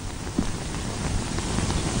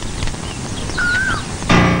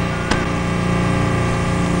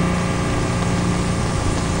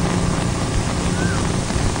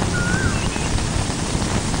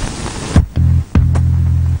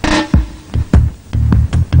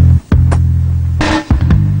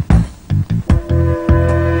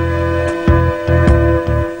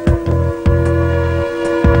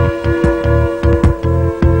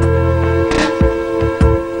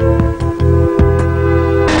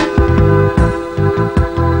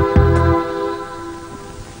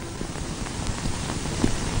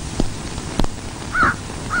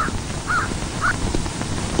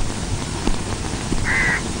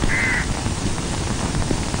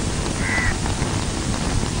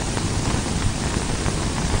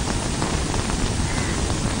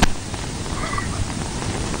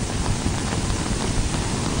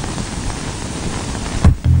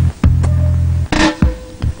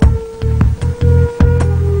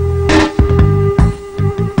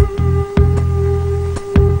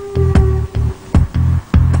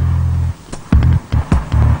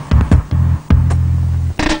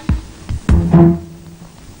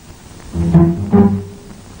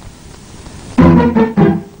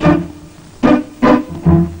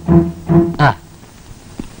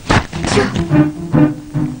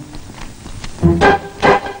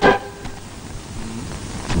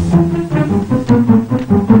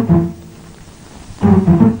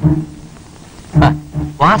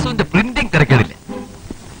 വാസുവിന്റെ പ്രിന്റിംഗ് തിരക്കേടില്ലേ?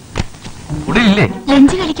 ഉള്ളിലില്ലേ?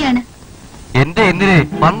 ലഞ്ച് കഴിക്കാണ്. എന്റെ എന്തിന്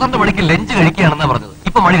 12 മണിക്ക് ലഞ്ച് കഴിക്കുകയാണെന്നാ പറഞ്ഞത്.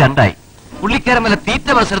 ഇപ്പൊ മണി 2 പുള്ളിക്കാരൻ വല്ല തീറ്റ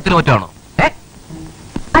മത്സരത്തിന് പറ്റുവാണോ?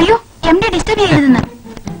 അയ്യോ, എംഡി ഡിസ്റ്റർബ് ചെയ്യരുതെന്ന്.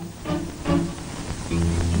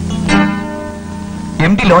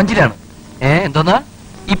 എംഡി ലോഞ്ചിലാണ്. എന്തോന്നാ?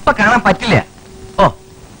 ഇപ്പൊ കാണാൻ പറ്റില്ല. ഓ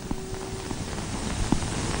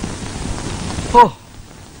ഓ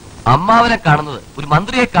അമ്മാവനെ കാണുന്നത് ഒരു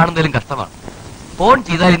മന്ത്രിയെ കാണുന്നതിലും കഷ്ടമാണ്. ഫോൺ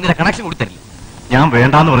ചെയ്താൽ ഇന്നലെ കണക്ഷൻ കൂടി തരില്ല. ഞാൻ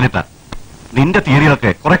വേണ്ടാന്ന് പറഞ്ഞിട്ടാ. നിന്റെ തിയറികളൊക്കെ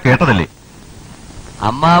കുറെ കേട്ടതല്ലേ?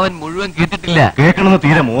 അമ്മാവൻ മുഴുവൻ കേട്ടിട്ടില്ല. കേൾക്കണമെന്ന്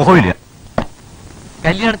തീരെ മോഹമില്ല.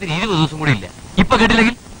 കല്യാണത്തിന് 20 ദിവസം കൂടി ഇല്ല. ഇപ്പൊ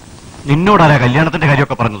കേട്ടില്ലെങ്കിൽ നിന്നോടാരാ കല്യാണത്തിന്റെ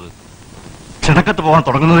കാര്യമൊക്കെ പറഞ്ഞത്? ക്ഷണക്കത്ത് പോകാൻ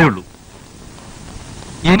തുടങ്ങുന്നതേ ഉള്ളൂ.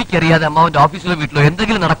 എനിക്കറിയാതെ അമ്മാവന്റെ ഓഫീസിലോ വീട്ടിലോ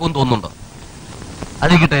എന്തെങ്കിലും നടക്കുമെന്ന് തോന്നുന്നുണ്ടോ?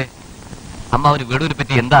 അതിരിക്കട്ടെ, അമ്മാവന് വീടിനെ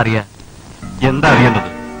പറ്റി എന്താ അറിയാ? എന്താ അറിയേണ്ടത്?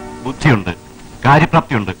 ബുദ്ധിയുണ്ട്,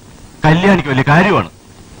 കാര്യപ്രാപ്തിയുണ്ട്, കല്യാണിക്ക് വലിയ കാര്യമാണ്.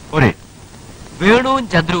 ഒരേ വേണുവും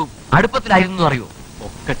ചന്ദ്രുവും അടുപ്പത്തിലായിരുന്നു അറിയോ?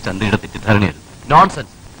 ഒക്കെ ചന്ദ്രയുടെ തെറ്റിദ്ധാരണയായിരുന്നു.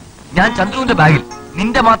 നോൺസെൻസ്. ഞാൻ ചന്ദ്രുവിന്റെ ബാഗിൽ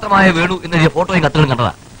നിന്റെ മാത്രമായ വേണു എന്നെഴുതിയ ഫോട്ടോയും കത്തുകളും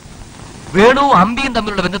കണ്ടതാ. വേണുവും അമ്പിയും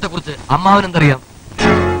തമ്മിലുള്ള ബന്ധത്തെ കുറിച്ച് അമ്മാവൻ എന്തറിയാം?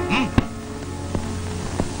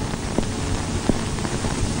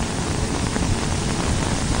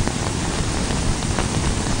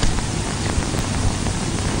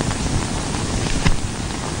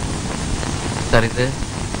 സാർ, ഇത്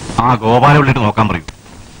ആ ഗോപാല വിളിട്ട് നോക്കാൻ പറയൂ.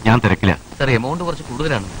 ഞാൻ തിരക്കില്ല. സാർ, എമൗണ്ട് കുറച്ച്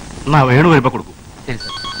കൂടുതലാണ്. എന്നാ വേണു വരുമ്പോ കൊടുക്കൂ. ശരി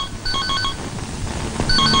സാർ.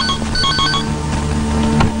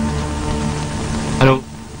 ഹലോ.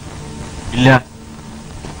 ഇല്ല,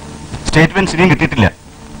 സ്റ്റേറ്റ്മെന്റ് ഇനിയും കിട്ടിയിട്ടില്ല.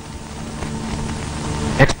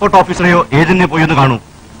 എക്സ്പോർട്ട് ഓഫീസറെയോ ഏജന്റിനെ പോയി ഒന്ന് കാണൂ.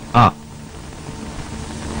 ആ,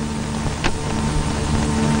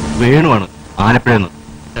 വേണുവാണ്, ആലപ്പുഴന്ന്.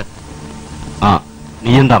 ആ,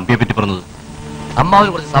 നീ എന്താ അമ്പിയെ പറ്റി പറഞ്ഞത്?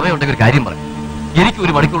 അമ്മാവിന് കുറച്ച് സമയമുണ്ടെങ്കിൽ ഒരു കാര്യം പറയാം. എനിക്ക്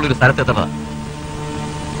 1 മണിക്കുള്ള ഒരു സ്ഥലത്ത് എത്തണതാ.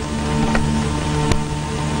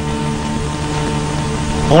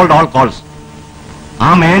 Hold all calls. ആ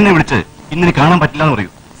മേനെ വിളിച്ച് ഇന്നിനി കാണാൻ പറ്റില്ല എന്ന്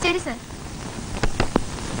പറയൂ. ശരി സർ.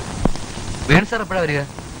 വേണു സാർ എപ്പോഴാ വരിക?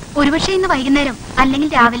 ഒരുപക്ഷെ ഇന്ന് വൈകുന്നേരം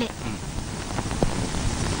അല്ലെങ്കിൽ രാവിലെ.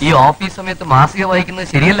 ഈ ഓഫീസ് സമയത്ത് മാസിക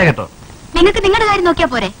വായിക്കുന്നത് ശരിയല്ല കേട്ടോ. നിങ്ങൾക്ക് നിങ്ങളുടെ കാര്യം നോക്കിയാ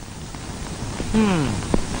പോരെ?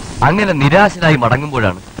 അങ്ങനെ നിരാശനായി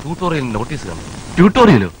മടങ്ങുമ്പോഴാണ് ട്യൂട്ടോറിയൽ നോട്ടീസ് കണ്ടത്.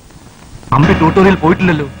 ട്യൂട്ടോറിയലോ? അമ്പി ട്യൂട്ടോറിയൽ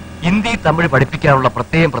പോയിട്ടില്ലല്ലോ. ഹിന്ദി തമിഴ് പഠിപ്പിക്കാനുള്ള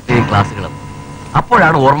പ്രത്യേകം ക്ലാസ്സുകളും.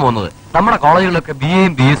 അപ്പോഴാണ് ഓർമ്മ വന്നത് നമ്മുടെ കോളേജുകളിലൊക്കെ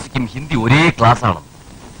BA-യും BSc-ക്കും ഹിന്ദി ഒരേ ക്ലാസ് ആണ്.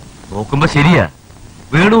 നോക്കുമ്പോ ശരിയാ,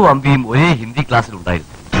 വേണുവും അമ്പിയും ഒരേ ഹിന്ദി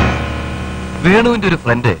ക്ലാസ്സിലുണ്ടായിരുന്നു. വേണുവിന്റെ ഒരു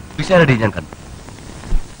ഫ്രണ്ട് വിശാലടി ഞാൻ കണ്ടു.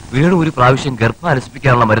 വേണു ഒരു പ്രാവശ്യം ഗർഭം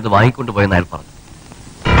അലസിപ്പിക്കാനുള്ള മരുന്ന് വാങ്ങിക്കൊണ്ടുപോയെന്ന് അയാൾ പറഞ്ഞു.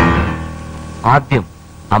 ആദ്യം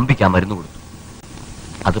അമ്പിക്ക് ആ മരുന്ന് കൊടുത്തു.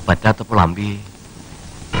 അത് പറ്റാത്തപ്പോൾ അമ്പിയെ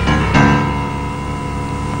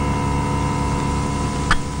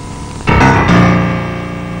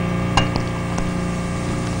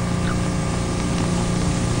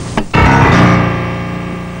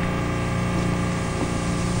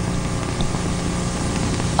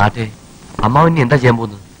ആട്ടെ, അമ്മാവൻ എന്താ ചെയ്യാൻ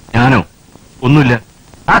പോകുന്നത്? ഞാനോ? ഒന്നുമില്ല.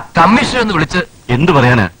 ആ കമ്മീഷൻ ഒന്ന് വിളിച്ച് എന്ത്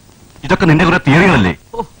പറയാനാ? ഇതൊക്കെ നിന്റെ കുറെ തിയറികളല്ലേ?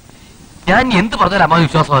 ഞാൻ എന്ത് പറഞ്ഞാലും അമ്മാവൻ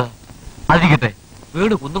വിശ്വാസമാണ്. അതിരിക്കട്ടെ,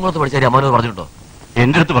 വീട് കുന്നുംകുളത്ത് പഠിച്ചാൽ അമ്മാവനോട് പറഞ്ഞിട്ടുണ്ടോ?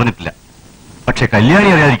 എന്റെ അടുത്ത് പറഞ്ഞിട്ടില്ല. പക്ഷെ കല്യാണി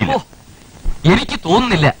അറിയാതിരിക്കില്ല. എനിക്ക്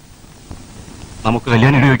തോന്നുന്നില്ല. നമുക്ക്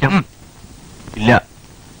കല്യാണി ഉപയോഗിക്കാം. ഇല്ല,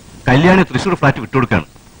 കല്യാണി തൃശ്ശൂർ ഫ്ലാറ്റ് വിട്ടുകൊടുക്കാണ്.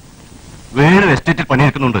 വേറെ എസ്റ്റേറ്റിൽ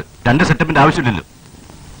പണിയെടുക്കുന്നുണ്ട്. 2 സെറ്റപ്പിന്റെ ആവശ്യമില്ലല്ലോ.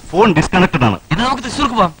 ഫോൺ ഡിസ്കണക്റ്റഡ് ആണ്. ഇത് നമുക്ക്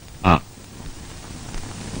തൃശ്ശൂർക്ക് പോവാം.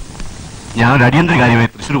 ഞാനൊരു അടിയന്തര കാര്യമായി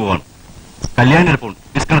തൃശ്ശൂർ പോവാണ്. കല്യാണിയുടെ ഫോൺ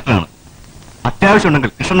ഡിസ്കണക്റ്റഡ് ആണ്. അത്യാവശ്യം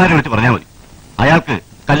ഉണ്ടെങ്കിൽ കൃഷ്ണനാരെ വിളിച്ച് പറഞ്ഞാൽ മതി. അയാൾക്ക്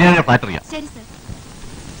കല്യാണിയുടെ ഫ്ലാറ്റ് അറിയാം. ശരി സർ.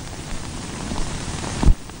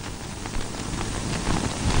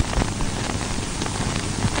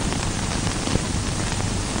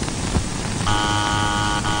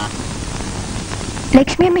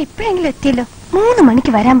 ലക്ഷ്മി അമ്മ ഇപ്പോഴെങ്കിലും എത്തിയല്ലോ. 3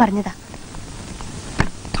 മണിക്ക് വരാൻ പറഞ്ഞതാ.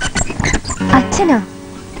 അച്ഛനോ?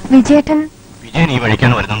 വിജയേട്ടൻ? വിജയൻ ഈ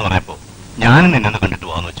വഴിക്കാണ് വരുന്നെന്ന് പറഞ്ഞപ്പോ ഞാനും നിന്നെ കണ്ടിട്ട്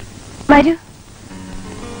പോകാന്ന് വെച്ചു. വരൂ.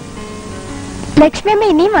 ലക്ഷ്മി അമ്മ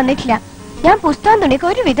ഇനിയും വന്നിട്ടില്ല. ഞാൻ പുസ്തകം തുണിയൊക്കെ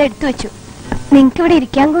ഒരു വിധം എടുത്തു വെച്ചു. നിങ്ങക്ക് ഇവിടെ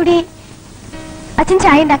ഇരിക്കാൻ കൂടി അച്ഛൻ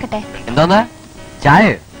ചായ ഉണ്ടാക്കട്ടെ? എന്താ ചായ?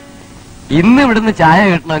 ഇന്ന് ഇവിടുന്ന് ചായ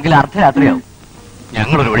കിട്ടണമെങ്കിൽ അർദ്ധരാത്രിയാവും.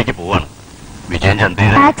 ഞങ്ങളൊരു വഴിക്ക് പോവാണ്. വിജയൻ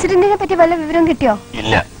ചന്ദ്രനെ ആക്സിഡന്റിനെ പറ്റി വല്ല വിവരം കിട്ടിയോ?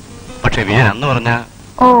 ഇല്ല. പക്ഷെ വിജയൻ അന്ന് പറഞ്ഞ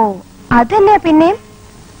ഓ അതന്നെയാ. പിന്നെയും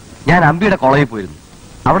ഞാൻ അമ്പിയുടെ കോളേജിൽ പോയിരുന്നു.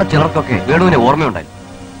 അവിടെ ചിലർക്കൊക്കെ വേണുവിനെ ഓർമ്മയുണ്ടായിരുന്നു.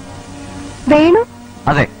 വേണു?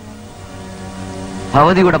 അതെ,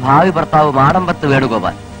 ഭവതിയുടെ ഭാവി ഭർത്താവ് മാടമ്പത്ത്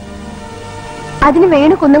വേണുഗോപാൽ. അതിന്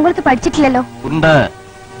വേണു കുന്നംകുളത്ത് പഠിച്ചിട്ടില്ലല്ലോ. ഉണ്ട്.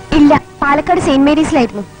 ഇല്ല, പാലക്കാട് സെയിന്റ്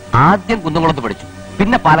മേരീസിലായിരുന്നു. ആദ്യം കുന്നംകുളത്ത് പഠിച്ചു,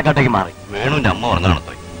 പിന്നെ പാലക്കാട്ടേക്ക് മാറി. വേണുവിന്റെ അമ്മ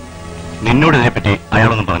പറഞ്ഞാണത്രേ. നിന്നോട് ഇതിനെപ്പറ്റി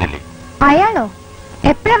അയാളൊന്നും പറഞ്ഞില്ലേ? അയാളോ?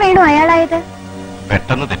 എപ്പോഴാ വേണു അയാളായത്?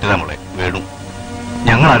 പെട്ടെന്ന് തെറ്റിതാ മോളെ. വേണു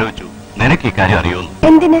ഞങ്ങൾ ആലോചിച്ചു നിനക്ക് ഈ കാര്യം അറിയുമെന്ന്.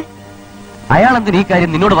 എന്തിന്? അയാൾ എന്തിന് ഈ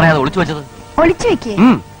കാര്യം നിന്നോട് പറയാതെ ഒളിച്ചു വെച്ചത്? ഒളിച്ചു വെക്കേ?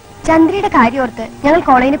 ചന്ദ്രയുടെ കാര്യം ഓർത്ത് ഞങ്ങൾ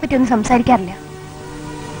കോളേജിനെ പറ്റി ഒന്നും സംസാരിക്കാറില്ല.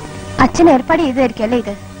 അച്ഛൻ ഏർപ്പാട് ചെയ്തായിരിക്കും അല്ലേ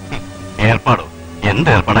ഇത്? ഏർപ്പാടോ? എന്ത്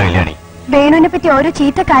ഏർപ്പാടാ കല്യാണി? വേണുവിനെ പറ്റി ഓരോ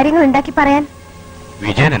ചീത്ത കാര്യങ്ങൾ ഉണ്ടാക്കി പറയാൻ.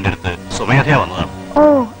 വിജയൻ എന്റെ അടുത്ത് സ്വമേധയാ വന്നതാണ്. ഓ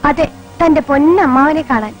അതെ, തന്റെ പൊന്നമ്മാവനെ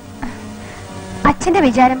കാണാൻ. അച്ഛന്റെ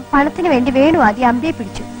വിചാരം പണത്തിന് വേണ്ടി വേണു ആദ്യം അമ്പിയെ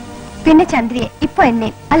പിടിച്ചു, പിന്നെ ചന്ദ്രയെ, ഇപ്പൊ എന്നെ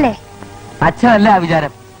അല്ലേ? അച്ഛനല്ല ആ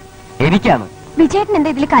വിചാരം, എനിക്കാണ്. വിജയേട്ടൻ എന്താ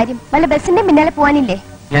ഇതിൽ കാര്യം? വല്ല ബസിന്റെ പിന്നാലെ പോവാനില്ലേ?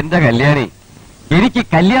 എന്റെ കല്യാണി, എനിക്ക്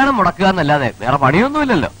കല്യാണം മുടക്കുക എന്നല്ലാതെ വേറെ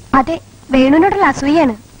പണിയൊന്നുമില്ലല്ലോ. അതെ, വേണുവിനോടുള്ള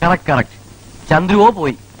അസൂയാണ്. കറക്റ്റ്. ചന്ദ്രുവോ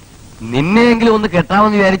പോയി. നിന്നെയെങ്കിലും ഒന്ന്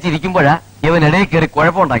കെട്ടാമെന്ന് വിചാരിച്ചിരിക്കുമ്പോഴാ ഇവൻ ഇടയിൽ കയറി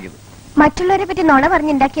കുഴപ്പമുണ്ടാക്കിയത്. മറ്റുള്ളവരെ പറ്റി നുണ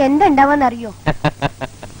പറഞ്ഞുണ്ടാക്കി എന്താ ഉണ്ടാവാന്നറിയോ?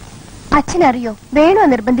 അച്ഛനറിയോ, വേണു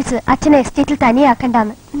നിർബന്ധിച്ച് അച്ഛനെ എസ്റ്റേറ്റിൽ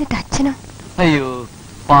തനിയാക്കണ്ടെന്ന്. എന്നിട്ട് അച്ഛനോ? അയ്യോ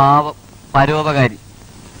പാവം, പരോപകാരി.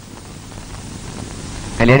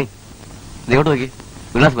 കല്യാണി ഇതോട്ട് നോക്കി,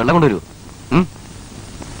 ഒരു ഗ്ലാസ് വെള്ളം കൊണ്ടുവരുമോ?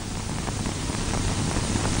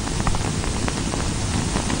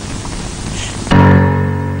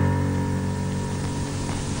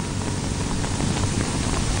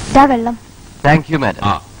 വെള്ളം. Thank you madam.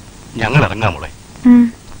 ഞങ്ങൾ ഇറങ്ങാം മോളെ.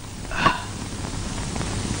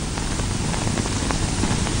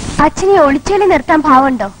 അച്ഛനെ ഒളിച്ചോലി നിർത്താൻ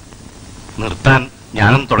ഭാവമുണ്ടോ? നിർത്താൻ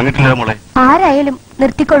ഞാനൊന്നും തുടങ്ങിയിട്ടില്ല മോളെ. ആരായാലും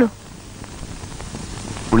നിർത്തിക്കോളൂ.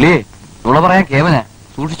 പുള്ളിയെ നുണ പറയാൻ കേവന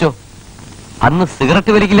സൂക്ഷിച്ചോ. അന്ന്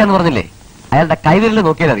സിഗരറ്റ് വലിക്കില്ല എന്ന് പറഞ്ഞില്ലേ, അയാളുടെ കൈവിരല്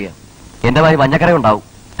നോക്കിയാൽ അറിയാം. എന്റെ വായി മഞ്ഞക്കര ഉണ്ടാവും.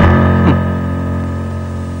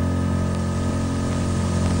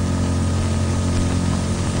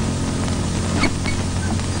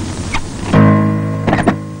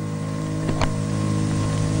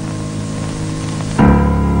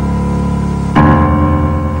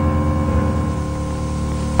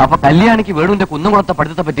 അപ്പൊ കല്യാണിക്ക് വേണുവിന്റെ കുന്നംകുളത്തെ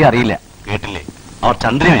പഠിത്തത്തെ പറ്റി അറിയില്ല. കേട്ടില്ലേ, അവർ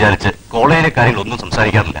ചന്ദ്രനെ വിചാരിച്ച് കോളേജിലെ കാര്യങ്ങളൊന്നും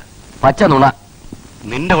സംസാരിക്കാറില്ല. പച്ച നുണ.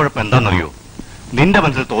 നിന്റെ കുഴപ്പം എന്താണെന്നറിയോ? നിന്റെ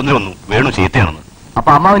മനസ്സിൽ തോന്നി വന്നു വേണു ചീത്തയാണെന്ന്.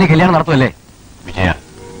 അപ്പൊ അമ്മാവിന് കല്യാണം നടത്തുമല്ലേ? വിജയ,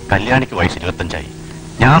 കല്യാണിക്ക് വയസ്സ് 25ആയി.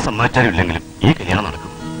 ഞാൻ സമ്മതിച്ചാലും ഇല്ലെങ്കിലും ഈ കല്യാണം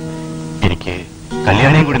നടക്കും. എനിക്ക്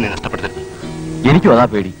കല്യാണിയും കൂടി നീ നഷ്ടപ്പെടുത്തരുത്. എനിക്കും അതാ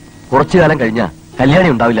പേടി. കുറച്ചു കാലം കഴിഞ്ഞാ കല്യാണി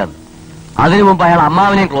ഉണ്ടാവില്ല. അതിനു മുമ്പ് അയാൾ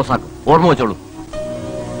അമ്മാവിനെയും ക്ലോസ് ആക്കും. ഓർമ്മ വെച്ചോളൂ.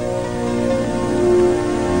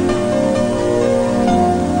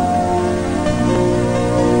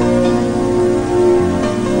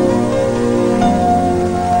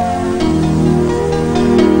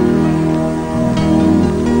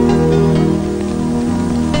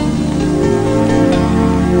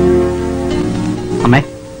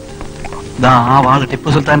 ആ വാള് ടിപ്പു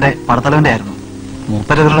സുൽത്താന്റെ പടത്തലവന്റെ ആയിരുന്നു.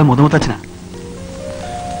 മൂപ്പരവരുടെ മുതുമുത്തച്ഛനാ.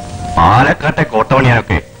 പാലക്കാട്ടെ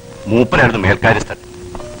കോട്ടവണിയാനൊക്കെ മൂപ്പരായിരുന്നു മേൽക്കാര്യസ്ഥൻ.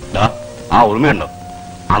 ആ ഓർമ്മയുണ്ടോ?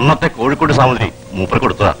 അന്നത്തെ കോഴിക്കോട് സാമൂതിരി മൂപ്പർ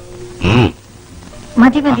കൊടുത്തതാ.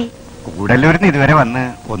 മതി മതി. കൂടല്ലൂരിന്ന് ഇതുവരെ വന്ന്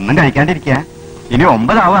ഒന്നും കഴിക്കാണ്ടിരിക്കാ. ഇനി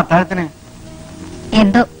 9 ആവും അത്താഴത്തിന്.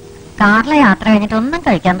 എന്തോ കാറിലെ യാത്ര കഴിഞ്ഞിട്ട് ഒന്നും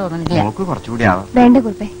കഴിക്കാൻ തോന്നുന്നില്ല. നോക്ക് കുറച്ചുകൂടി ആവാം. വേണ്ട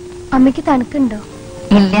കുറിപ്പേ, അമ്മയ്ക്ക് തണുക്കുണ്ടോ?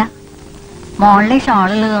 ഇല്ല, മോളിലെ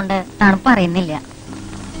ഷോളുള്ളതുകൊണ്ട് തണുപ്പ് അറിയുന്നില്ല.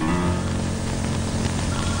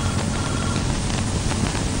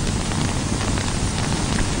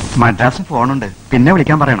 മദ്രാസ് ഫോണുണ്ട്, പിന്നെ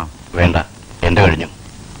വിളിക്കാൻ പറയണോ? വേണ്ട, എന്റെ കഴിഞ്ഞു.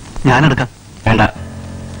 ഞാനെടുക്കാം. വേണ്ട.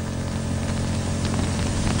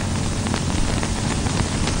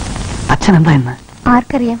 അച്ഛൻ എന്താ ഇന്ന്?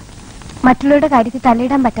 ആർക്കറിയാം, മറ്റുള്ളവരുടെ കാര്യത്തിൽ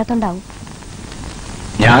തലയിടാൻ പറ്റാത്തോണ്ടാവും.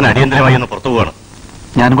 ഞാൻ അടിയന്തരമായി ഒന്ന് പുറത്തു പോവാണ്.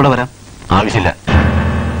 ഞാനും കൂടെ വരാം. ആവശ്യമില്ല.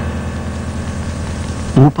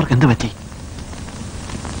 മൂപ്പർക്ക് എന്ത് പറ്റി?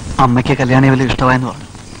 അമ്മയ്ക്ക് കല്യാണി വലിയ ഇഷ്ടമായെന്ന് പറഞ്ഞു.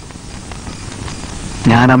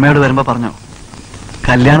 ഞാൻ അമ്മയോട് വരുമ്പോ പറഞ്ഞു,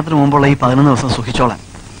 കല്യാണത്തിന് മുമ്പുള്ള ഈ 11 ദിവസം സുഖിച്ചോളാൻ,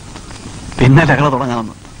 പിന്നെ ലഹള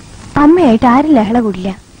തുടങ്ങാമെന്ന്. അമ്മയായിട്ട് ആരും ലഹള കൂടില്ല.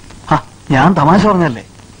 ഞാൻ തമാശ പറഞ്ഞല്ലേ.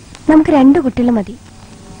 നമുക്ക് 2 കുട്ടികൾ മതി,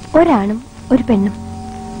 ഒരാണും ഒരു പെണ്ണും.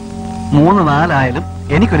 3, 4 ആയാലും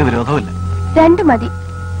എനിക്കൊരു വിരോധവുമില്ല. 2 മതി.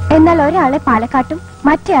 എന്നാൽ ഒരാളെ പാലക്കാട്ടും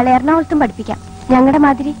മറ്റേയാളെ എറണാകുളത്തും പഠിപ്പിക്കാം, ഞങ്ങളുടെ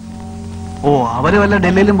മാതിരി. ഓ, അവര് വല്ല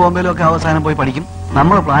ഡൽഹിയിലും ബോംബെയിലും ഒക്കെ അവസാനം പോയി പഠിക്കും.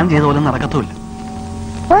 നമ്മൾ പ്ലാൻ ചെയ്ത പോലും നടക്കത്തുമില്ല.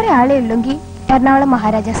 ഒരാളെ ഉള്ളെങ്കിൽ എറണാകുളം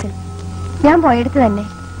മഹാരാജാസിൽ, ഞാൻ പോയെടുത്ത് തന്നെ.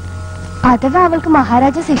 അഥവാ അവൾക്ക്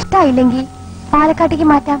മഹാരാജാസ് ഇഷ്ടായില്ലെങ്കിൽ പാലക്കാട്ടേക്ക്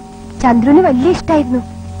മാറ്റാം. ചന്ദ്രന് വലിയ ഇഷ്ടായിരുന്നു.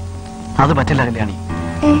 അത് പറ്റില്ല കല്യാണി.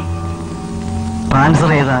 ട്രാൻസ്ഫർ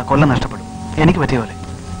ചെയ്ത കൊല്ലം നഷ്ടപ്പെടും. എനിക്ക് പറ്റിയ പോലെ.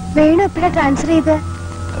 വേണു എപ്പോഴാ ട്രാൻസ്ഫർ ചെയ്ത്?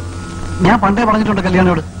 ഞാൻ പണ്ടേ പറഞ്ഞിട്ടുണ്ട്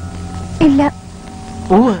കല്യാണിയോട്. ഇല്ല.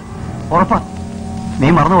 ഉറപ്പാ, നീ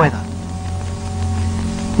മറന്നുപോയതാ.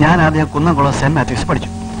 ഞാൻ ആദ്യം കുന്നംകുളം സെന്റ് മാത്യൂസ് പഠിച്ചു.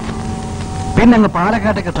 പിന്നെ അങ്ങ്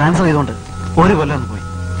പാലക്കാട്ടേക്ക് ട്രാൻസ്ഫർ ചെയ്തോണ്ട് 1 കൊല്ലം പോയി.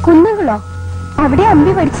 കുന്നംകുളോ? അവിടെ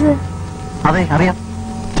അമ്പി പഠിച്ചത്? അതെ, അറിയാം.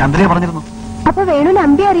 ചന്ദ്രയെ പറഞ്ഞിരുന്നു. അപ്പൊ വേണുവിന്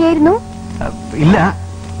അമ്പി അറിയായിരുന്നു? ഇല്ല,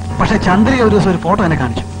 പക്ഷെ ചന്ദ്രയെ ഒരു ദിവസം ഒരു ഫോട്ടോ എന്നെ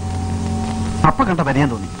കാണിച്ചു. അപ്പൊ കണ്ട പരിചയം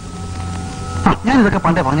തോന്നി. ഞാൻ ഇതൊക്കെ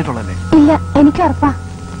പണ്ടേ പറഞ്ഞിട്ടുള്ളല്ലേ? ഇല്ല, എനിക്ക് ഉറപ്പാ.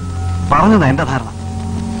 പറഞ്ഞതാ എന്റെ ധാരണ.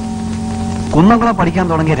 കുന്നംകുളം പഠിക്കാൻ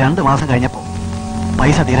തുടങ്ങിയ 2 മാസം കഴിഞ്ഞപ്പോ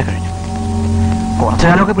പൈസ തീരെ കഴിഞ്ഞു. കുറച്ചു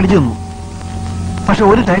കാലമൊക്കെ പിടിച്ചു നിന്നു. പക്ഷെ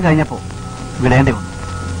ഒരു ടൈം കഴിഞ്ഞപ്പോ വിടേണ്ടി വന്നു.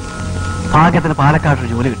 ഭാഗ്യത്തിന് പാലക്കാട്ടൊരു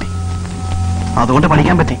ജോലി കിട്ടി. അതുകൊണ്ട്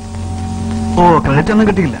പഠിക്കാൻ പറ്റി. ക്രെഡിറ്റ് ഒന്നും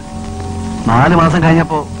കിട്ടിയില്ല. 4 മാസം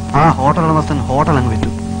കഴിഞ്ഞപ്പോ ആ ഹോട്ടൽ ഉടമസ്ഥൻ ഹോട്ടൽ അങ്ങ്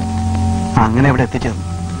വിറ്റു. അങ്ങനെ ഇവിടെ എത്തിച്ചേർന്നു.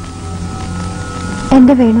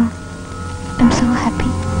 എന്റെ Venu, I'm so happy.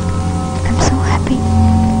 I'm so happy.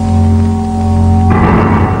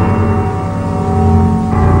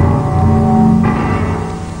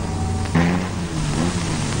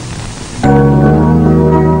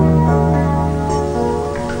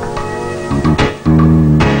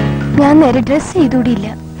 ഞാൻ നേരെ ഡ്രസ് ചെയ്തുകൂടിയില്ല.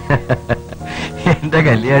 എന്റെ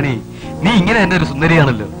കല്യാണി, നീ ഇങ്ങനെ എന്റെ ഒരു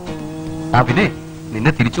സുന്ദരിയാണല്ലോ. പിന്നെ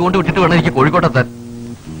നിന്നെ തിരിച്ചുകൊണ്ട് വിട്ടിട്ട് വേണം എനിക്ക് കോഴിക്കോട്ടെത്താൻ.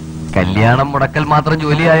 കല്യാണം മുടക്കൽ മാത്രം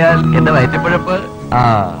ജോലിയായാൽ എന്റെ വയറ്റപ്പഴപ്പ്.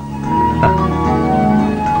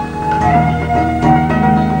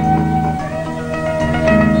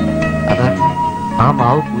 അതാ ആ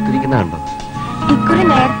മാവ് പൂത്തിരിക്കുന്ന കണ്ടോ? ഇക്കുറി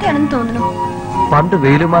നേരത്തെയാണെന്ന് തോന്നുന്നു. പണ്ട്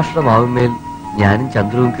വേലുമാഷ്ട മാവുമേൽ ഞാനും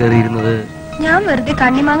ചന്ദ്രവും കയറിയിരുന്നത്. ഞാൻ വെറുതെ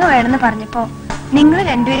കണ്ണിമാങ്ങ വേണമെന്ന് പറഞ്ഞപ്പോ നിങ്ങൾ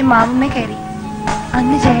രണ്ടുപേരും മാവുമ്മേ കയറി.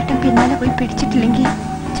 അന്ന് ചേട്ടൻ പിന്നാലെ പോയി പിടിച്ചിട്ടില്ലെങ്കിൽ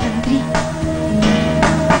ചന്ദ്രി.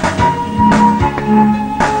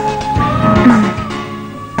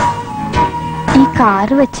 ഈ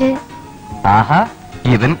കാറ് വെച്ച് ആഹാ,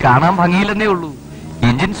 ഇവൻ കാണാൻ ഭംഗിയില്ലെന്നേ ഉള്ളൂ.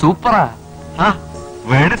 എഞ്ചിൻ സൂപ്പറാ.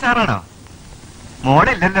 വേണു സാറാണോ?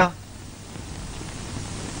 മോളില്ലല്ലോ.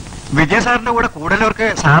 വിജയ സാറിന്റെ കൂടെ കൂടുതലവർക്ക്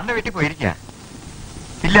സാറിന്റെ വീട്ടിൽ പോയിരിക്ക.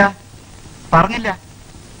 ഇല്ല, പറഞ്ഞില്ല.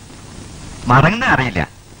 മടങ്ങുന്ന അറിയില്ല.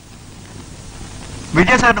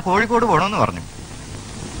 വിജയ സാറിന് കോഴിക്കോട് പോകണമെന്ന് പറഞ്ഞു.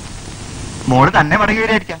 മോള് തന്നെ മടങ്ങി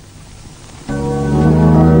വരായിരിക്കാം.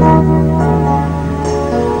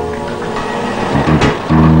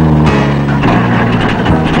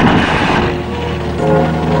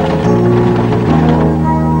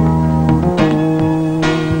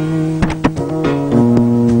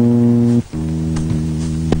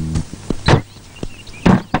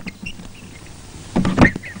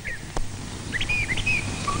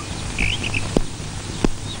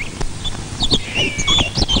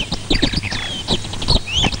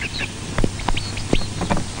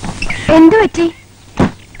 എന്തു പറ്റി?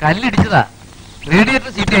 കല്ലിടിച്ചതാ. റേഡിയേറ്റർ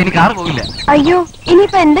സീറ്റ് ഇനി കാർ പോകില്ല. അയ്യോ,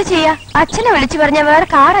 ഇനിയിപ്പോ എന്താ ചെയ്യാ? അച്ഛനെ വിളിച്ചു പറഞ്ഞാൽ വേറെ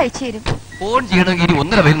കാർ അയച്ചു തരും. ഫോൺ ചെയ്യണമെങ്കിൽ ഇനി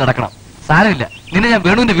 1.5 മൈൽ നടക്കണം. സാരമില്ല, നിന്നെ ഞാൻ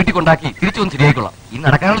വേണുവിന്റെ വീട്ടിൽ കൊണ്ടാക്കി തിരിച്ചു വന്ന് ശരിയായിക്കൊള്ളാം. ഇനി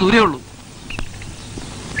നടക്കാനുള്ള ദൂരേ ഉള്ളൂ.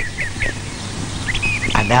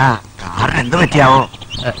 അല്ല, കാറിന് എന്ത് പറ്റിയാവോ?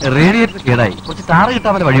 റേഡിയേറ്റർ കേടായി. കുറച്ച് താറ്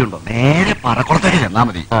കിട്ടാൻ വല്ല വഴിയുണ്ടോ? നേരെ പറക്കുളത്തേക്ക് ചെന്നാ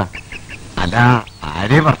മതി. അല്ല,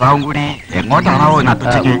 ഭാര്യയും ഭർത്താവും കൂടി എങ്ങോട്ടാണാവോ?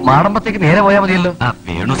 മാടമ്പത്തേക്ക് നേരെ പോയാൽ മതിയല്ലോ.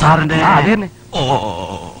 വേണു സാറിന്റെ. അത് തന്നെ.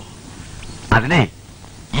 അതിനെ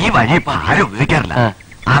ഈ വഴി ഇപ്പൊ ആരും ഉപയോഗിക്കാറില്ല.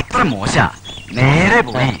 അത്ര മോശ. നേരെ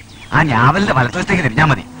പോയി ആ ഞാവലിന്റെ വലത്തുവശത്തേക്ക് തിരിഞ്ഞാ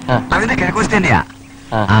മതി. അതിന്റെ കിഴക്കുവശത്ത് തന്നെയാ.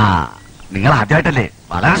 ആ നിങ്ങൾ ആദ്യമായിട്ടല്ലേ,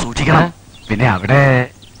 വളരെ സൂക്ഷിക്കണം. പിന്നെ അവിടെ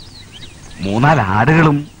 3-4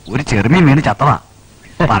 ആടുകളും ഒരു ചെറുമീൻ വീണ് ചത്തവാ.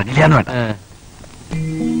 പറഞ്ഞില്ലാന്ന് വേണ്ട.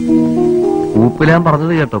 ഊപ്പിലാൻ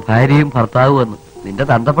പറഞ്ഞത് കേട്ടോ, ഭാര്യയും ഭർത്താവും വന്ന്. നിന്റെ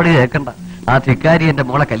തന്തപ്പടി കേൾക്കണ്ട. ആ ധിക്കാരി എന്റെ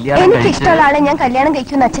മോളെ കല്യാണം എനിക്ക് ഇഷ്ടമുള്ള ആളെ ഞാൻ കല്യാണം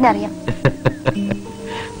കഴിക്കുമെന്ന് അച്ഛനറിയാം.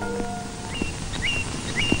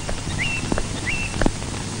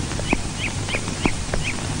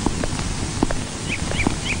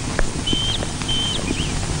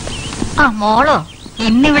 ആ മോളോ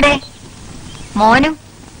ഇന്നിവിടെ? മോനും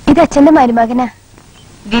ഇത് അച്ഛന്റെ മരുമകനാ.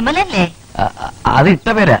 വിമലല്ലേ? അത് ഇട്ട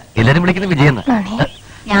പേരാ, എല്ലാരും വിളിക്കുന്ന വിജയെന്ന്.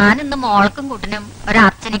 ഞാനിന്ന് മോൾക്കും കുട്ടനും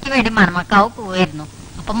ഒരർച്ചനയ്ക്ക് വേണ്ടി മണമക്കാവ് പോവായിരുന്നു.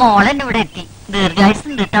 അപ്പൊ മോളെന്നെ ഇവിടെ എത്തി. ദീർഘായുസ്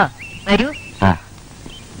ഉണ്ട് കേട്ടോ. വരൂ.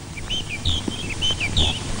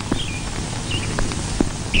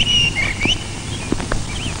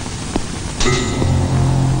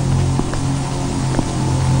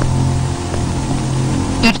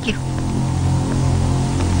 ഇരിക്കൂ.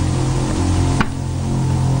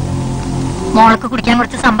 മോൾക്ക് കുടിക്കാൻ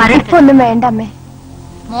കുറച്ച് സംഭാരം ഇപ്പൊ ഒന്നും വേണ്ട അമ്മേ.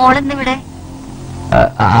 മോളിന്നിവിടെ?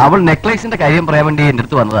 അവൾ നെക്ലേസിന്റെ കാര്യം പറയാൻ വേണ്ടി എന്റെ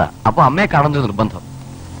അടുത്ത് വന്നതാ. അപ്പൊ അമ്മയെ കാണുന്നൊരു നിർബന്ധം.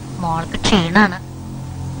 മോൾക്ക് ക്ഷീണാണ്.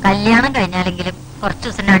 കല്യാണം കഴിഞ്ഞാലെങ്കിലും കുറച്ചു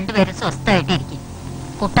ദിവസം രണ്ടുപേരും സ്വസ്ഥമായിട്ടിരിക്കും.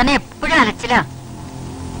 കുട്ടനെ എപ്പോഴും അലച്ചില്ല.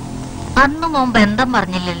 അന്ന് മോൻ ബന്ധം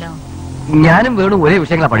പറഞ്ഞില്ലല്ലോ. ഞാനും വേണു ഒരേ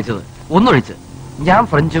വിഷയങ്ങളാണ് പഠിച്ചത്. ഒന്നൊഴിച്ച് ഞാൻ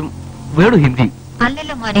ഫ്രഞ്ചും വേണു ഹിന്ദി.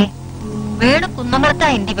 അല്ലല്ലോ മോനെ, വേണു കുന്നംകുളത്താ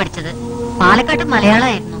ഹിന്ദി പഠിച്ചത്. പാലക്കാട്ട്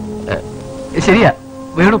മലയാളമായിരുന്നു. ശരിയാ,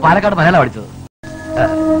 വേണു പാലക്കാട് മലയാളം പഠിച്ചത്.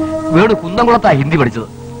 വേണു കുന്നംകുളത്താ ഹിന്ദി പഠിച്ചത്.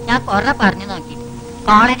 ഞാൻ കുറെ പറഞ്ഞു നോക്കി.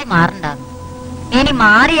 കോളേജ് മാറണ്ടാകും. ഇനി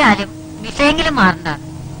മാറിയാലും വിഷയെങ്കിലും മാറണ്ടാകും.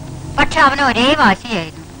 പക്ഷെ അവന് ഒരേ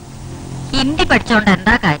വാശിയായിരുന്നു. ഹിന്ദി പഠിച്ചോണ്ട്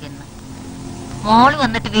എന്താ കാര്യം? മോള്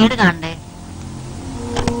വന്നിട്ട് വീട് കാണണ്ടേ?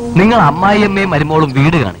 നിങ്ങൾ അമ്മായിയമ്മയും മരുമോളും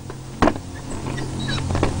വീട് കാണി.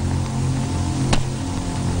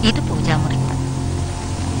 ഇത് പൂജാമുറി.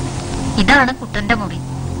 ഇതാണ് കുട്ടന്റെ മുറി.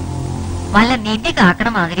 വല്ല നിധി കാക്കണ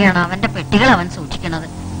മാതിരിയാണ് അവന്റെ പെട്ടികൾ അവൻ സൂക്ഷിക്കുന്നത്.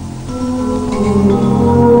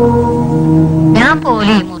 ഞാൻ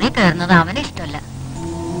പോലെ ഈ മുറി കയറുന്നത് അവന് ഇഷ്ടമല്ല.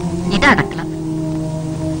 ഇതടക്കല.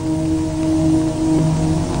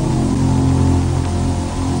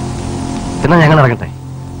 എന്നാ ഞങ്ങൾ ഇറങ്ങട്ടെ.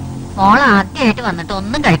 മോൾ ആദ്യമായിട്ട് വന്നിട്ട്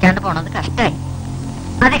ഒന്നും കഴിക്കാണ്ട് പോണത് കഷ്ടായി.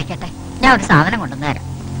 അതിരിക്കട്ടെ, ഞാൻ ഒരു സാധനം കൊണ്ടുവന്ന് തരാം.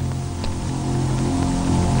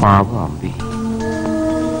 പാവം അമ്പി.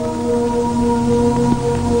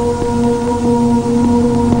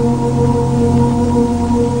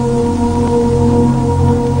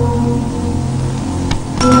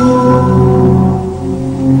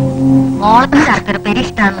 മോൾക്ക് ശർക്കരപ്പേരി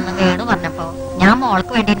ഇഷ്ടാണെന്ന് വേണു പറഞ്ഞപ്പോ ഞാൻ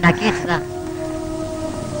മോൾക്ക് വേണ്ടി ഉണ്ടാക്കി വെച്ചതാ.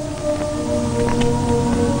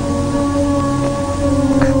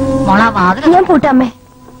 മോളാ വാതിൽ ഞാൻ പൂട്ടമ്മേ.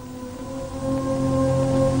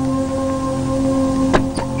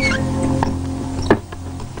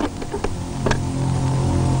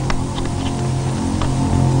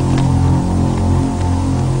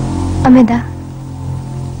 അമ്മേതാ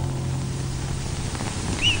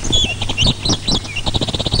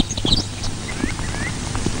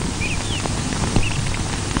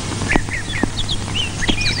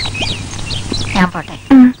ഞാൻ പോട്ടെ.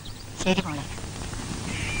 ശരി മോളെ.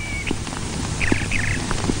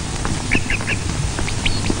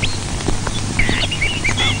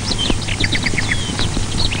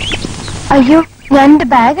 അയ്യോ, ഞാൻ എന്റെ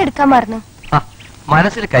ബാഗ് എടുക്കാൻ മറന്നു.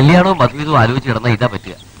 മനസ്സിൽ കല്യാണവും മധുവിധവും ആലോചിച്ച് കിടന്ന ഇതാ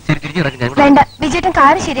പറ്റുക. ശരി, തിരിച്ചു കിടക്കും. വേണ്ട, വിജയേട്ടൻ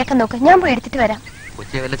കാറ് ശരിയാക്കാൻ നോക്ക്. ഞാൻ പോയി എടുത്തിട്ട് വരാം.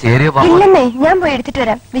 കൊച്ചിയെ വല്ല ചേരിയോ? ഇല്ലെന്നേ, ഞാൻ പോയി എടുത്തിട്ട്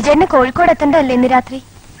വരാം. വിജയേട്ടന് കോഴിക്കോട് എത്തണ്ടല്ലേ ഇന്ന് രാത്രി?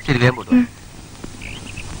 ശരി, വേഗം പോട്ടു.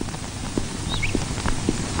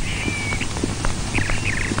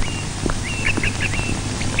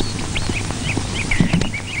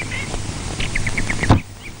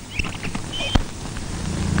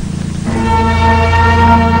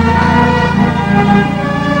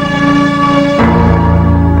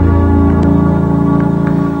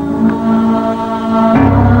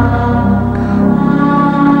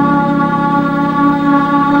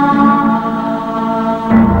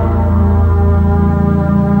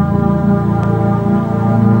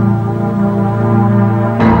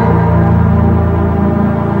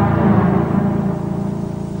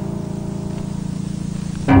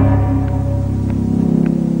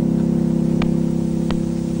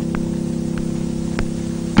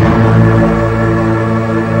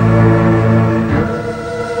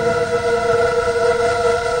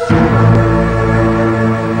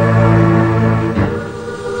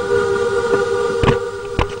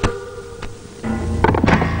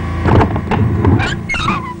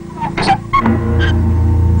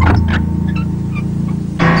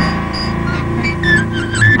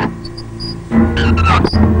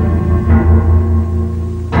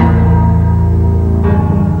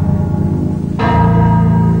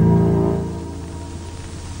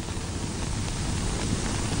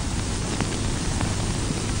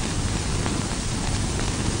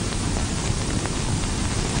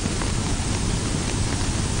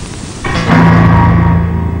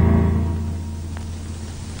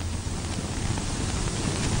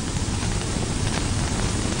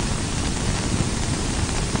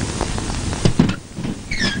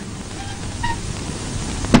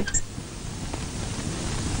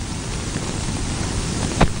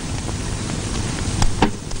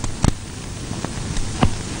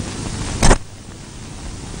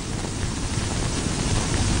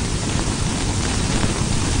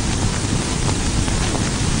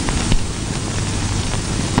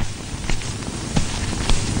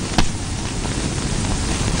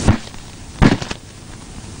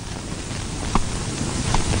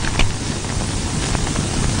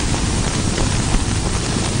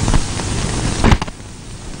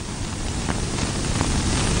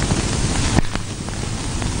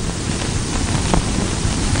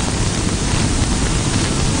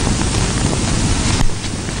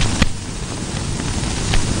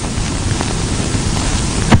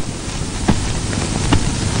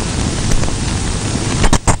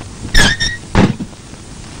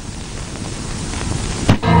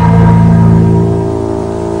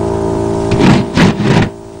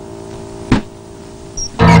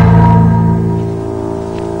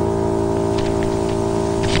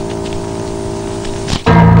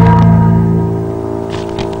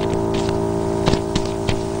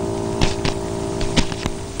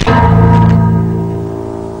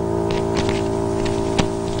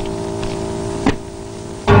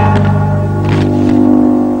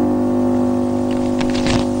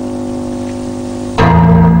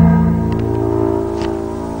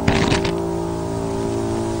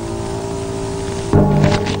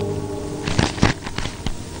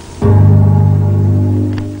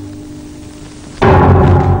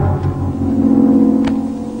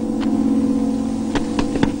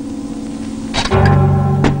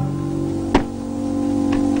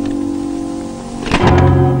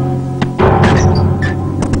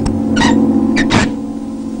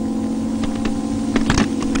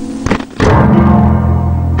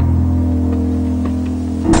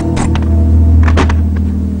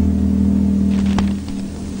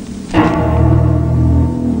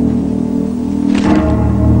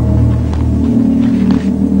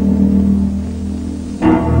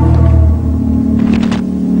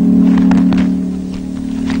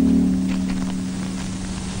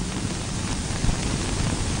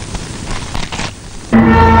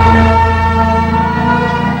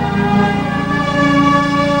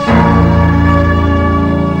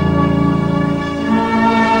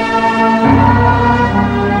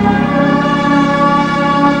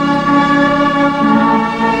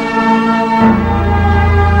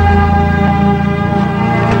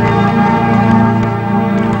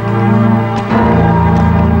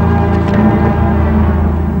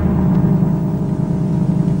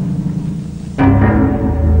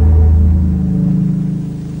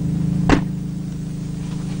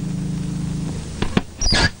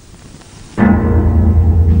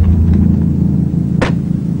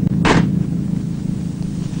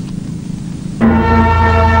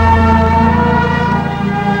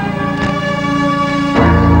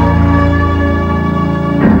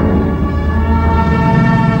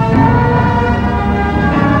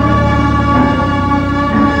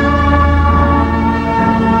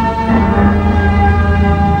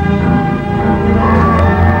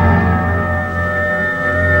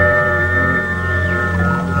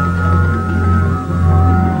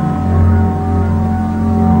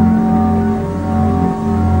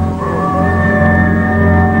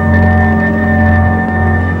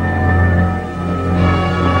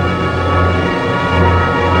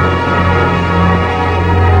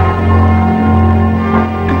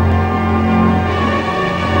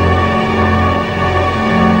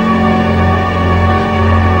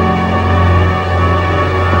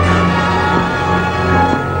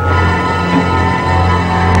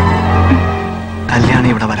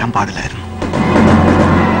 പാടില്ലായിരുന്നു.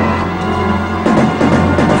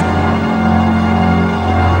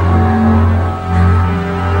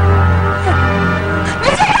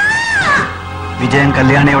 വിജയൻ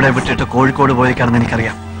കല്യാണിയോടെ വിട്ടിട്ട് കോഴിക്കോട് പോയിക്കാണെന്ന്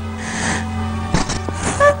എനിക്കറിയാം.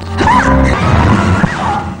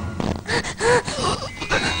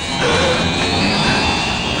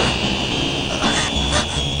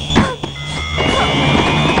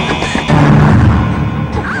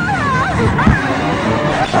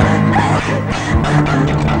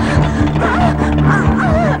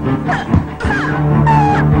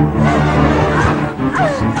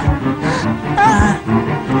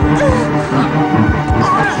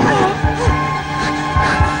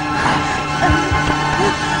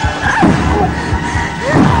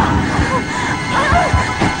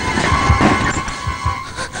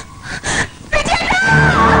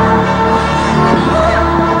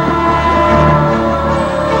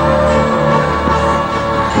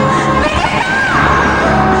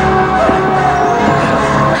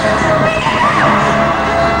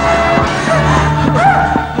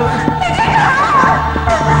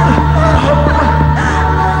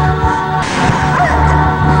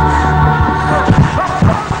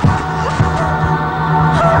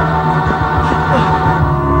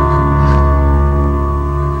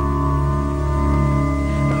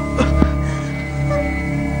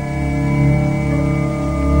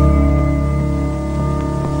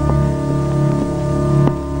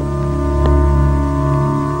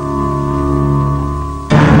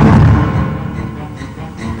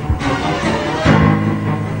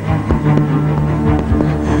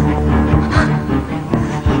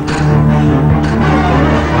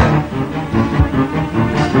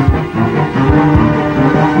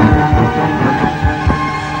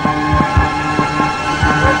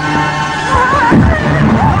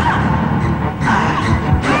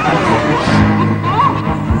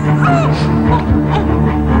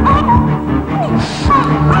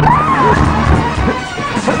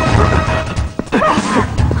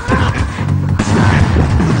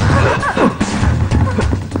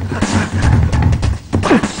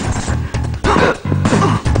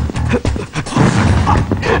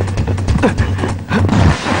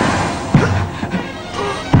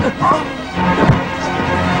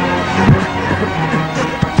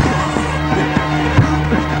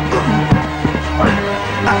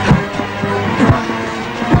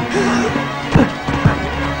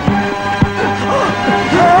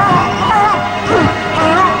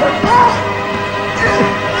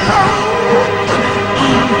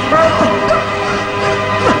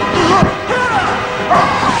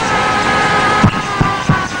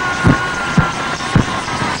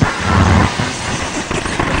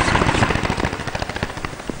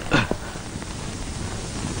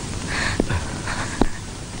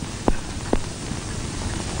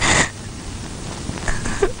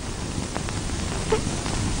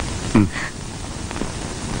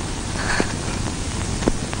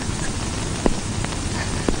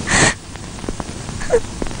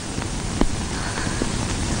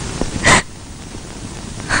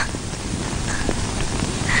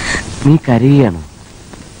 നീ കരയുകയാണോ?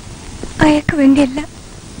 അയാൾക്ക് വേണ്ടിയല്ല.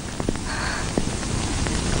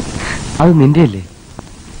 അത് നിന്റെ അല്ലേ?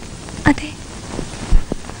 അതെ.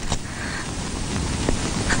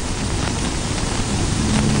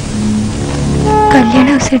 കല്യാണ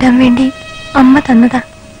ദിവസം ഇടാൻ വേണ്ടി അമ്മ തന്നതാ.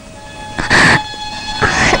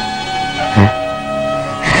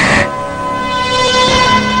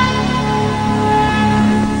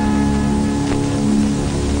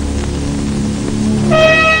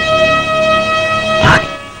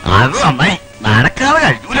 അത് നന്നായി, നടക്കാതെ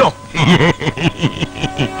കഴിഞ്ഞൂലോ.